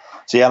 Crosshair.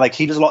 So yeah, like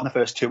he does a lot in the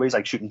first two ways,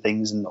 like shooting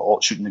things and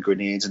shooting the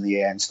grenades in the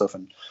air and stuff,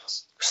 and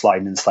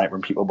sliding and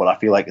sniping people. But I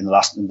feel like in the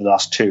last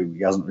two,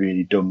 he hasn't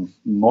really done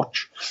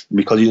much, and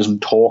because he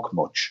doesn't talk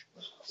much.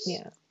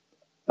 Yeah.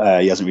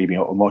 He hasn't really been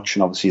up to much,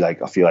 and obviously,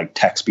 like I feel like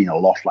Tech's been a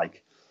lot.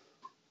 Like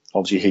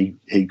obviously,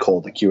 he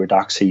called the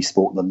Curidax. He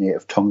spoke the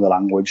native tongue, the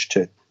language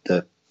to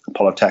the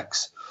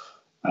Politics.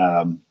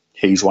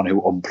 He's the one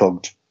who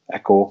unplugged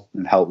Echo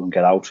and helped them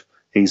get out.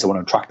 He's the one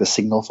who tracked the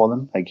signal for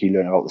them. Like he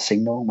learned about the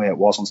signal and where it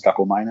was on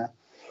Skako Minor.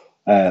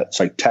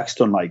 So like Tech's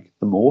done like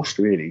the most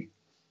really.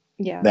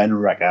 Yeah. Then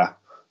Wrecker,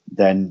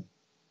 then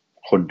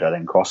Hunter,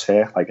 then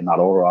Crosshair, like in that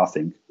order, I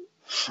think.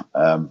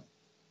 But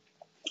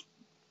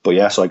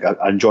yeah, so like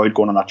I enjoyed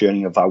going on that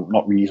journey of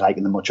not really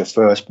liking them much at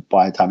first, but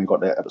by the time we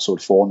got to episode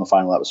 4 and the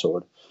final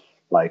episode,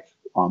 like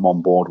I'm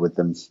on board with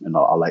them and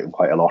I like them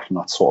quite a lot. And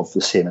that's sort of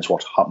the same as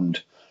what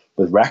happened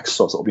with Rex.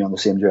 So it'll be on the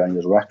same journey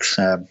as Rex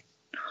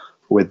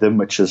with them,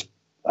 which is,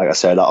 like I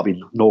said, that'll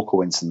be no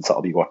coincidence.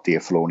 That'll be what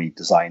Dave Filoni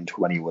designed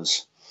when he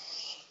was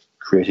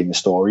creating the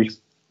story.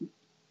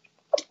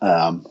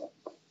 Yeah.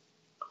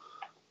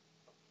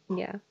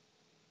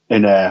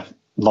 And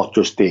not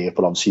just Dave,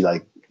 but obviously,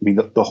 like, I mean,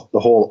 the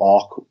whole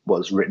arc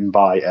was written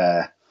by,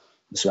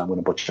 so I'm going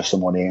to butcher some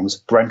more names,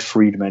 Brent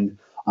Friedman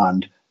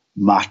and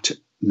Matt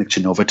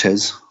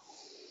Michnovetes.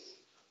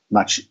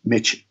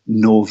 Mitch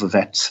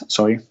Novovets,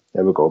 sorry.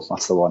 There we go.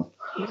 That's the one.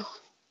 Yeah.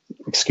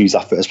 Excuse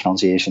that first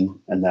pronunciation.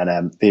 And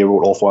then they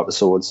wrote all 4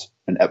 episodes,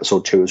 and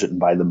episode 2 was written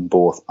by them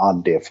both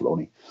and Dave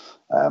Filoni.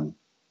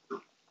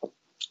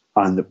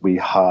 And we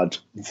had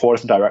 4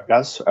 different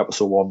directors.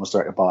 Episode 1 was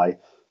directed by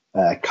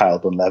Kyle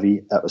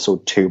Dunleavy,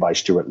 episode 2 by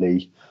Stuart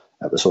Lee,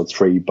 episode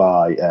 3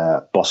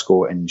 by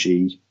Bosco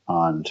NG,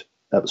 and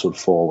episode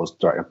 4 was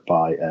directed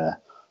by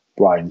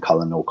Brian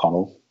Cullen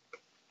O'Connell.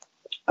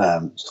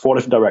 4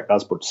 different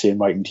directors, but same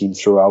writing team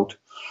throughout,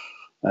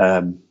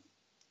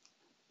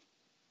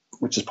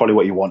 which is probably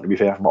what you want, to be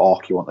fair, from an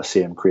arc. You want the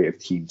same creative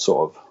team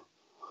sort of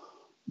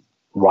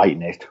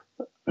writing it,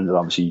 and then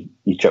obviously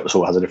each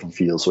episode has a different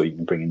feel, so you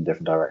can bring in a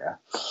different director.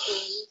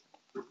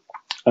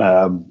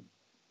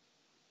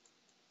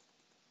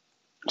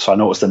 So I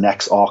noticed the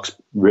next arc's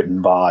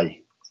written by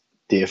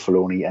Dave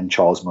Filoni and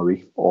Charles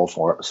Murray, all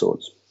 4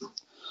 episodes.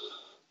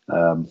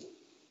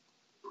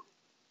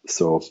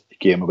 So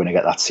again, we're going to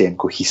get that same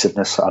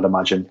cohesiveness, I'd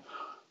imagine,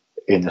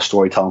 in the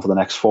storytelling for the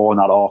next 4 in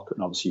that arc.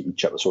 And obviously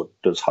each episode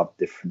does have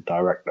different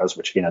directors,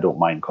 which again, I don't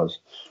mind, because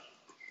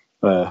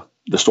the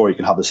story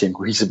can have the same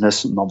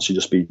cohesiveness and obviously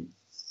just be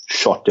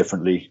shot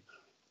differently.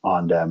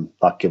 And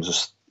that gives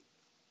us,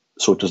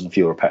 so it doesn't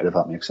feel repetitive, if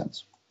that makes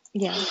sense.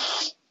 Yeah.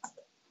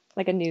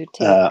 Like a new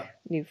take,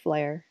 new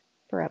flair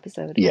per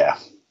episode. Yeah.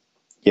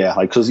 Yeah,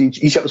 like, because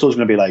each episode is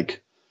going to be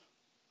like,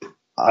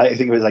 I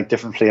think of it like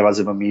different flavors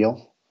of a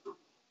meal.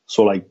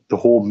 So like the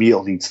whole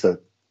meal needs to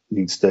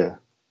be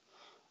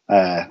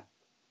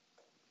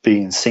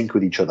in sync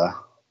with each other,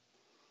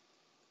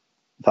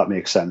 if that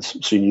makes sense.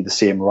 So you need the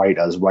same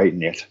writers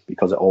writing it,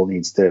 because it all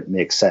needs to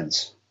make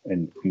sense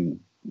and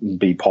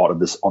be part of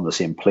this on the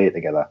same plate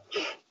together.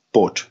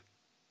 But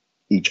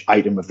each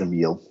item of the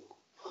meal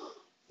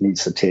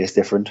needs to taste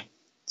different.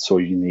 So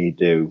you need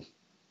to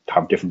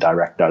have different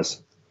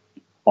directors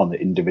on the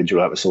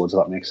individual episodes, if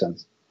that makes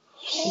sense.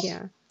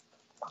 Yeah.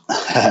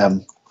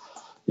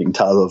 You can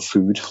tell I love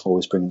food,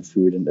 always bringing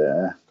food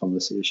into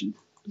conversation.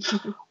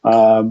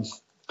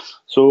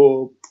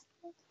 So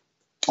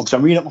obviously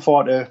I'm really looking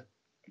forward to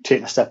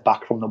taking a step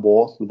back from the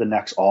war with the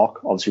next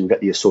arc. Obviously we get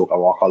the Ahsoka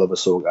arc. I love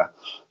Ahsoka.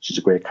 She's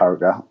a great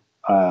character.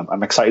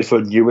 I'm excited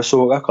for new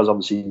Ahsoka, because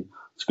obviously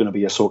it's going to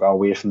be Ahsoka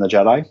away from the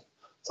Jedi.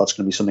 So that's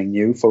going to be something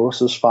new for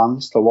us as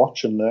fans to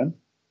watch and learn.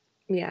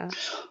 Yeah.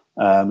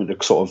 And to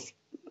sort of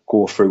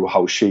go through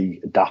how she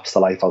adapts to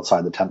life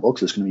outside the temple,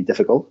 because it's going to be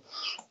difficult.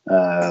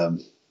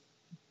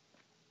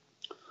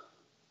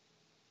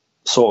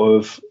 Sort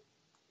of,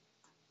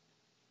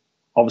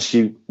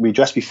 obviously, we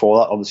addressed before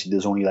that, obviously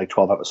there's only like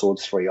 12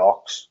 episodes, 3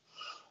 arcs.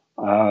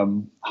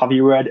 Have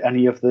you read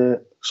any of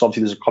the, so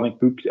obviously there's a comic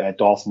book,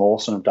 Darth Maul,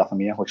 Son of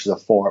Dathomir, which is a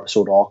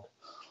 4-episode arc,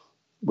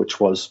 which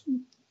was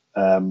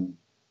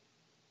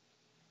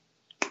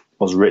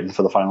written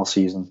for the final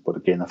season, but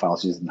again, the final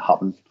season didn't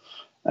happen.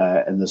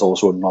 And there's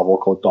also a novel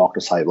called Dark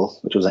Disciple,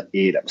 which was an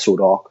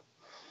 8-episode arc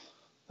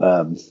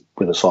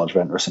with Asajj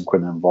Ventress and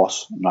Quinlan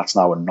Voss, and that's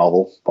now a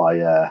novel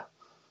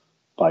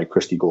by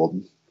Christy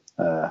Golden.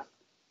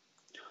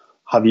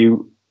 Have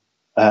you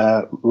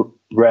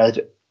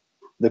read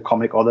the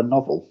comic or the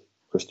novel,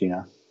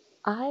 Christina?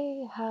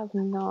 I have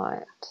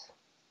not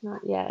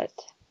yet.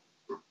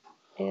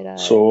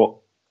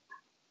 So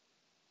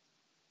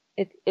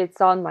it's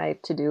on my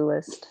to-do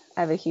list.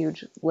 I have a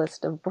huge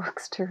list of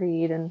books to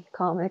read and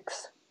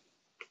comics.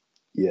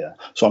 yeah,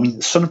 so I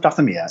mean, Son of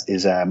Dathomir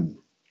is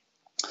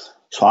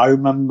so I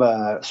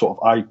remember sort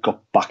of I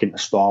got back into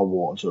Star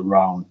Wars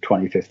around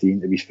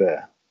 2015. To be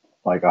fair,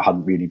 like I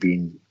hadn't really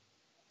been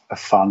a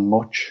fan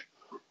much.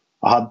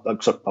 I'd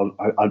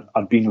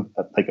been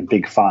like a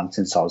big fan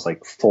since I was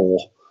like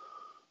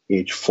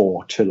age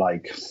 4 to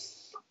like,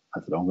 I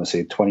don't know, I'm going to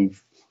say 20,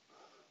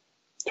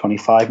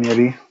 25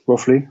 maybe,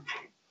 roughly.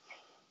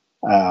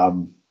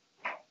 But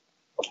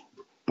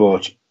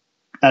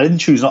I didn't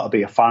choose not to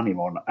be a fan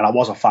anymore, and I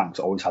was a fan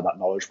because I always had that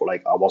knowledge, but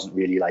like I wasn't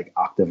really like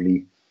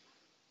actively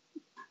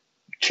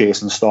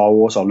chasing Star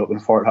Wars or looking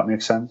for it, if that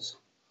makes sense.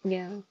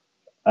 Yeah.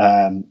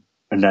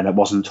 And then it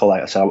wasn't until,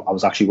 like I said, I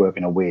was actually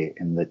working away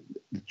in the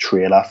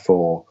trailer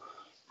for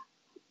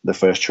the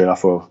first trailer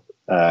for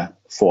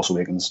Force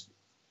Awakens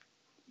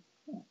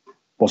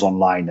was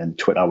online, and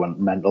Twitter went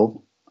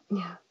mental.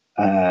 Yeah.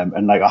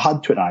 And like I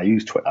had Twitter, I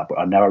used Twitter, but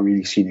I'd never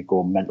really seen it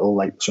go mental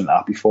like something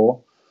like that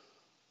before.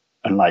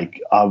 And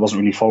like I wasn't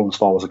really following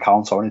Star Wars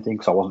accounts or anything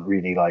because I wasn't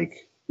really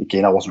like,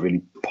 again, I wasn't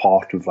really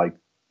part of like,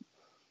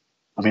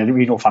 I mean, I didn't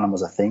really know fandom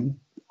was a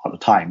thing at the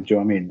time. Do you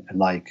know what I mean? And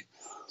like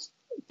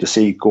to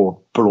see it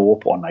go blow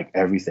up on like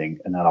everything,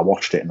 and then I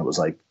watched it and it was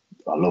like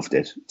I loved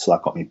it, so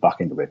that got me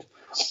back into it.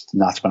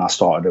 And that's when I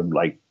started to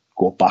like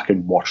go back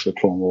and watch the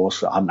Clone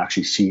Wars. I hadn't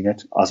actually seen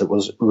it as it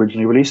was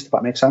originally released, if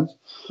that makes sense.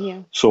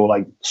 Yeah. So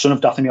like Son of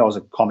Dathomir was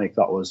a comic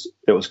that was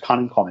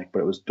canon comic,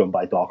 but it was done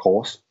by Dark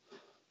Horse.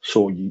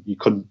 So you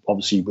couldn't,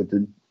 obviously,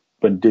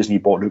 when Disney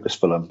bought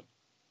Lucasfilm,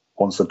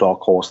 once the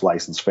Dark Horse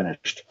license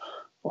finished,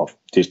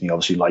 Disney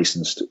obviously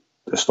licensed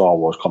the Star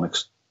Wars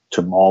comics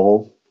to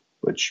Marvel,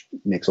 which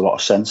makes a lot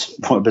of sense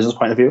from a business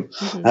point of view.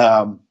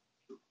 Mm-hmm.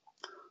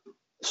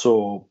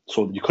 So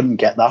you couldn't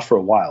get that for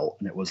a while,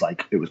 and it was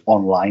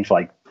online for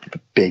like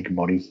big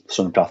money.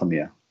 Son of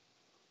Dathomir,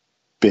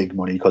 big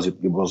money because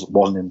it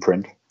wasn't in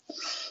print.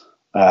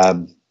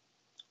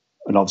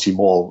 And obviously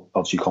Maul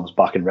comes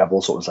back in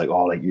Rebels, so it's like,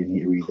 oh, like you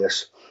need to read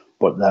this.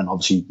 But then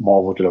obviously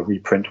Marvel did a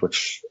reprint,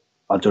 which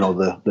I don't know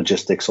the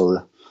logistics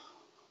or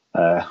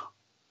the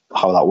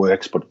how that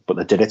works, but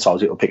they did it, so I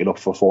was able to pick it up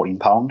for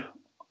 £14.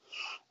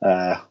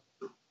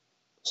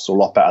 So a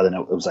lot better than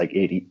it was like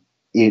 80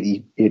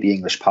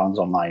 English pounds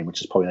online,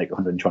 which is probably like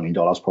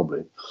 $120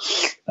 probably.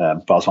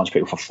 But I was trying to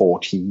pick it up for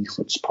 14,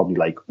 which is probably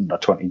like under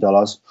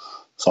 $20.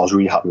 So I was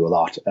really happy with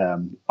that.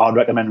 I'd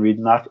recommend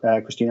reading that,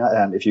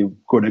 Christina. If you're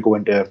going to go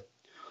into,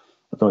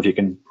 I don't know if you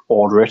can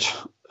order it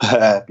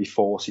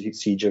before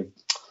Siege of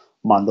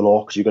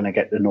Mandalore, because you're going to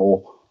get to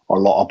know a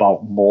lot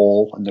about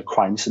Maul and the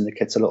crime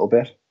syndicates a little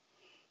bit.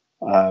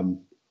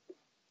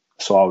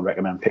 So I would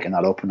recommend picking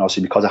that up. And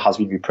obviously, because it has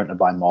been reprinted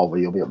by Marvel,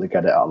 you'll be able to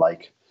get it at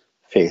like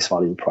face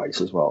value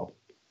price as well.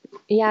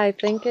 Yeah, I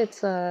think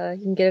it's you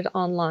can get it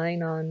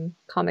online on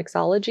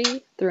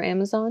Comixology through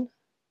Amazon.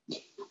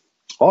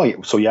 Oh,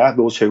 yeah. So yeah,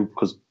 those two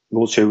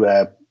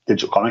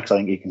digital comics, I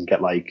think you can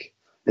get like,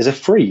 is it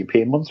free? You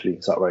pay monthly,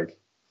 is that right?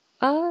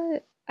 I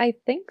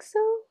think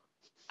so.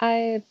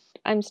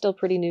 I'm still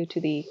pretty new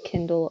to the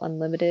Kindle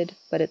Unlimited,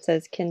 but it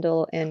says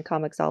Kindle and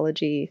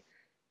Comixology.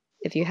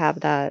 If you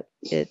have that,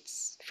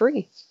 it's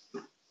free.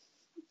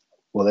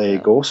 Well, there you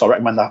go. So I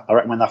recommend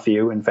that for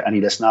you and for any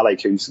listener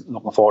like who's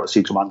looking forward to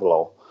Siege of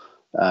Mandalore,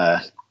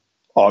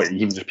 or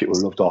even just people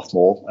who love Darth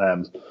Maul.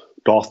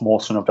 Darth Maul,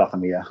 Son of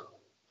Dathomir.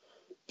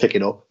 Pick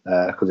it up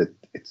because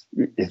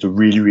it's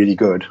really, really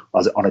good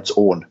on its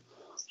own,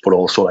 but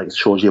also like it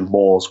shows you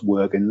Maul's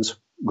workings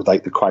with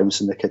like the crime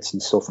syndicates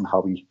and stuff, and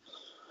how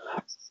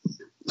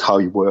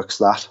he works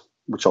that,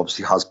 which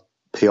obviously has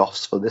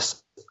payoffs for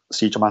this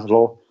Siege of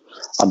Mandalore,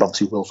 and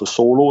obviously will for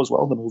Solo as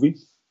well, the movie.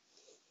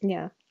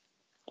 Yeah.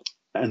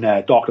 And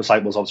Dark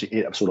Disciples, obviously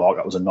 8-episode arc,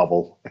 that was a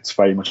novel. It's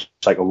very much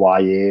like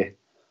a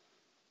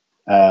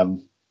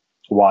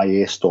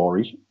YA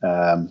story.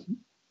 I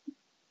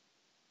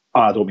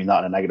don't mean that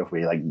in a negative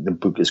way. Like the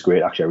book is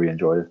great. Actually, I really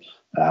enjoyed it.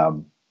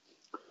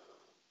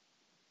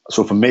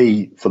 So for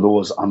me, for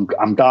those, I'm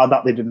glad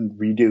that they didn't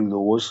redo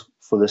those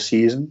for this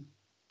season,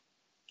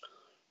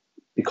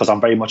 because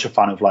I'm very much a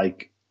fan of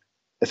like,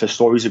 if a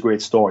story's a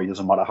great story, it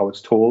doesn't matter how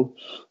it's told.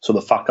 So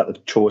the fact that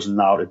they've chosen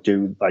now to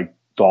do like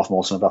Darth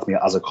Maul and Dathomir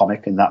as a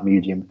comic in that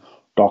medium,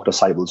 Dark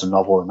Disciples a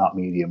novel in that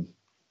medium,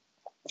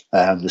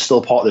 they're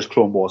still part of this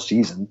Clone Wars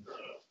season,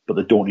 but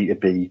they don't need to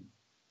be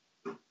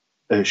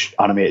an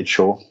animated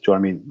show. Do you know what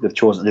I mean? They've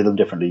chosen to do them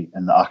differently,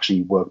 and they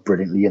actually work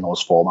brilliantly in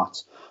those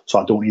formats. So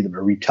I don't need them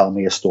to retell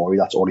me a story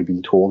that's already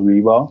been told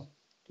really well.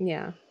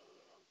 Yeah.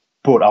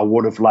 But I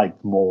would have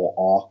liked more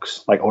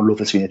arcs. Like I would love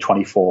to see a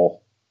 24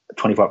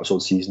 episode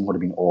season. Would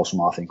have been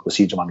awesome, I think, with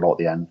Siege of Mandalore at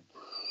the end.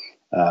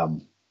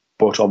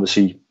 But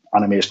obviously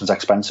animation is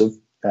expensive.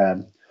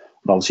 And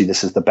obviously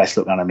this is the best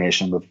looking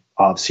animation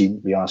I've seen,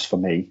 to be honest, for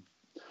me.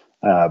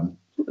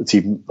 it's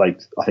even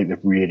like I think they've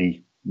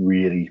really,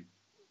 really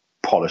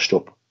polished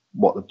up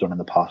what they've done in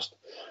the past.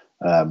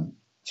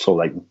 So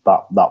like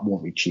that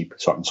won't be cheap.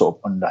 So I can sort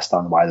of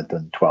understand why they've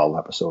done 12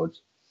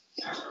 episodes.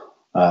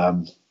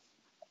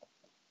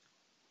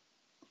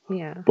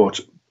 Yeah.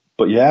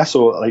 But yeah,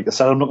 so like I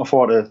said, I'm looking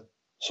forward to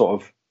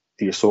sort of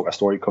the Ahsoka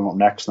story coming up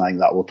next, and I think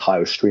that will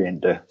tie us straight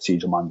into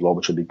Siege of Mandalore,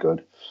 which will be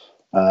good.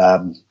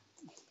 Have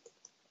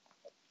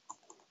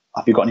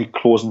you got any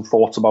closing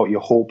thoughts about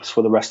your hopes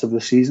for the rest of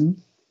the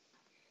season?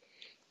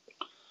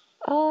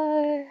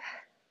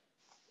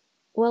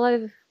 Well,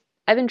 I've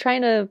been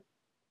trying to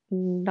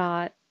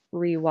not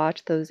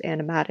rewatch those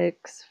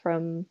animatics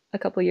from a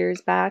couple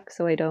years back,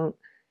 so I don't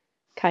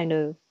kind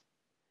of.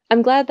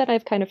 I'm glad that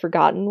I've kind of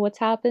forgotten what's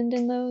happened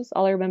in those.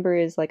 All I remember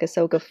is like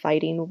Ahsoka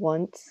fighting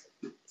once,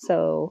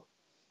 so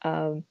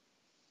I'm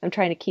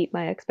trying to keep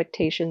my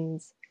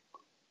expectations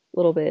a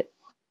little bit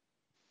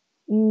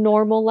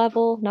normal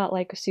level, not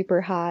like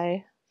super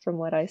high from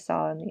what I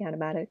saw in the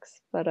animatics.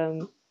 But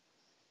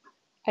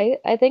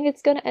I think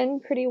it's gonna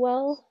end pretty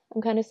well.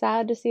 I'm kind of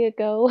sad to see it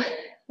go.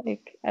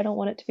 Like I don't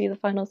want it to be the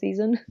final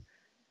season,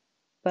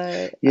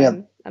 but Yeah,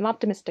 I'm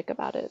optimistic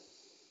about it.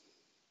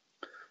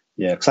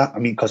 yeah.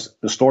 Because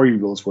the story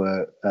rules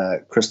were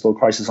Crystal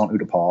Crisis on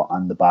Utapau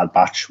and the Bad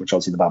Batch, which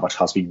obviously the Bad Batch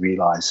has been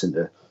realized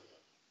into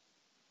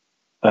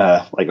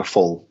like a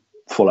full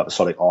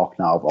episodic arc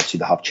now. Obviously,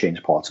 they have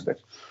changed parts of it.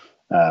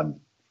 And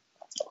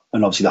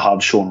obviously they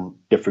have shown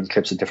different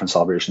clips of different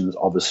celebrations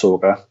of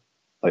Ahsoka.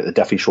 Like they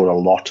definitely showed a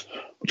lot,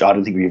 which I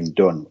don't think we've even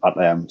done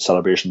at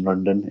Celebration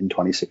London in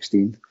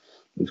 2016.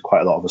 There's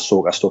quite a lot of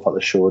Ahsoka stuff that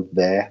they showed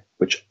there,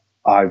 which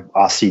I've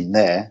seen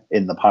there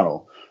in the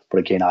panel. But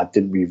again, I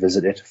didn't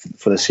revisit it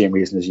for the same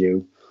reason as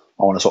you.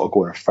 I want to sort of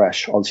go in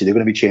fresh. Obviously, they're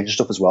going to be changing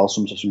stuff as well.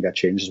 Some stuff's going to get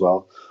changed as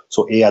well.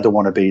 So I don't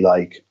want to be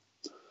like,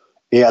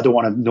 I don't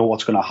want to know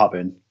what's going to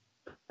happen,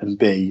 and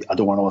B, I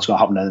don't want to know what's going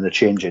to happen and then they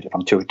change it if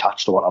I'm too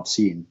attached to what I've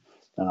seen.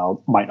 And I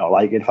might not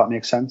like it, if that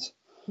makes sense.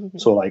 Mm-hmm.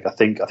 So like I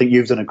think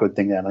you've done a good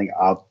thing there, and I think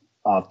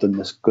I've done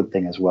this good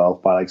thing as well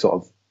by like sort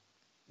of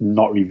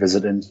not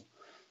revisiting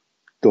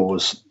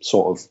those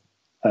sort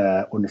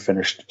of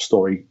unfinished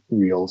story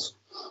reels,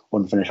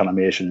 unfinished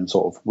animation, and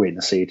sort of waiting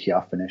to see it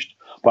here finished.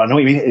 But I know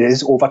what you mean, it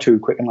is over too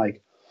quick, and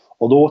like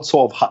although it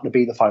sort of had to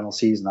be the final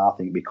season, I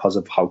think because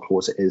of how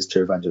close it is to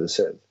Revenge of the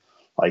Sith,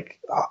 like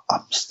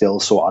I'm still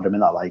so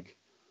adamant that like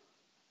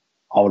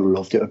I would have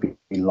loved it to be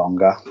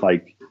longer.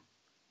 Like, do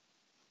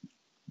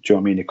you know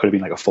what I mean? It could have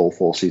been like a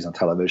full season of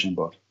television,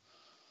 but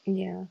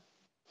Yeah.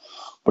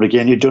 But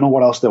again, you don't know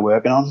what else they're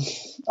working on,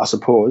 I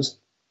suppose.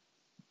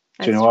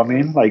 Do you That's know what I true.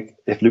 mean? Like,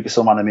 if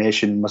Lucasfilm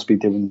Animation must be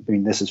doing, I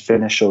mean, this is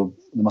finished, so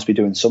they must be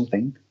doing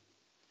something.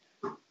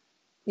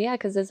 Yeah,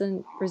 because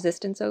isn't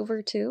Resistance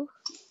over too?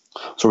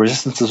 So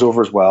Resistance is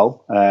over as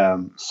well.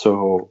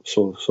 So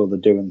they're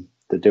doing.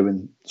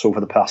 So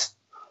for the past,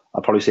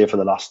 I'd probably say for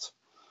the last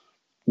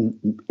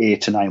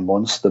 8 to 9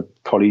 months,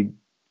 they've probably,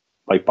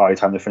 like by the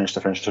time they finish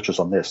touches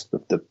on this,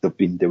 they've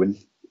been doing,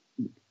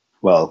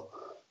 well,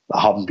 they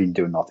haven't been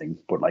doing nothing,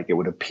 but like it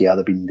would appear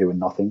they've been doing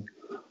nothing.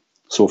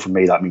 So for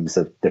me, that means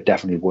that they're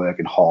definitely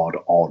working hard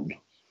on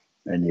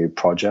a new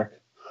project.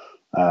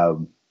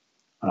 And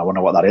I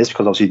wonder what that is,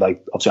 because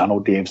obviously I know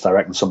Dave's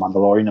directing some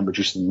Mandalorian and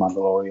producing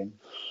Mandalorian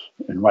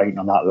and writing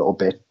on that a little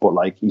bit, but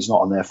like he's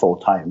not on there full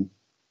time.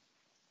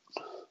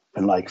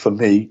 And like for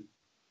me,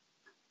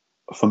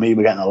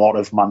 we're getting a lot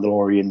of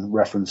Mandalorian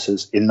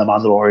references in the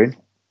Mandalorian,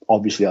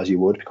 obviously as you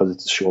would, because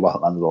it's a show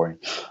about Mandalorian.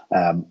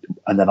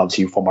 And then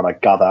obviously from what I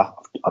gather,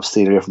 I've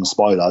stayed away from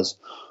spoilers,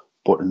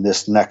 but in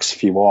this next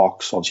few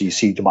arcs, obviously you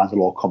see the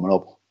Mandalore coming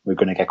up. We're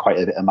going to get quite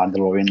a bit of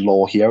Mandalorian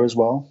lore here as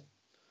well.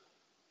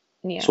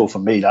 Yeah. So for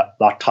me,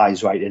 that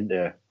ties right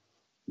into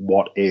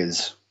what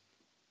is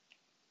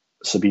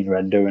Sabine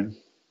Wren doing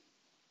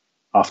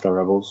after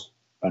Rebels.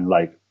 And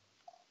like,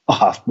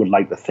 I would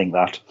like to think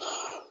that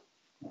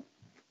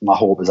my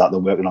hope is that they're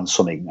working on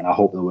something, and I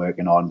hope they're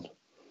working on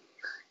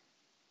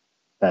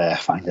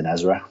finding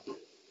Ezra.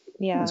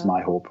 Yeah. That's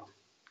my hope.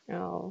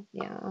 Oh,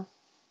 yeah.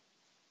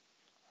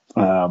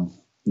 And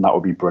that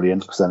would be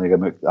brilliant, because then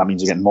that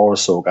means you're getting more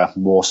Ahsoka,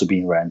 more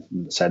Sabine Wren.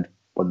 And said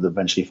when they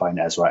eventually find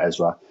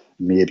Ezra,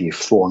 maybe if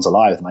Thrawn's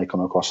alive, they might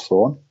come across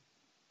Thrawn.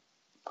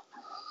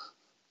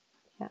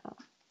 Yeah.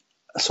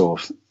 So,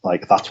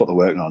 like, if that's what they're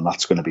working on,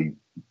 that's going to be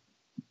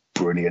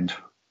brilliant.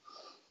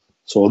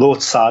 So, although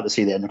it's sad to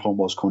see the end of Clone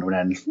Wars coming to an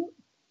end,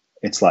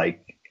 it's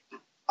like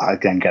I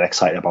again get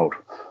excited about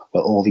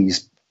all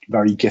these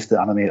very gifted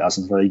animators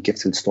and very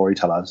gifted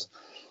storytellers,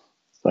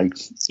 like,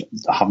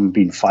 haven't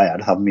been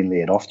fired, haven't been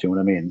laid off. Do you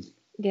know what I mean?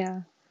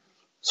 Yeah.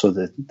 So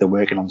they're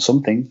working on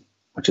something,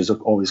 which is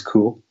always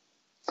cool.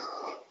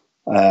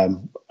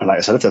 And like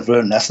I said, if they've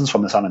learned lessons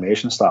from this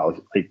animation style,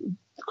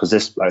 because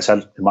this, like I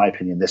said, in my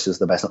opinion, this is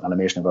the best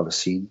animation I've ever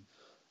seen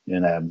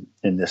in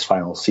this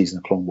final season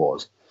of Clone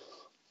Wars.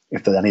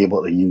 If they're then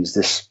able to use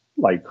this,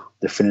 like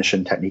the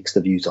finishing techniques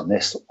they've used on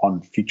this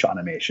on future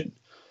animation,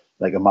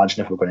 like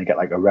imagine if we're going to get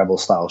like a Rebel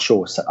style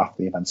show set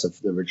after the events of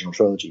the original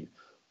trilogy,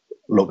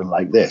 looking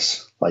like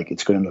this, like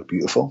it's going to look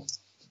beautiful.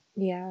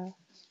 Yeah.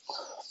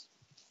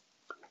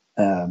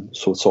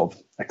 So it's sort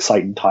of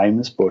exciting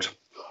times, but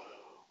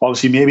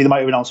obviously maybe they might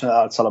have announced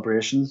at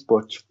Celebration,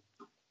 but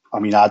I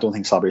mean, I don't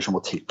think Celebration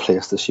will take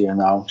place this year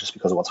now, just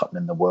because of what's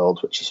happening in the world,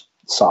 which is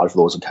sad for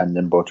those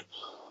attending. But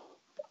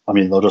I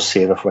mean, they'll just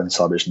save it for when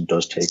Celebration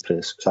does take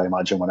place. Because I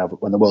imagine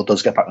when the world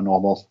does get back to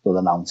normal, they'll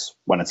announce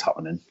when it's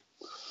happening.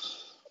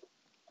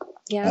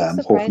 Yeah, I'm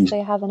surprised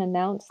they haven't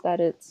announced that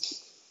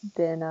it's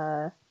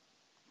been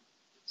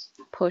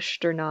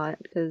pushed or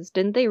not. Because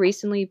didn't they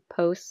recently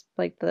post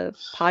like the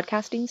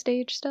podcasting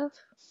stage stuff?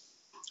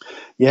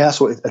 Yeah,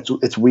 so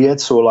it's weird.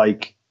 So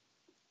like,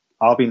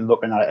 I've been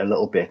looking at it a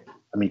little bit.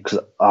 I mean, because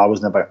I'm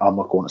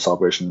not going to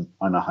Celebration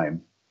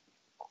Anaheim.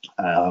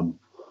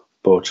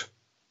 But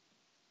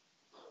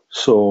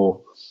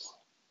so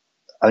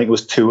I think it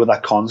was 2 of their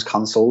cons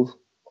cancelled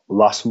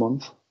last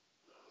month,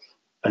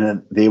 and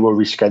then they were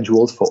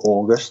rescheduled for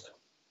August.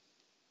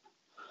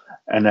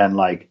 And then,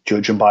 like,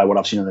 judging by what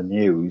I've seen on the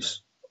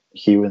news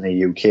here in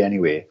the UK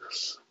anyway,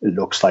 it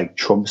looks like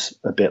Trump's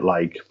a bit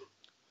like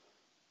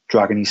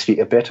dragging his feet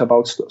a bit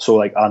about stuff. So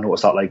like, I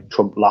noticed that like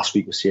Trump last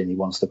week was saying he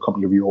wants the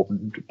company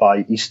reopened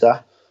by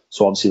Easter.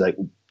 So obviously, like,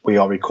 we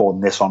are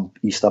recording this on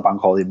Easter bank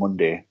holiday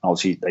Monday.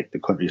 Obviously, like, the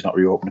country's not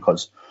reopened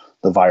because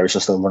the virus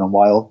is still running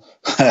wild.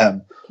 Yeah.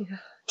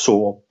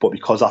 So, but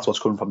because that's what's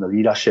coming from the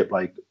leadership,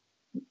 like,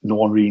 no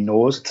one really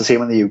knows. It's the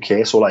same in the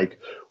UK. So like,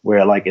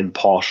 we're like in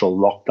partial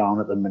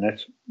lockdown at the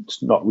minute.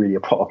 It's not really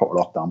a proper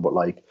lockdown, but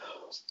like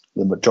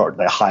the majority,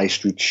 the high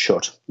streets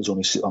shut. There's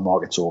only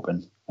supermarkets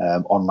open.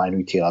 Online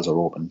retailers are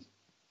open.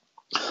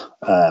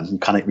 You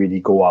can't really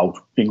go out.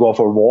 You can go out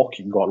for a walk.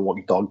 You can go out and walk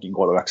your dog. You can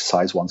go out to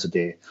exercise once a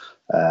day.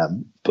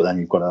 But then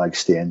you've got to like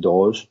stay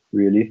indoors,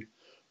 really.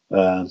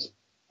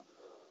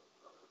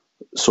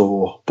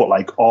 So, but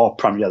like our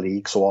Premier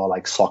League, so our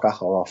like soccer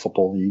or our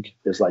football league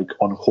is like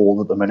on hold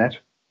at the minute.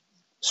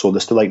 So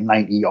there's still like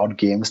 90 odd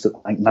games,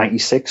 like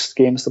 96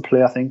 games to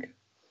play, I think,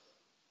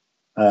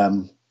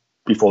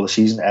 before the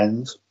season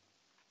ends.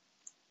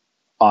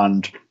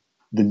 And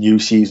the new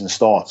season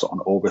starts on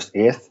August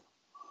 8th.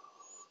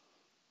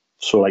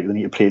 So like they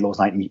need to play those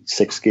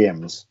 96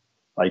 games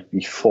like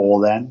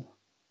before then.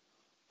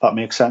 That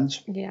makes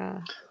sense.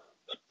 Yeah.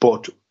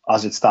 But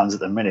as it stands at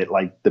the minute,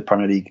 like the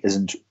Premier League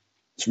isn't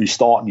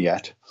restarting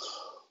yet,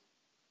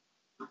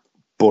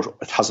 but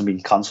it hasn't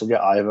been cancelled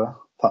yet either.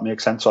 If that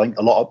makes sense. So I think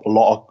a lot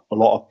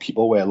of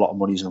people where a lot of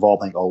money's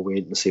involved think, oh,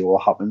 waiting to see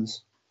what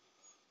happens.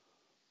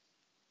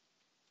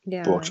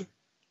 Yeah. But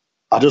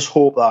I just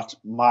hope that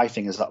my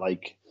thing is that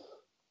like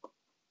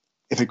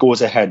if it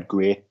goes ahead,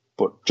 great,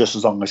 but just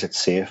as long as it's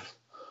safe.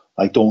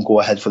 Like, don't go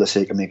ahead for the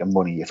sake of making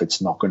money if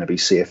it's not going to be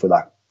safe for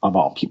that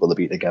amount of people to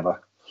be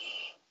together.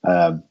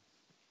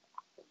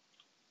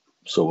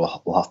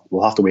 So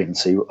we'll have to wait and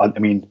see. I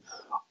mean,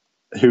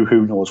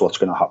 who knows what's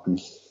going to happen?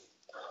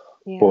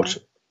 Yeah. But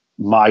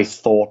my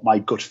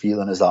gut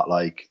feeling is that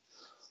like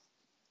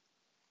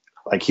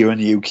here in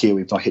the UK,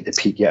 we've not hit the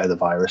peak yet of the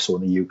virus. So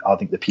I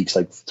think the peak's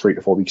like 3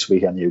 to 4 weeks away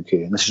here in the UK,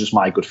 and this is just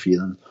my good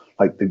feeling.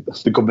 Like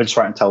the government's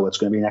trying to tell it's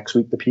going to be next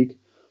week, the peak,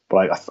 but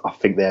like, I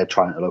think they're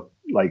trying to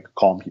like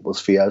calm people's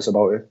fears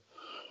about it.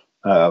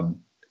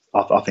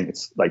 I think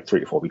it's like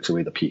 3 to 4 weeks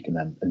away, the peak, and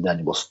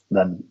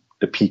then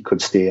the peak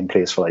could stay in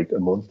place for like a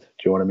month. Do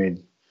you know what I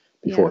mean?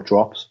 Before it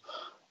drops.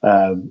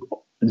 In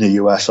the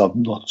US,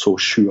 I'm not so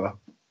sure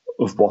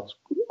of what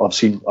I've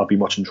seen. I've been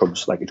watching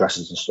Trump's like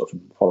addresses and stuff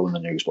and following the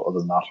news, but other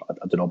than that,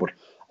 I don't know. But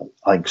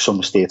I think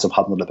some states have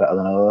handled it better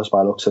than others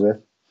by the looks of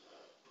it.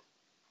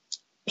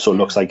 So it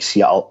looks like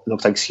Seattle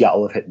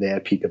have hit their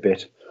peak a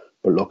bit,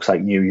 but it looks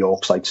like New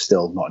York's like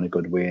still not in a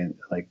good way,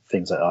 like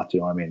things like that. Do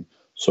you know what I mean?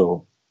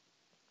 So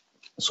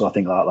I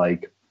think that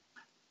like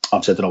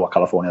obviously I don't know what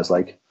California is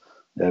like.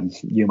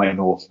 You might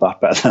know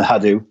that better than I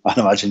do, I'd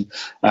imagine.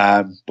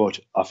 But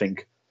I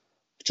think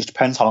it just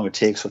depends how long it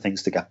takes for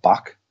things to get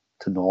back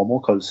to normal.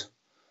 Because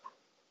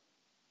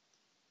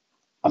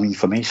I mean,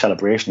 for me,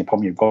 Celebration, the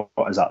problem you've got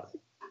is that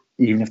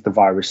even if the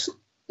virus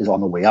is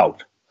on the way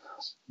out,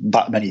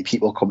 that many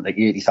people coming, like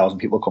 80,000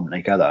 people coming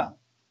together,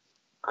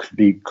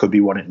 could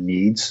be what it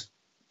needs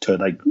to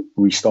like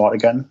restart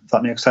again. If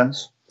that makes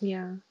sense.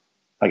 Yeah.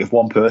 Like if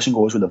one person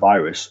goes with the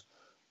virus,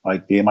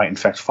 like they might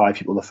infect 5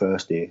 people the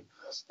first day,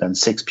 then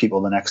 6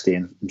 people the next day,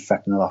 and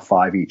infect another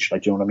 5 each.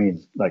 Like, do you know what I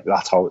mean? Like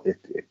that's how it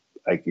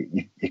like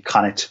you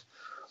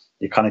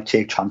can't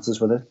take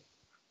chances with it.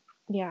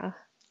 Yeah.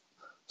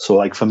 So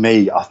like for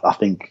me, I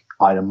think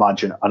I'd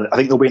imagine, and I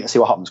think they're waiting to see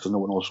what happens because no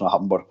one knows what's going to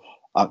happen. But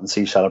I can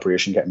see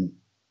Celebration getting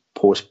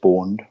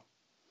postponed.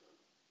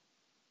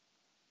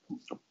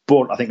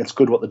 But I think it's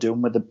good what they're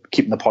doing with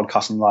keeping the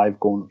podcasting live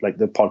going, like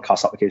the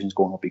podcast applications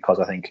going up, because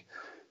I think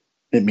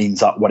it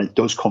means that when it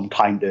does come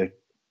time to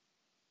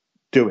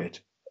do it,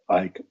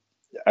 like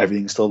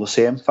everything's still the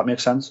same. If that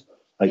makes sense.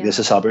 Like this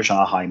is Celebration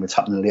Anaheim. It's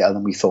happening later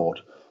than we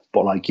thought.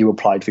 But like you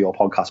applied for your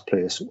podcast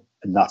place,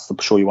 and that's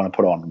the show you want to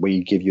put on.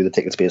 We give you the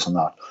ticket space on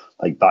that.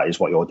 Like that is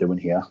what you're doing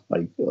here.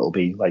 Like it'll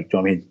be like, do you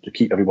know what I mean? To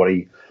keep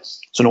everybody,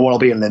 so no one will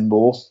be in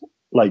limbo.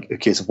 Like in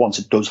case of once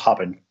it does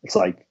happen, it's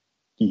like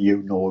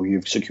you know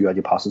you've secured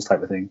your passes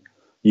type of thing.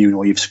 You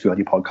know you've secured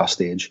your podcast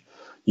stage.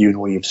 You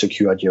know you've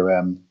secured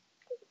your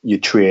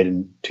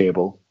trading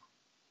table.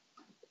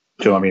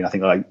 Do you know what I mean? I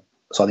think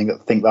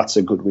that's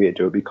a good way to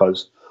do it,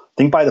 because I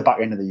think by the back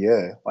end of the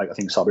year, like, I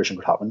think celebration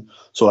could happen.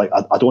 So like,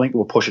 I don't think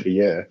we'll push it a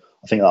year.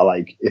 I think that,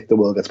 like, if the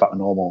world gets back to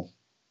normal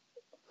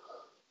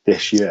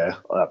this year,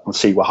 we'll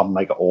see what happens,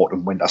 like an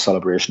autumn winter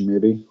celebration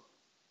maybe.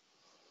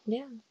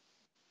 Yeah.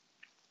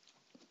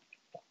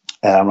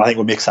 I think it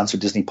would make sense for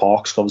Disney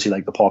parks. Obviously,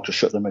 like, the parks are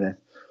shut at the minute,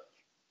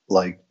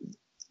 like,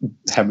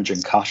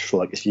 hemorrhaging cash. So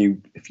like, if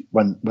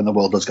when the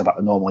world does get back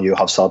to normal, you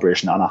have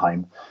celebration in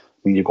Anaheim. I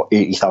mean, you've got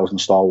 80,000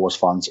 Star Wars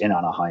fans in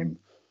Anaheim,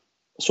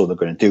 so they're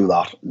going to do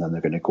that, and then they're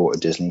going to go to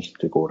Disney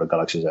to go to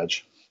Galaxy's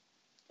Edge.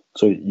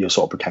 So you're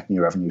sort of protecting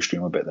your revenue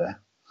stream a bit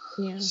there.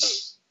 Yeah.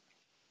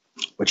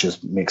 Which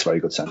makes very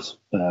good sense.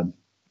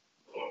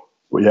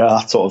 But yeah,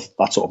 that's sort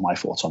of my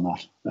thoughts on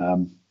that.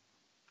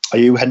 Are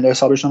you heading to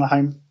Celebration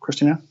Anaheim,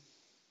 Christina?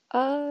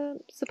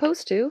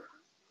 Supposed to.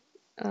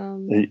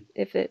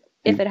 If it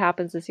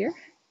happens this year.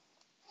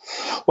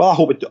 Well, I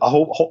hope it. I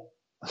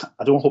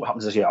don't hope it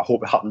happens this year. I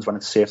hope it happens when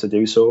it's safe to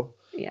do so.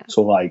 Yeah.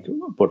 So like,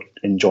 but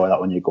enjoy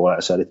that when you go. Like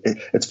I said,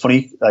 it's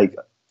funny, like,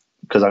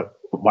 because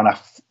when I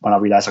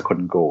realized I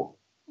couldn't go,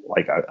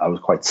 like, I was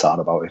quite sad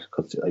about it,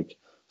 because like,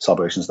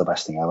 celebration is the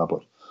best thing ever.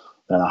 But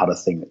then I had a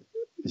think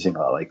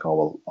that, like, oh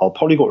well, I'll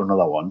probably go to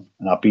another one,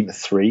 and I've been to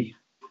 3,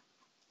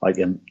 like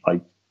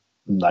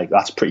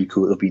that's pretty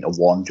cool. I've been to 1.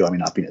 Do you know what I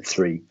mean? I've been to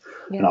 3,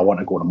 and I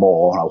want to go to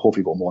more, and I'll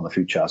hopefully go more in the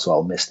future. So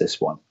I'll miss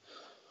this one.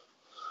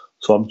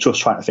 So I'm just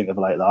trying to think of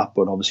it like that.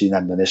 But obviously,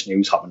 then when this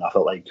news happened, I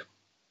felt like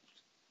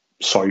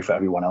sorry for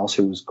everyone else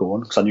who was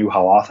going, because I knew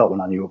how I felt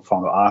when I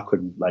found out I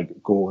couldn't,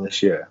 like, go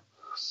this year.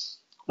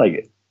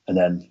 Like, and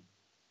then,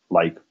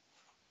 like,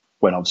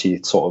 when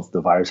obviously sort of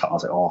the virus happened, I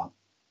was like, oh,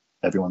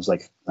 everyone's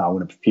like now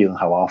going to be feeling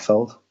how I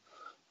felt,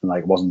 and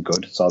like, it wasn't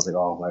good. So I was like,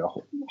 oh, like, I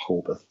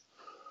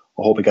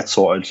hope it gets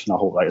sorted, and I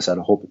hope, like I said,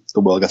 I hope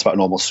the world gets back to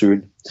normal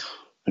soon.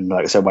 And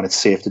like I said, when it's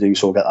safe to do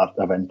so, get that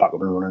event back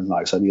up and running.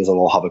 Like I said, you guys will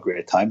all have a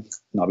great time,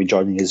 and I'll be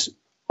joining you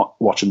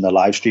watching the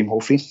live stream.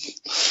 Hopefully,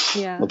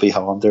 yeah, that'll be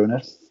how I'm doing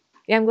it.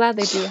 Yeah, I'm glad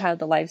they do have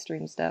the live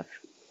stream stuff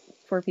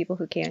for people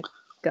who can't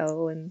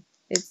go, and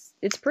it's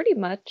pretty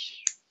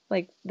much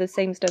like the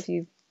same stuff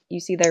you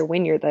see there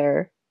when you're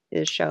there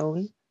is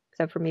shown,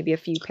 except for maybe a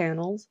few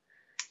panels.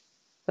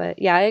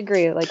 But yeah, I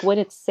agree. Like, when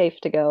it's safe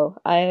to go,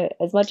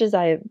 as much as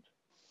I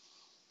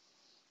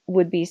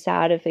would be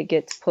sad if it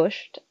gets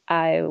pushed,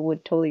 I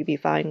would totally be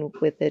fine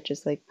with it,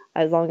 just like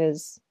as long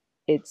as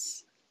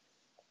it's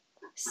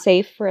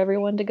safe for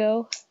everyone to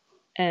go,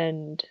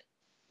 and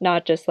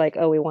not just like,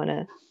 oh, we want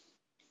to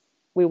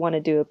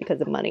do it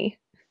because of money.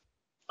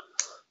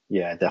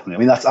 Yeah, definitely. I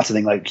mean, that's the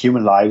thing. Like,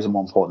 human lives are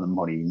more important than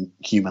money.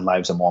 Human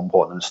lives are more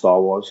important than Star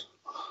Wars.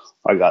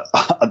 Like,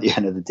 at the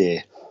end of the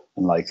day,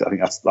 and like, I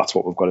think that's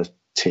what we've got to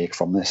take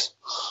from this.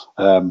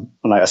 And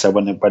like I said,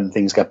 when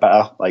things get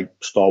better, like,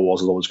 Star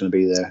Wars is always going to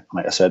be there. And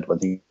like I said, when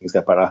things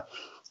get better,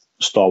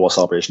 Star Wars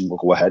Celebration will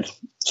go ahead.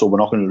 So we're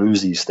not going to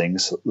lose these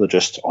things. They're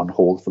just on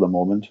hold for the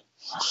moment.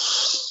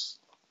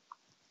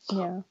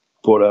 Yeah.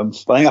 But I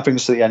think that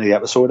brings us to the end of the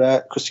episode,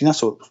 Christina.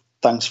 So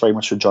thanks very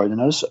much for joining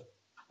us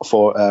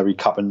for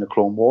recapping the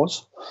Clone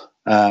Wars.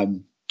 Are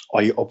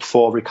you up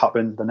for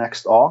recapping the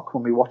next arc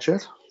when we watch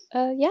it?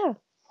 Yeah.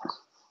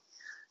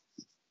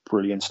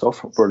 Brilliant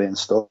stuff.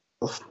 Do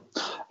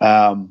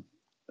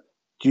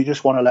you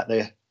just want to let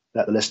the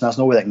listeners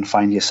know where they can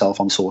find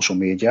yourself on social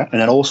media, and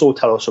then also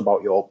tell us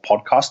about your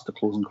podcast, the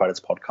Closing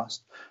Credits podcast,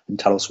 and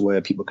tell us where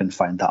people can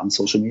find that on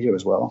social media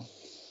as well?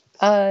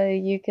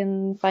 You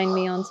can find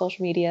me on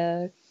social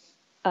media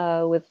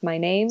with my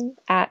name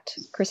at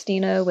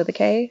Christina with a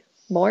K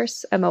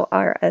Morse,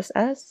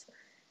 Morss,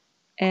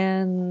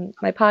 and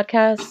my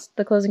podcast,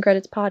 the Closing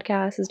Credits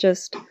podcast, is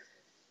just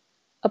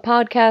a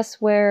podcast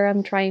where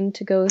I'm trying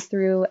to go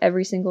through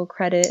every single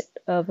credit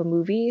of a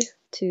movie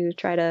to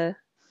try to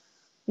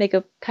make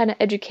a kind of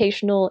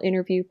educational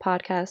interview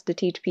podcast to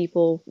teach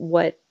people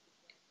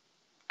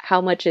how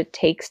much it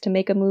takes to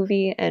make a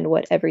movie and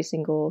what every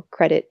single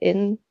credit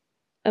in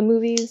a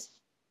movie's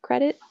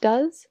credit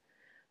does.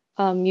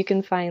 You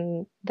can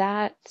find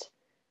that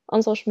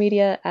on social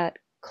media at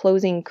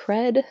Closing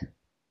Cred. I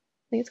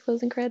think it's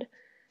Closing Cred.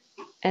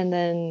 And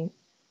then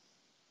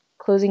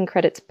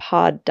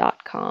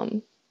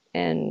closingcreditspod.com.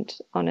 And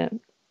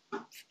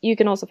you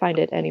can also find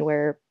it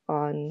anywhere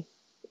on,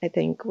 I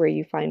think, where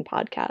you find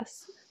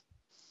podcasts.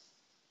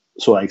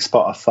 So like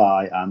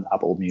Spotify and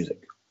Apple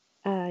Music.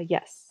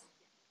 Yes.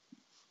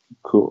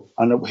 Cool.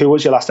 And who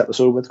was your last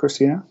episode with,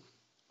 Christina?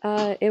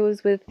 It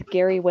was with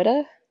Gary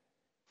Whitta.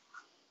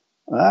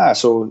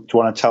 So do you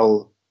want to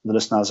tell the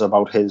listeners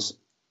about his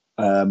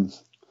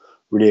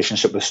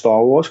relationship with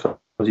Star Wars, because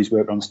he's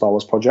working on Star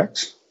Wars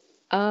projects?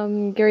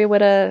 Gary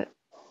Whitta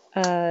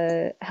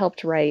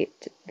helped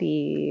write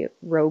the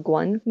Rogue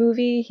One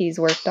movie. He's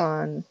worked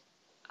on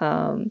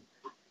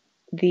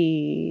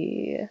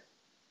the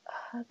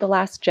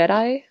Last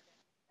Jedi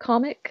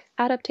comic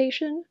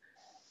adaptation.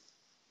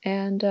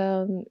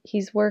 And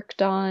he's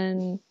worked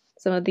on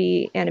some of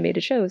the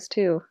animated shows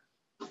too.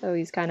 So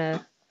he's kind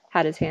of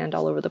had his hand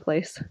all over the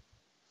place.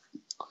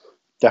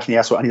 Definitely,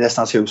 that's what any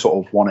listeners who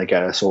sort of want to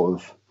get a sort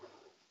of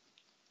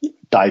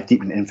dive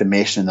deep into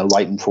information in the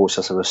writing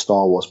process of a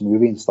Star Wars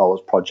movie and Star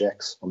Wars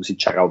projects. Obviously,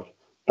 check out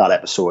that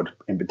episode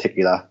in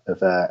particular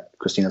of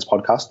Christina's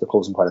podcast, the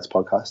Closing Credits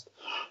podcast.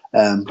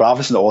 But I've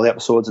listened to all the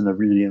episodes and they're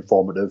really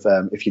informative.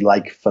 If you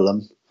like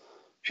film,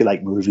 if you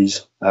like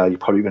movies, you're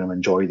probably going to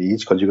enjoy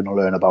these because you're going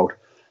to learn about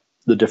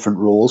the different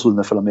roles within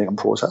the filmmaking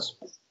process.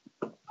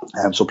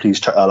 So please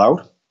check that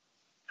out.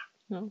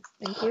 Oh,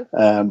 thank you.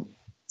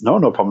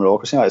 No problem at all,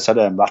 Christina. Like I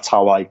said, that's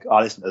how I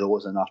listened to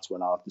those, and that's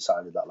when I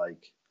decided that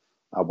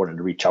I wanted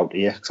to reach out to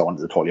you because I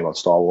wanted to talk to you about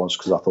Star Wars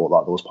because I thought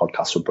that those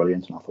podcasts were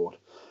brilliant, and I thought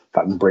if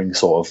I can bring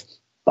sort of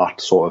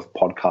that sort of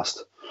podcast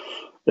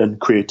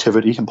and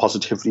creativity and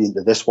positivity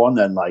into this one,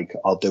 then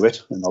I'll do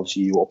it. And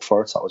obviously you up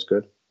for it, so that was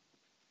good.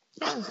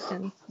 Yeah,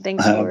 and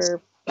thanks for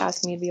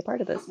asking me to be a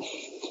part of this.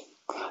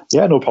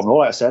 Yeah, no problem at all.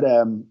 Like I said,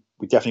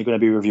 we're definitely going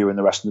to be reviewing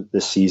the rest of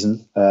this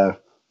season,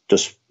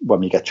 just when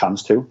we get a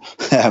chance to,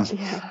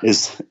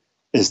 is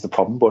the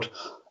problem. But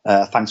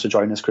thanks for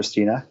joining us,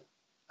 Christina.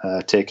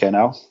 Take care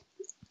now.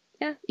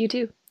 Yeah, you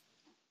too.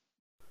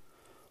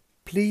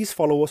 Please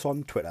follow us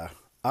on Twitter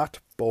at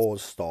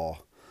BoresStar.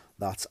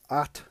 That's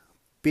at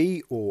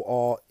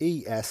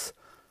BORESSTAR.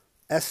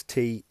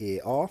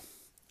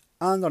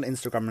 And on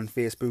Instagram and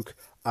Facebook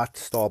at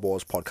Star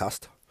Wars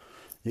Podcast.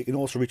 You can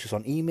also reach us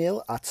on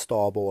email at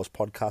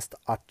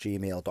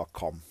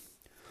starwarspodcast@gmail.com.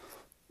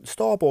 The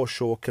Star Wars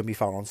Show can be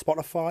found on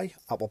Spotify,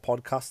 Apple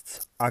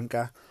Podcasts,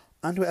 Anchor,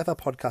 and wherever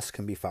podcasts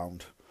can be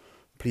found.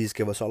 Please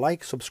give us a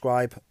like,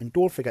 subscribe, and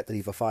don't forget to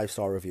leave a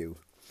 5-star review.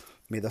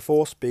 May the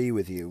Force be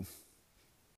with you.